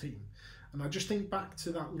stayed with his team. And I just think back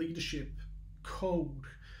to that leadership code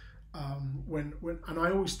and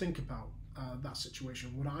I always think about that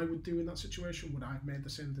situation. What I would do in that situation, would I have made the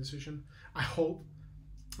same decision? I hope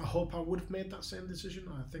I would have made that same decision.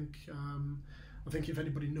 I think if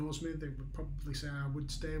anybody knows me, they would probably say I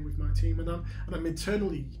would stay with my team, and I'm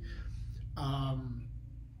eternally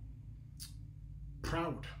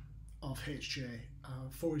proud of HJ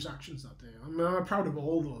for his actions that day. I'm proud of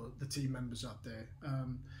all the team members that day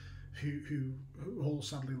who all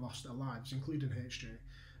sadly lost their lives, including HJ,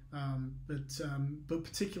 but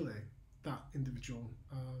particularly that individual,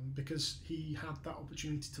 because he had that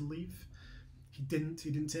opportunity to leave. He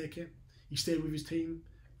didn't take it. He stayed with his team,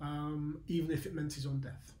 even if it meant his own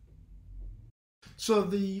death. So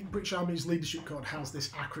the British Army's leadership code has this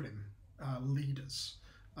acronym, LEADERS.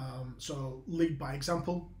 So lead by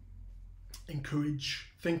example, encourage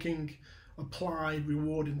thinking, apply,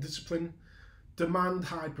 reward and discipline, demand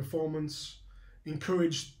high performance,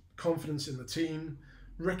 encourage confidence in the team,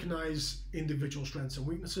 recognise individual strengths and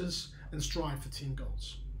weaknesses, and strive for team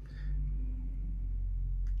goals.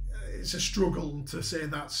 It's a struggle to say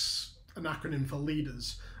that's an acronym for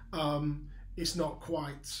leaders. It's not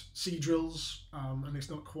quite sea drills, and it's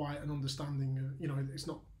not quite an understanding of, it's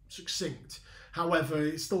not succinct. However,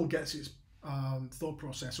 it still gets its thought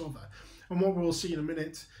process over. And what we'll see in a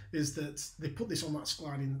minute is that they put this on that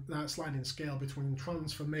sliding scale between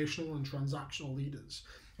transformational and transactional leaders,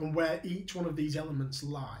 and where each one of these elements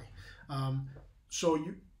lie. So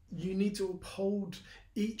you need to uphold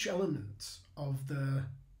each element of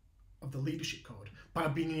the leadership code by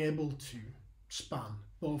being able to span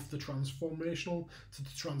both the transformational to the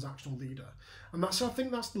transactional leader. And I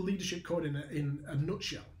think that's the leadership code in a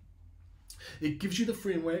nutshell. It gives you the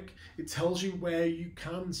framework, it tells you where you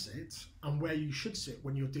can sit and where you should sit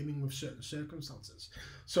when you're dealing with certain circumstances.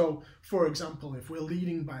 So, for example, if we're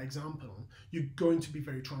leading by example, you're going to be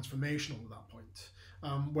very transformational at that point.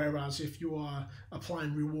 Whereas if you are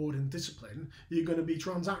applying reward and discipline, you're going to be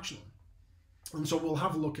transactional. And so we'll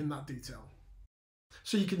have a look in that detail.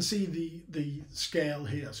 So you can see the scale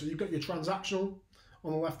here. So you've got your transactional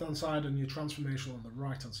on the left-hand side and your transformational on the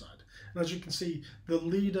right-hand side. And as you can see, the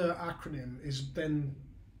leader acronym is then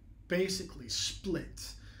basically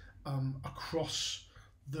split across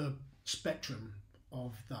the spectrum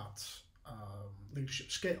of that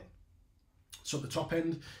leadership scale. So at the top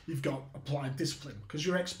end, you've got applied discipline, because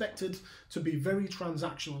you're expected to be very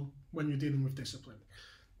transactional when you're dealing with discipline.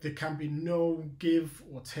 There can be no give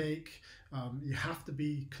or take. You have to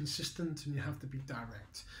be consistent and you have to be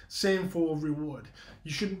direct. Same for reward.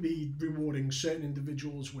 You shouldn't be rewarding certain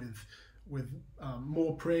individuals with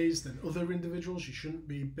more praise than other individuals. You shouldn't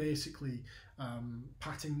be basically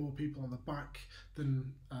patting more people on the back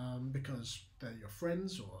than because they're your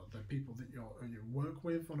friends or they're people that you work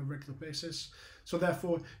with on a regular basis. So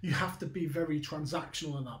therefore, you have to be very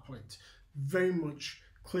transactional at that point. Very much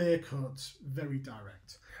clear cut, very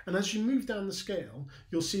direct. And as you move down the scale,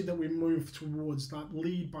 you'll see that we move towards that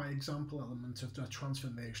lead by example element of the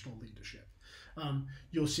transformational leadership.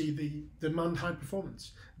 You'll see the demand high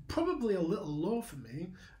performance, probably a little low for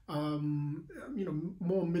me,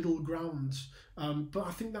 more middle ground, but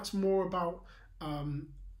I think that's more about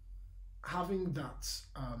having that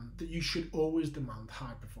you should always demand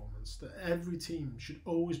high performance, that every team should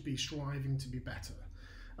always be striving to be better.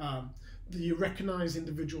 You recognize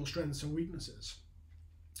individual strengths and weaknesses.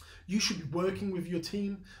 You should be working with your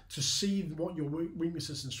team to see what your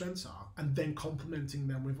weaknesses and strengths are, and then complementing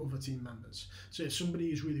them with other team members. So if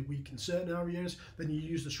somebody is really weak in certain areas, then you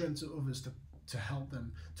use the strengths of others to help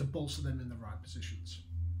them, to bolster them in the right positions.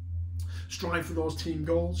 Strive for those team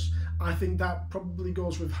goals. I think that probably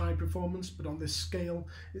goes with high performance, but on this scale,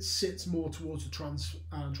 it sits more towards the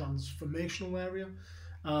transformational area.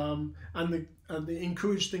 And the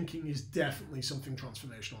encouraged thinking is definitely something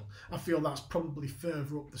transformational. I feel that's probably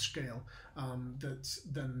further up the scale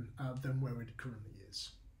than where it currently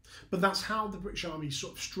is. But that's how the British Army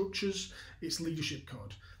sort of structures its leadership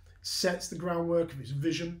code. Sets the groundwork of its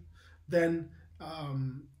vision, then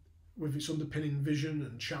with its underpinning vision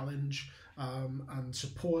and challenge and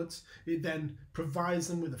support, it then provides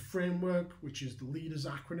them with a framework, which is the leader's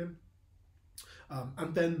acronym.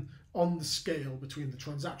 And then on the scale between the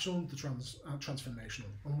transactional and the transformational,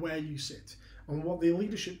 and where you sit. And what the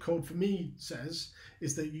leadership code for me says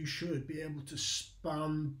is that you should be able to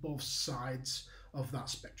span both sides of that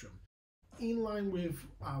spectrum. In line with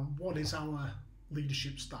what is our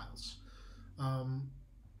leadership styles.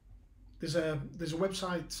 There's a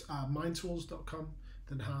website, mindtools.com,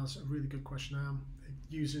 that has a really good questionnaire. It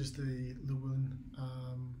uses the Lewin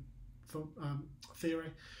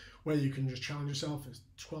theory, where you can just challenge yourself. It's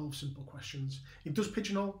 12 simple questions. It does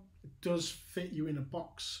pigeonhole. It does fit you in a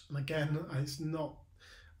box. And again, it's not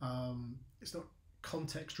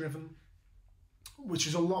context driven, which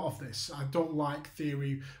is a lot of this. I don't like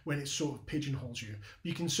theory when it sort of pigeonholes you.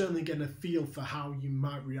 You can certainly get a feel for how you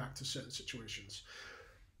might react to certain situations.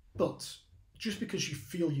 But just because you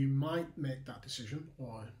feel you might make that decision,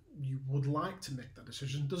 or you would like to make that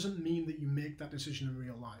decision, doesn't mean that you make that decision in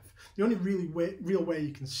real life. The only real way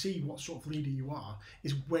you can see what sort of leader you are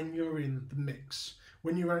is when you're in the mix,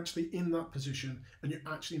 when you're actually in that position and you're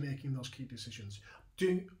actually making those key decisions.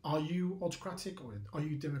 Are you autocratic, or are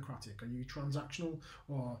you democratic? Are you transactional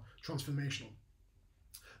or transformational?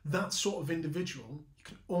 That sort of individual, you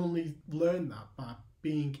can only learn that by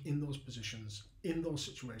being in those positions, in those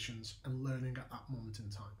situations, and learning at that moment in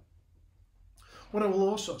time. What I will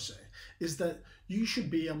also say is that you should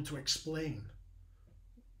be able to explain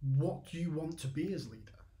what you want to be as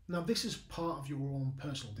leader. Now, this is part of your own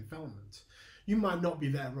personal development. You might not be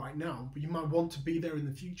there right now, but you might want to be there in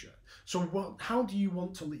the future. So how do you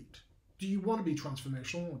want to lead? Do you want to be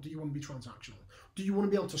transformational, or do you want to be transactional? Do you want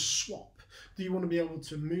to be able to swap? Do you want to be able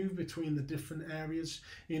to move between the different areas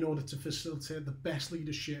in order to facilitate the best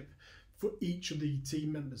leadership for each of the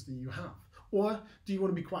team members that you have? Or do you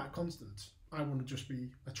want to be quite constant? I want to just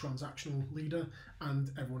be a transactional leader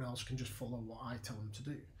and everyone else can just follow what I tell them to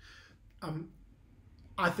do.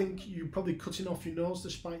 I think you're probably cutting off your nose to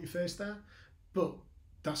spite your face there, but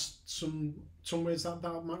that's some ways that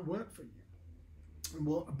might work for you.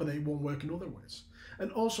 But it won't work in other ways.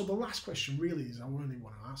 And also the last question really is, I really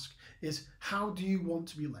want to ask, is how do you want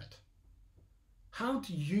to be led? How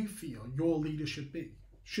do you feel your leader should be?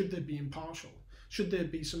 Should they be impartial? Should there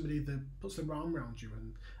be somebody that puts their arm around you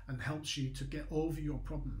and helps you to get over your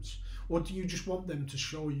problems? Or do you just want them to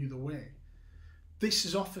show you the way? This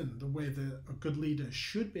is often the way that a good leader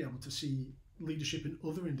should be able to see leadership in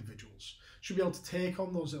other individuals, should be able to take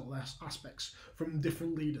on those little aspects from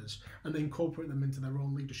different leaders and incorporate them into their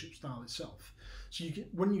own leadership style itself. So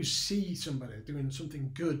when you see somebody doing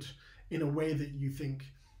something good in a way that you think,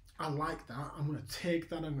 I like that, I'm going to take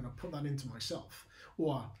that, I'm going to put that into myself.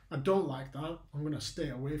 Or I don't like that, I'm going to stay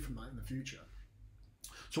away from that in the future.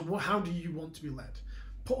 So how do you want to be led?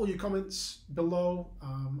 Put all your comments below.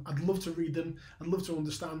 I'd love to read them. I'd love to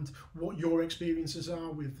understand what your experiences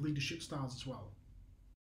are with leadership styles as well.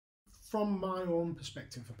 From my own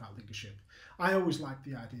perspective about leadership, I always like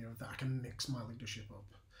the idea that I can mix my leadership up.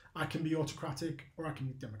 I can be autocratic or I can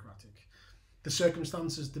be democratic. The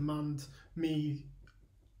circumstances demand me,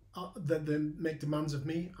 that they make demands of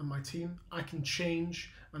me and my team. I can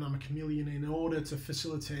change, and I'm a chameleon in order to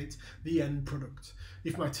facilitate the end product.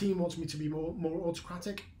 If my team wants me to be more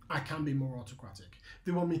autocratic, I can be more autocratic. If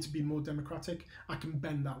they want me to be more democratic, I can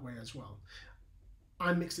bend that way as well.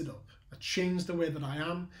 I mix it up. I change the way that I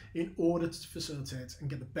am in order to facilitate and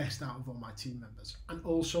get the best out of all my team members, and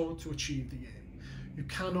also to achieve the aim. You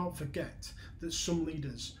cannot forget that some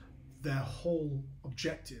leaders, their whole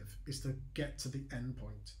objective is to get to the end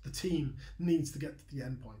point. The team needs to get to the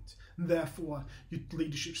end point. And therefore, your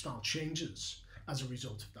leadership style changes as a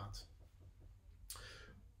result of that.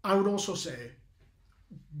 I would also say,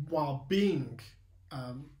 while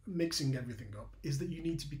mixing everything up, is that you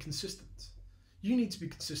need to be consistent. You need to be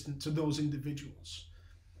consistent to those individuals.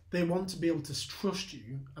 They want to be able to trust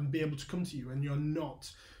you and be able to come to you, and you're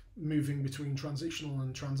not moving between transitional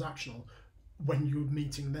and transactional when you're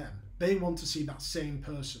meeting them. They want to see that same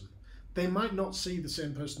person. They might not see the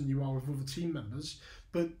same person you are with other team members,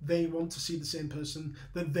 but they want to see the same person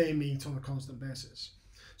that they meet on a constant basis.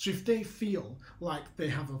 So if they feel like they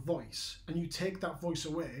have a voice and you take that voice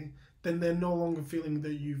away, then they're no longer feeling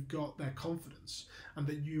that you've got their confidence and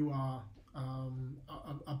that you are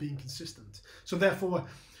being consistent. So therefore,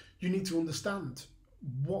 you need to understand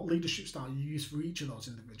what leadership style you use for each of those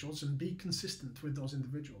individuals and be consistent with those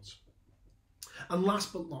individuals. And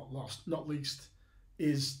last but not least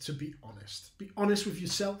is to be honest. Be honest with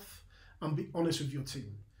yourself and be honest with your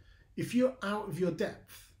team. If you're out of your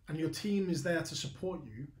depth and your team is there to support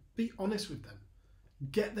you, be honest with them.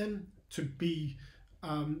 Get them to be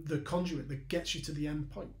the conduit that gets you to the end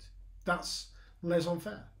point. That's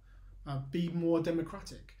laissez-faire. Be more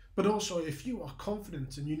democratic. But also, if you are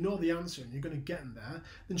confident and you know the answer and you're going to get them there,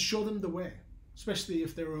 then show them the way, especially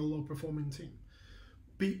if they're a low-performing team.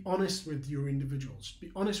 Be honest with your individuals.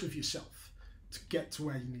 Be honest with yourself to get to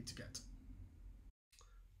where you need to get.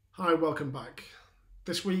 Hi, welcome back.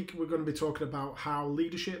 This week we're going to be talking about how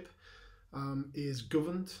leadership is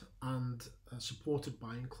governed and supported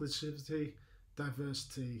by inclusivity,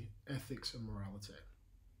 diversity, ethics and morality.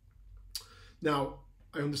 Now,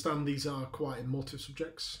 I understand these are quite emotive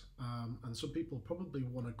subjects, and some people probably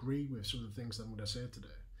won't agree with some of the things that I'm going to say today.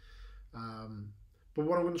 But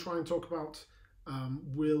what I'm going to try and talk about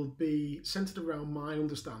will be centered around my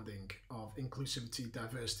understanding of inclusivity,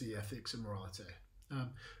 diversity, ethics and morality.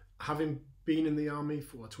 Having been in the army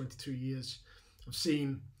for 22 years, I've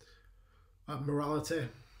seen morality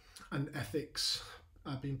and ethics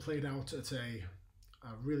being played out at a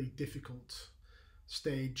really difficult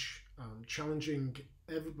stage, challenging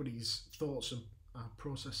everybody's thoughts and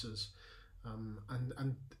processes,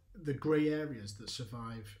 and the grey areas that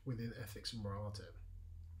survive within ethics and morality.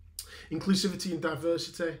 Inclusivity and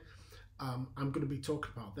diversity, I'm going to be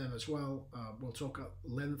talking about them as well. We'll talk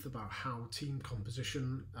at length about how team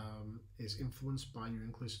composition is influenced by your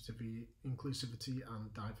inclusivity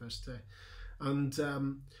and diversity. And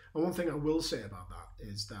one thing I will say about that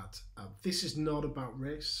is that this is not about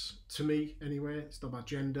race, to me anyway. It's not about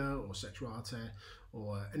gender or sexuality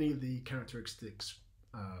or any of the characteristics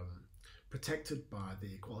protected by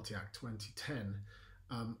the Equality Act 2010.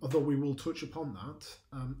 Although we will touch upon that,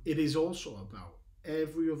 it is also about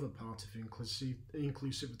every other part of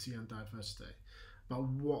inclusivity and diversity, about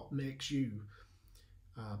what makes you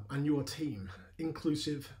and your team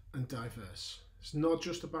inclusive and diverse. It's not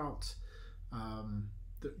just about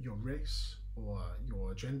your race or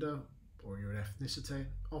your gender or your ethnicity.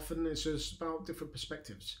 Often it's just about different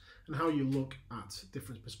perspectives and how you look at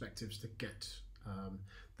different perspectives to get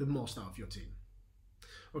the most out of your team.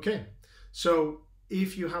 Okay, so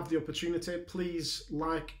if you have the opportunity, please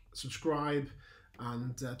like, subscribe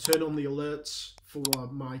and turn on the alerts for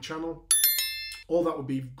my channel. All that would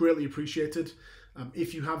be greatly appreciated.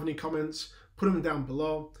 If you have any comments, put them down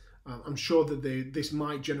below. I'm sure that this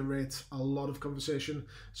might generate a lot of conversation,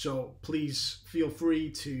 so please feel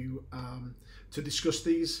free to discuss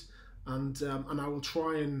these, and I will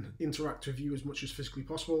try and interact with you as much as physically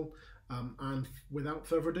possible. And without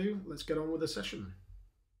further ado, let's get on with the session.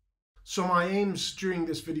 So my aims during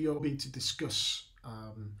this video will be to discuss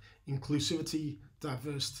inclusivity,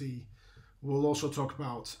 diversity. We'll also talk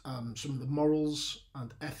about some of the morals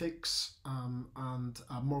and ethics and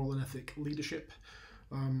moral and ethic leadership.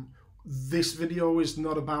 This video is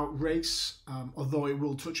not about race, although it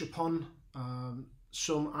will touch upon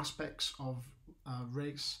some aspects of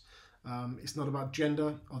race. It's not about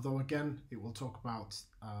gender, although again it will talk about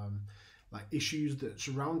like issues that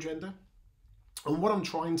surround gender. And what I'm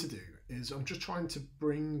trying to do is I'm just trying to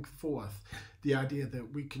bring forth the idea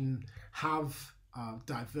that we can have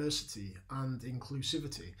diversity and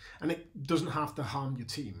inclusivity, and it doesn't have to harm your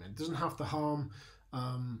team. It doesn't have to harm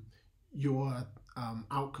your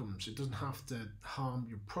outcomes. It doesn't have to harm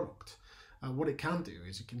your product. What it can do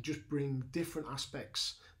is it can just bring different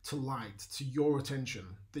aspects to light, to your attention,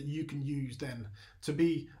 that you can use then to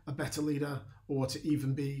be a better leader or to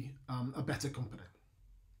even be a better company.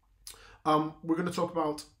 We're going to talk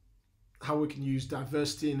about how we can use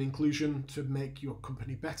diversity and inclusion to make your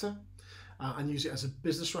company better and use it as a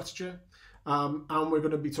business strategy. And we're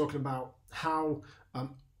going to be talking about how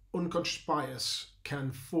unconscious bias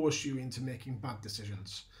can force you into making bad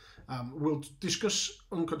decisions. We'll discuss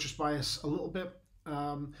unconscious bias a little bit.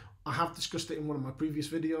 I have discussed it in one of my previous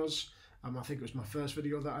videos. I think it was my first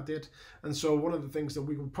video that I did. And so one of the things that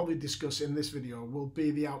we will probably discuss in this video will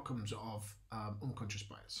be the outcomes of unconscious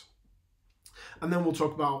bias. And then we'll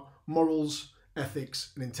talk about morals,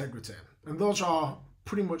 ethics, and integrity. And those are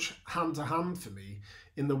pretty much hand to hand for me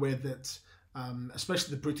in the way that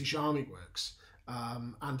especially the British Army works,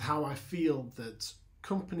 and how I feel that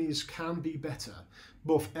companies can be better,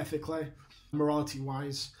 both ethically,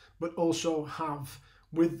 morality-wise, but also have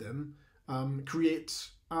with them create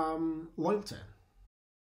loyalty.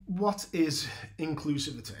 What is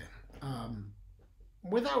inclusivity?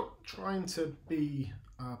 Without trying to be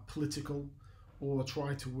political or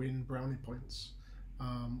try to win brownie points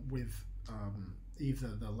with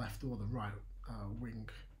either the left or the right wing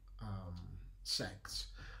sects,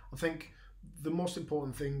 I think the most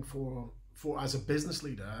important thing for as a business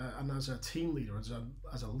leader and as a team leader,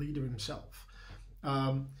 as a leader himself,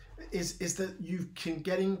 is that you can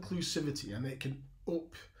get inclusivity and it can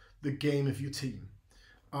up the game of your team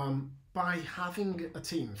by having a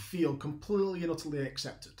team feel completely and utterly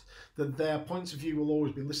accepted, that their points of view will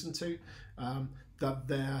always be listened to, that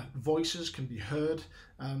their voices can be heard,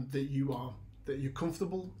 that you're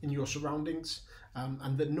comfortable in your surroundings,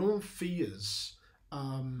 and that no one fears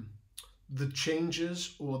the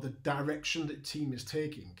changes or the direction that the team is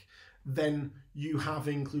taking, then you have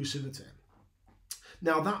inclusivity.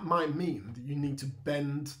 Now, that might mean that you need to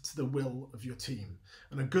bend to the will of your team.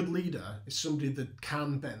 And a good leader is somebody that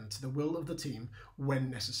can bend to the will of the team when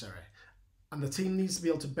necessary. And the team needs to be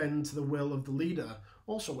able to bend to the will of the leader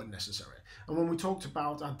also when necessary. And when we talked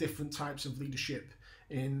about our different types of leadership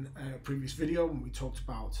in a previous video, when we talked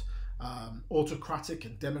about autocratic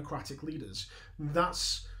and democratic leaders,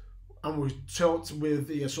 and we talked with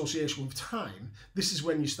the association with time, this is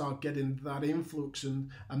when you start getting that influx and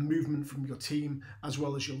movement from your team as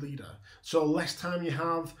well as your leader. So less time you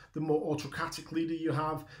have, the more autocratic leader you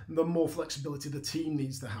have, and the more flexibility the team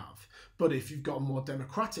needs to have. But if you've got a more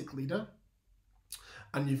democratic leader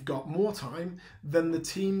and you've got more time, then the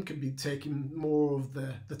team can be taking more of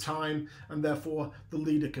the time, and therefore the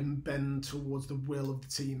leader can bend towards the will of the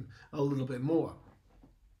team a little bit more.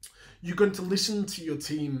 You're going to listen to your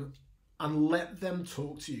team and let them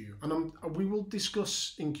talk to you. And we will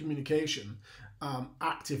discuss in communication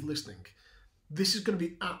active listening. This is going to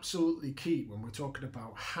be absolutely key when we're talking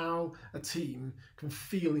about how a team can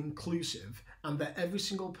feel inclusive and that every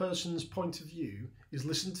single person's point of view is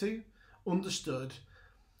listened to, understood.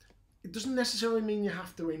 It doesn't necessarily mean you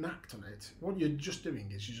have to enact on it. What you're just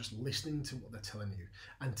doing is you're just listening to what they're telling you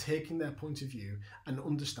and taking their point of view and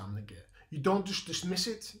understanding it. You don't just dismiss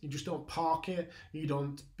it, you just don't park it, you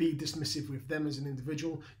don't be dismissive with them as an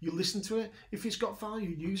individual. You listen to it. If it's got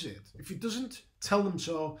value, use it. If it doesn't, tell them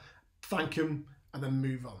so, thank them, and then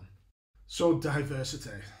move on. So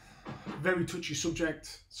diversity, very touchy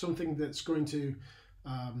subject, something that's going to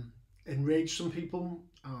enrage some people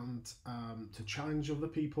and to challenge other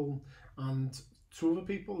people, and to other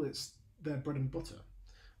people it's their bread and butter.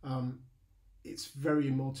 It's very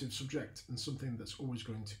emotive subject and something that's always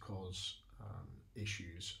going to cause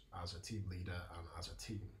issues as a team leader and as a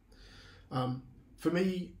team. For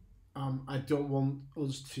me, I don't want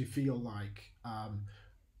us to feel like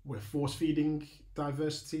we're force feeding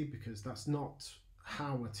diversity, because that's not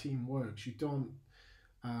how a team works. You don't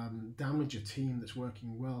damage a team that's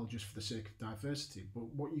working well just for the sake of diversity.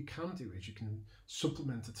 But what you can do is you can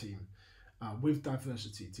supplement a team with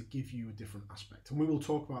diversity to give you a different aspect. And we will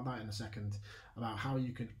talk about that in a second, about how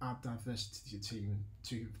you can add diversity to your team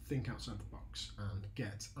to think outside the box and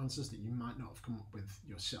get answers that you might not have come up with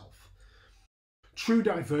yourself. True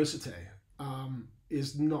diversity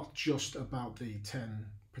is not just about the 10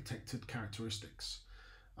 protected characteristics.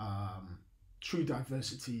 True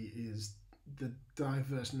diversity is the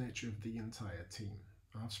diverse nature of the entire team.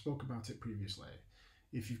 I've spoke about it previously.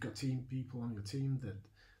 If you've got people on your team that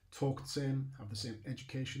talk the same, have the same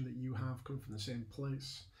education that you have, come from the same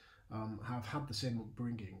place, have had the same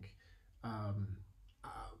upbringing,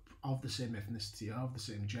 of the same ethnicity, of the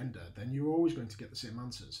same gender, then you're always going to get the same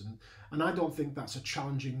answers. And I don't think that's a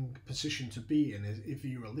challenging position to be in if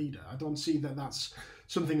you're a leader. I don't see that that's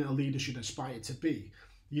something that a leader should aspire to be.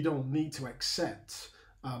 You don't need to accept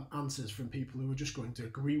answers from people who are just going to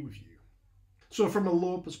agree with you. So from a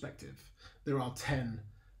law perspective, there are 10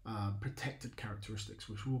 protected characteristics,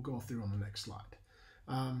 which we'll go through on the next slide.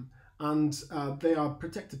 And they are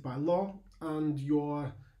protected by law, and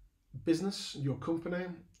your business, your company,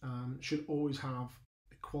 should always have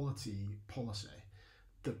a quality policy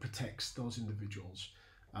that protects those individuals.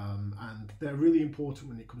 And they're really important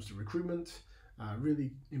when it comes to recruitment,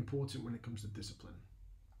 really important when it comes to discipline.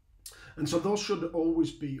 And so those should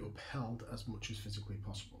always be upheld as much as physically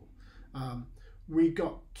possible. We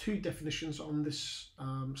got 2 definitions on this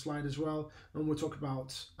slide as well, and we'll talk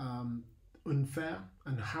about unfair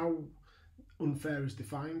and how unfair is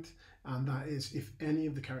defined, and that is if any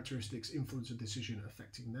of the characteristics influence a decision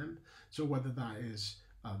affecting them. So whether that is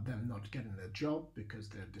them not getting a job because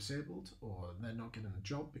they're disabled, or they're not getting a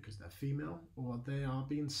job because they're female, or they are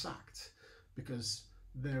being sacked because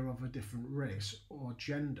they're of a different race or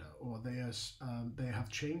gender, or they have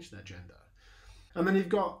changed their gender. And then you've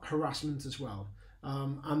got harassment as well,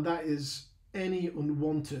 and that is any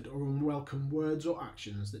unwanted or unwelcome words or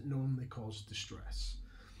actions that normally cause distress.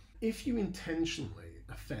 If you intentionally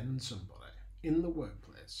offend somebody in the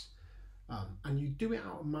workplace, and you do it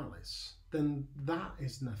out of malice, then that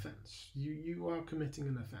is an offence. You are committing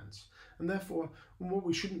an offence. And therefore, what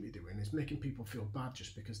we shouldn't be doing is making people feel bad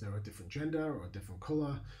just because they're a different gender or a different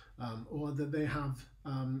colour, or that they have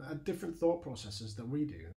a different thought processes that we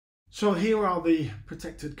do. So here are the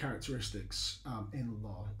protected characteristics in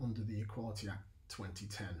law under the Equality Act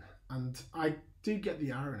 2010. And I do get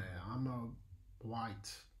the irony. I'm a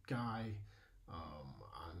white guy,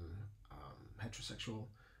 I'm heterosexual,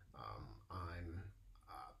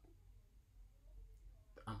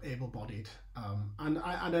 I'm able-bodied, and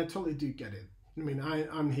I totally do get it. I mean,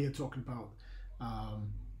 I'm here talking about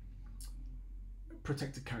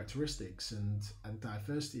protected characteristics and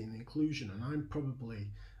diversity and inclusion, and I'm probably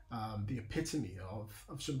the epitome of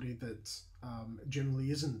somebody that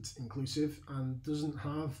generally isn't inclusive and doesn't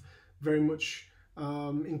have very much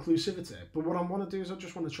inclusivity. But what I want to do is I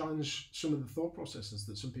just want to challenge some of the thought processes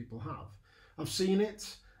that some people have. I've seen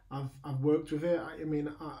it, I've worked with it. I mean,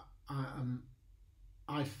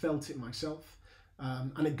 I felt it myself,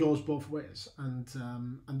 and it goes both ways. And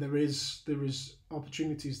there is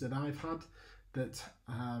opportunities that I've had that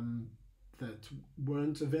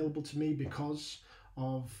weren't available to me because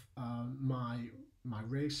of my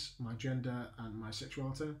race, my gender, and my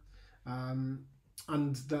sexuality,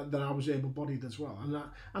 and that I was able-bodied as well.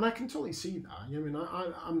 And I can totally see that. I mean,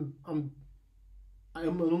 I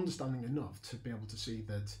am understanding enough to be able to see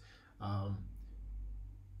that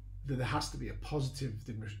that there has to be a positive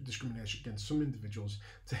discrimination against some individuals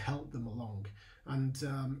to help them along, and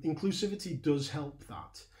inclusivity does help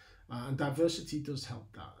that, and diversity does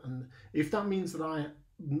help that. And if that means that I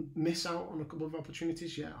miss out on a couple of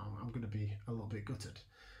opportunities, yeah, I'm going to be a little bit gutted.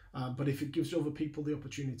 But if it gives other people the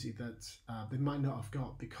opportunity that they might not have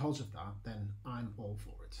got because of that, then I'm all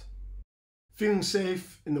for it. Feeling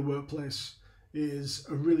safe in the workplace is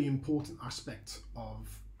a really important aspect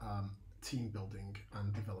of team building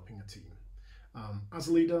and developing a team. As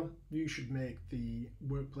a leader, you should make the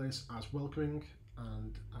workplace as welcoming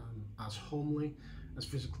and as homely as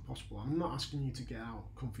physically possible. I'm not asking you to get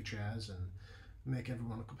out comfy chairs and make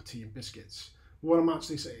everyone a cup of tea and biscuits. What I'm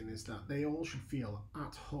actually saying is that they all should feel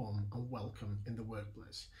at home and welcome in the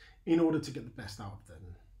workplace in order to get the best out of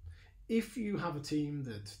them. If you have a team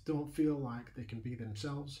that don't feel like they can be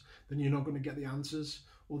themselves, then you're not going to get the answers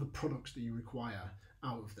or the products that you require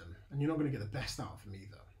out of them, and you're not going to get the best out of them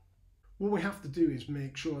either. What we have to do is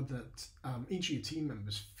make sure that each of your team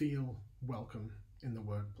members feel welcome in the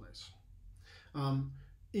workplace.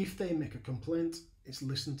 If they make a complaint, it's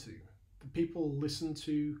listened to. The people listen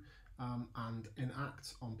to and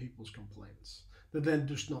enact on people's complaints. They're then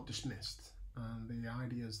just not dismissed, and the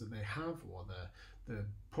ideas that they have or the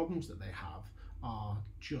problems that they have are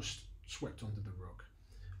just swept under the rug.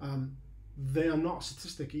 They are not a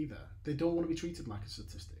statistic either. They don't want to be treated like a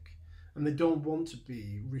statistic, and they don't want to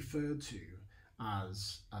be referred to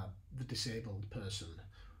as the disabled person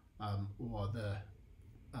or the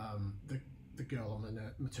girl on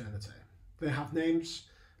maternity. They have names.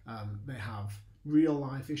 They have real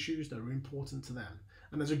life issues that are important to them.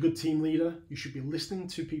 And as a good team leader, you should be listening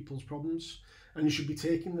to people's problems, and you should be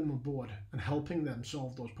taking them on board and helping them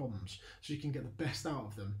solve those problems so you can get the best out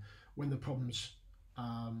of them when the problems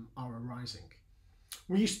are arising.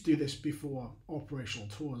 We used to do this before operational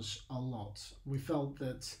tours a lot. We felt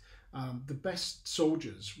that the best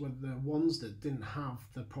soldiers were the ones that didn't have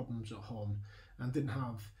the problems at home and didn't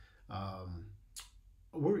have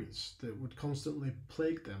worries that would constantly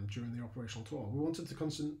plague them during the operational tour. We wanted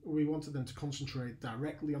them to concentrate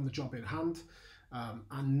directly on the job in hand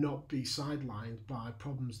and not be sidelined by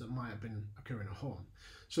problems that might have been occurring at home.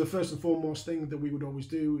 So the first and foremost thing that we would always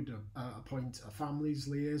do, we'd appoint a families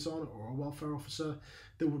liaison or a welfare officer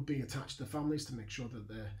that would be attached to the families to make sure that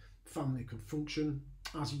the family could function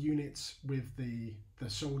as a unit with the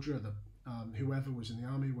soldier, whoever was in the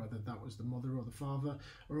army, whether that was the mother or the father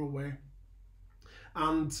or away.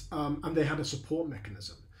 And they had a support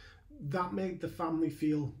mechanism that made the family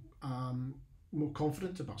feel more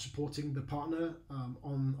confident about supporting the partner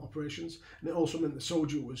on operations, and it also meant the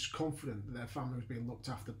soldier was confident that their family was being looked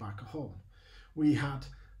after back at home. We had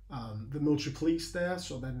the military police there,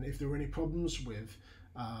 so then if there were any problems with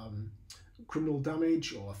criminal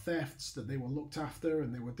damage or thefts, that they were looked after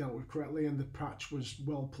and they were dealt with correctly, and the patch was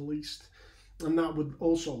well policed. And that would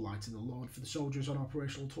also lighten the load for the soldiers on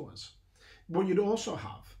operational tours. What you'd also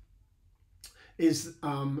have is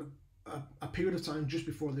a period of time just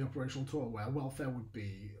before the operational tour where welfare would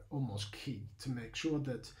be almost key to make sure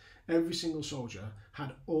that every single soldier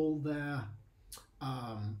had all their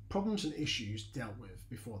problems and issues dealt with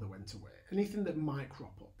before they went away. Anything that might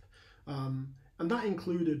crop up. And that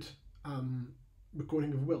included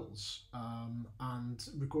recording of wills and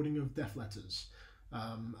recording of death letters,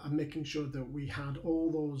 and making sure that we had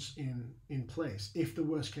all those in place if the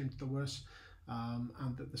worst came to the worst,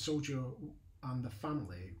 and that the soldier and the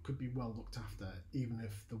family could be well looked after even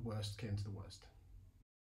if the worst came to the worst.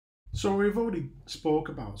 So we've already spoke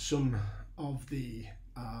about some of the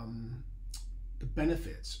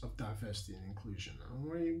benefits of diversity and inclusion.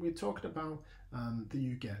 And we're talking about that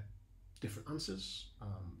you get different answers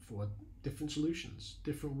for different solutions,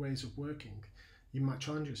 different ways of working. You might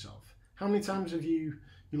challenge yourself. How many times have you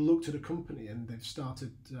looked at a company and they've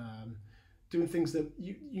started doing things that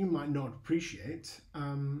you might not appreciate,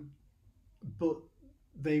 but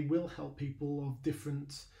they will help people of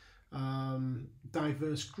different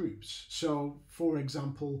diverse groups? So, for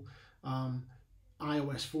example,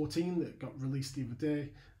 iOS 14 that got released the other day,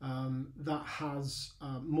 that has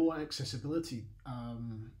more accessibility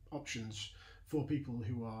options for people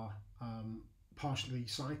who are partially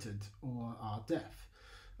sighted or are deaf.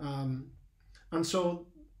 And so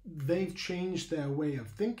they've changed their way of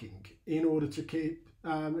thinking in order to keep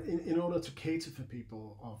in order to cater for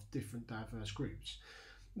people of different diverse groups.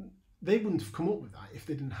 They wouldn't have come up with that if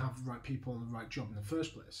they didn't have the right people and the right job in the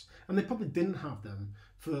first place. And they probably didn't have them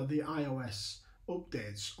for the iOS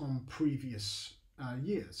updates on previous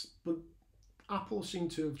years. But Apple seem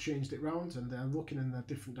to have changed it round, and they're looking in a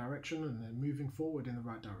different direction, and they're moving forward in the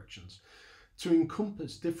right directions to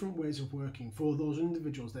encompass different ways of working for those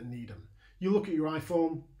individuals that need them. You look at your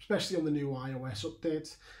iPhone, especially on the new iOS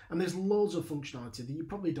update, and there's loads of functionality that you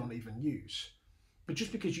probably don't even use. But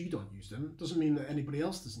just because you don't use them doesn't mean that anybody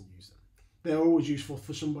else doesn't use them. They're always useful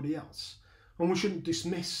for somebody else. And we shouldn't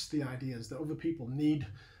dismiss the ideas that other people need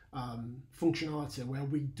functionality where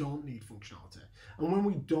we don't need functionality. And when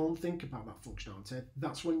we don't think about that functionality,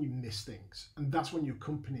 that's when you miss things. And that's when your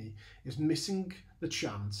company is missing the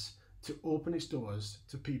chance to open its doors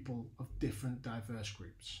to people of different diverse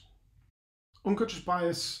groups. Unconscious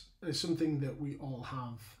bias is something that we all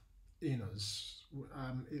have in us.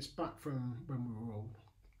 It's back from when we were all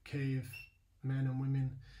cave men and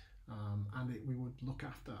women, and we would look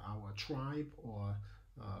after our tribe or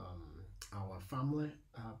our family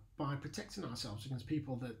by protecting ourselves against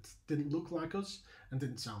people that didn't look like us and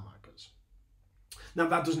didn't sound like us. Now,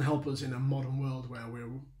 that doesn't help us in a modern world where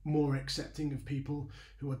we're more accepting of people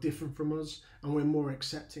who are different from us, and we're more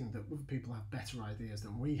accepting that other people have better ideas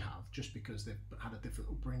than we have just because they've had a different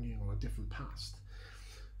upbringing or a different past.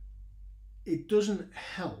 It doesn't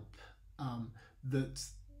help that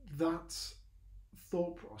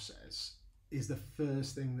thought process is the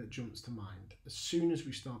first thing that jumps to mind as soon as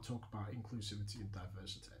we start talking about inclusivity and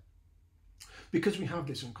diversity. Because we have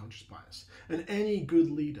this unconscious bias, and any good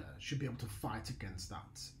leader should be able to fight against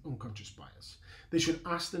that unconscious bias. They should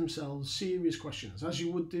ask themselves serious questions, as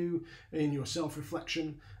you would do in your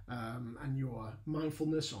self-reflection and your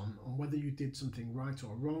mindfulness on whether you did something right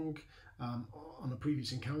or wrong on a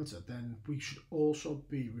previous encounter. Then we should also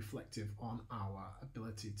be reflective on our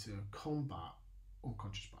ability to combat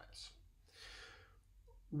unconscious bias.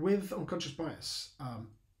 With unconscious bias,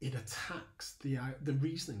 it attacks the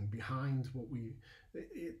reasoning behind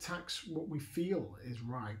it attacks what we feel is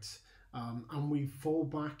right, and we fall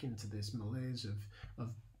back into this malaise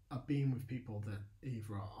of being with people that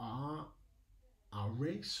either are our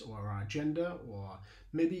race or our gender, or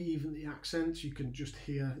maybe even the accent. You can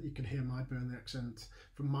hear my Burnley accent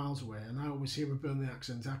from miles away, and I always hear a Burnley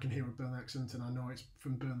accent. I can hear a Burnley accent, and I know it's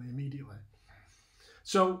from Burnley immediately.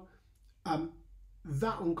 So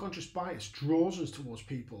that unconscious bias draws us towards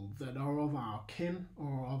people that are of our kin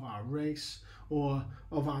or of our race or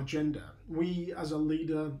of our gender. We as a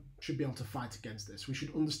leader should be able to fight against this. We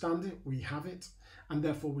should understand it, we have it, and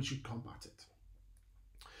therefore we should combat it.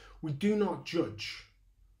 We do not judge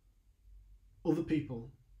other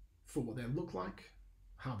people for what they look like,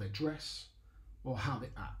 how they dress, or how they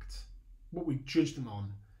act. What we judge them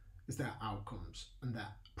on is their outcomes and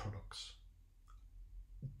their products.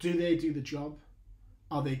 Do they do the job?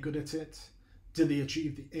 Are they good at it? Do they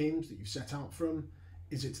achieve the aims that you've set out from?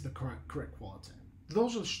 Is it to the correct quality?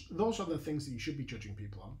 Those are the things that you should be judging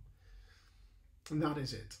people on. And that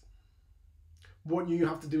is it. What you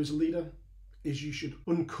have to do as a leader is you should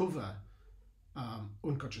uncover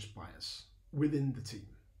unconscious bias within the team.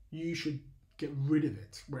 You should get rid of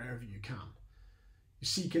it wherever you can. You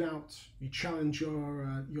seek it out, you challenge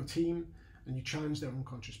your team, and you challenge their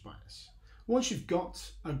unconscious bias. Once you've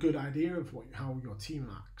got a good idea of how your team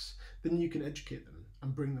acts, then you can educate them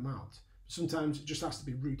and bring them out. Sometimes it just has to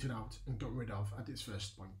be rooted out and got rid of at its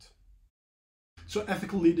first point. So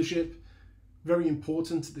ethical leadership, very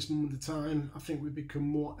important at this moment of time. I think we've become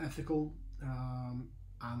more ethical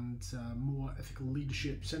and more ethical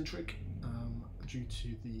leadership centric due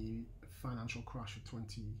to the financial crash of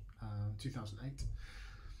 2008.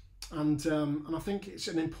 And I think it's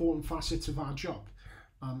an important facet of our job,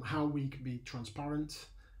 how we can be transparent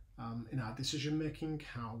in our decision making,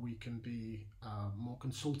 how we can be more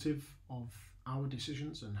consultative of our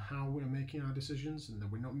decisions and how we're making our decisions, and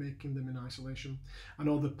that we're not making them in isolation. I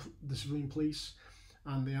know the civilian police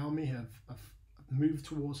and the army have moved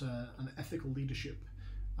towards an ethical leadership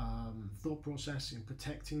thought process in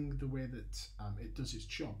protecting the way that it does its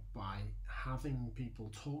job by having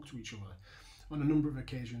people talk to each other on a number of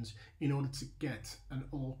occasions in order to get an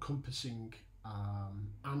all-encompassing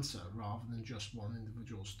answer rather than just one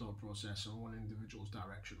individual's thought process or one individual's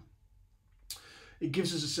direction. It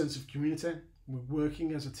gives us a sense of community. We're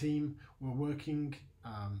working as a team, we're working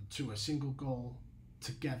to a single goal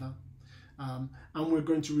together, and we're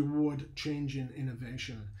going to reward change and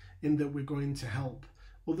innovation in that we're going to help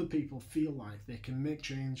other people feel like they can make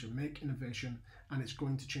change and make innovation, and it's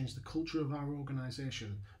going to change the culture of our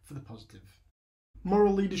organisation for the positive.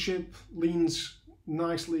 Moral leadership leans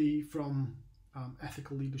nicely from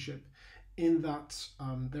ethical leadership in that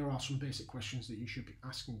there are some basic questions that you should be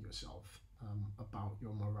asking yourself about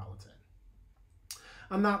your morality.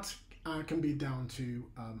 And that can be down to,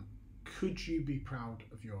 could you be proud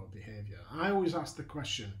of your behaviour? I always ask the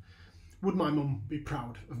question, would my mum be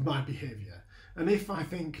proud of my behaviour? And if I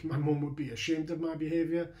think my mum would be ashamed of my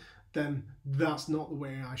behaviour, then that's not the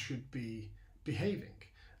way I should be behaving.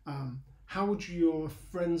 How would your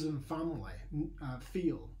friends and family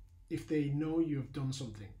feel if they know you have done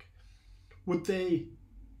something? Would they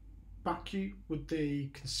back you? Would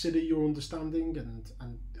they consider your understanding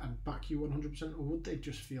and back you 100%? Or would they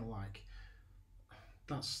just feel like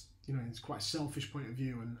that's, it's quite a selfish point of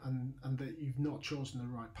view and that you've not chosen the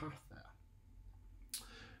right path there?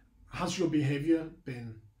 Has your behaviour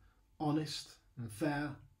been honest and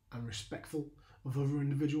fair and respectful of other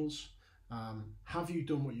individuals? Have you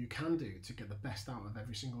done what you can do to get the best out of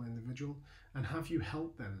every single individual? And have you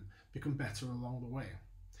helped them become better along the way?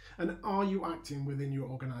 And are you acting within your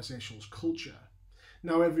organisation's culture?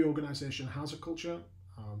 Now, every organisation has a culture.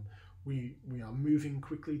 We are moving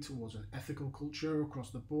quickly towards an ethical culture across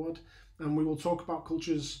the board, and we will talk about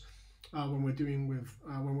cultures when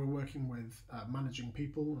we're working with managing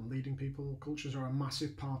people and leading people. Cultures are a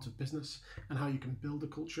massive part of business, and how you can build a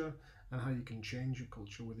culture and how you can change your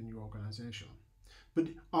culture within your organisation. But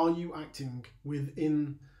are you acting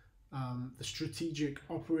within the strategic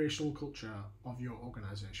operational culture of your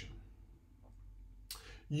organisation?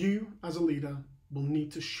 You, as a leader, will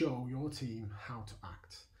need to show your team how to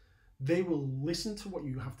act. They will listen to what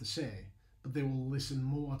you have to say, but they will listen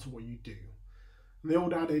more to what you do. And the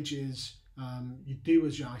old adage is, you do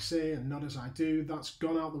as I say and not as I do. That's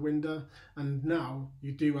gone out the window, and now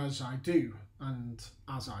you do as I do and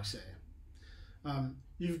as I say.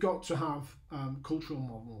 You've got to have cultural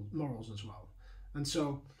morals as well. And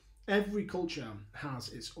so every culture has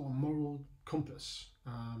its own moral compass,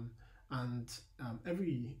 and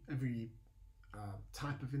every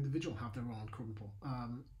type of individual have their own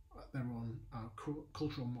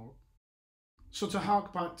cultural moral. So to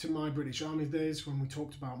hark back to my British Army days when we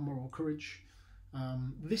talked about moral courage,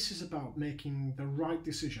 this is about making the right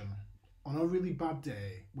decision on a really bad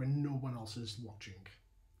day when no one else is watching.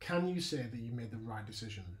 Can you say that you made the right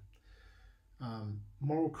decision?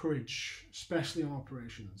 Moral courage, especially on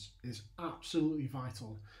operations, is absolutely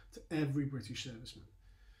vital to every British serviceman.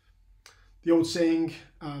 The old saying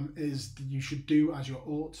is that you should do as you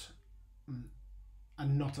ought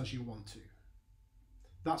and not as you want to.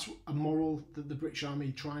 That's a moral that the British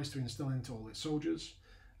Army tries to instill into all its soldiers,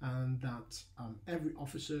 and that every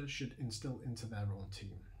officer should instill into their own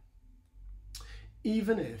team.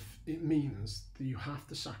 Even if it means that you have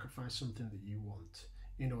to sacrifice something that you want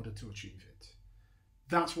in order to achieve it.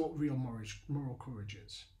 That's what real moral courage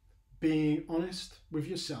is. Being honest with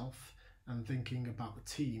yourself and thinking about the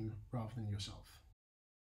team rather than yourself.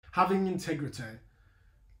 Having integrity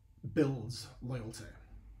builds loyalty.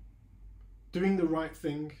 Doing the right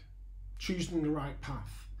thing, choosing the right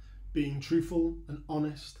path, being truthful and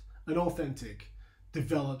honest and authentic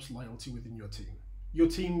develops loyalty within your team. Your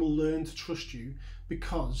team will learn to trust you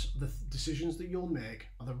because the decisions that you'll make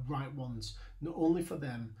are the right ones, not only for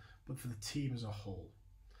them, but for the team as a whole.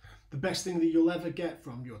 The best thing that you'll ever get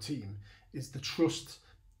from your team is the trust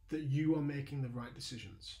that you are making the right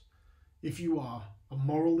decisions. If you are a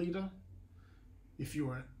moral leader, if you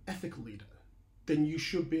are an ethical leader, then you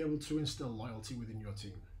should be able to instill loyalty within your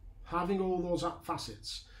team. Having all those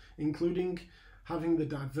facets, including having the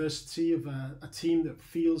diversity of a team that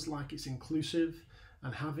feels like it's inclusive,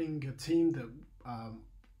 and having a team that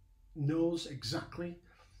knows exactly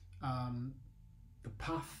the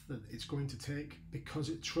path that it's going to take because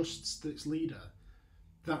it trusts its leader,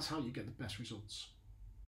 that's how you get the best results.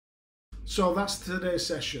 So that's today's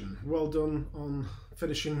session. Well done on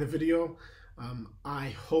finishing the video. I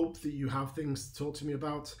hope that you have things to talk to me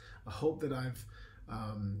about. I hope that I've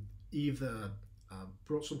either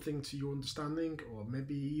brought something to your understanding, or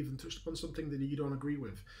maybe even touched upon something that you don't agree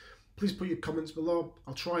with. Please put your comments below.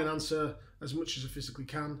 I'll try and answer as much as I physically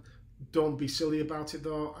can. Don't be silly about it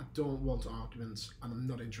though. I don't want arguments, and I'm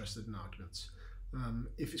not interested in arguments.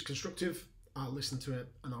 If it's constructive, I'll listen to it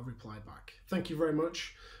and I'll reply back. Thank you very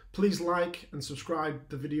much. Please like and subscribe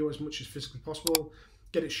the video as much as physically possible.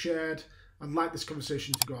 Get it shared. I'd like this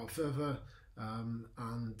conversation to go out further.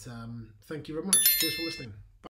 Thank you very much. Cheers for listening.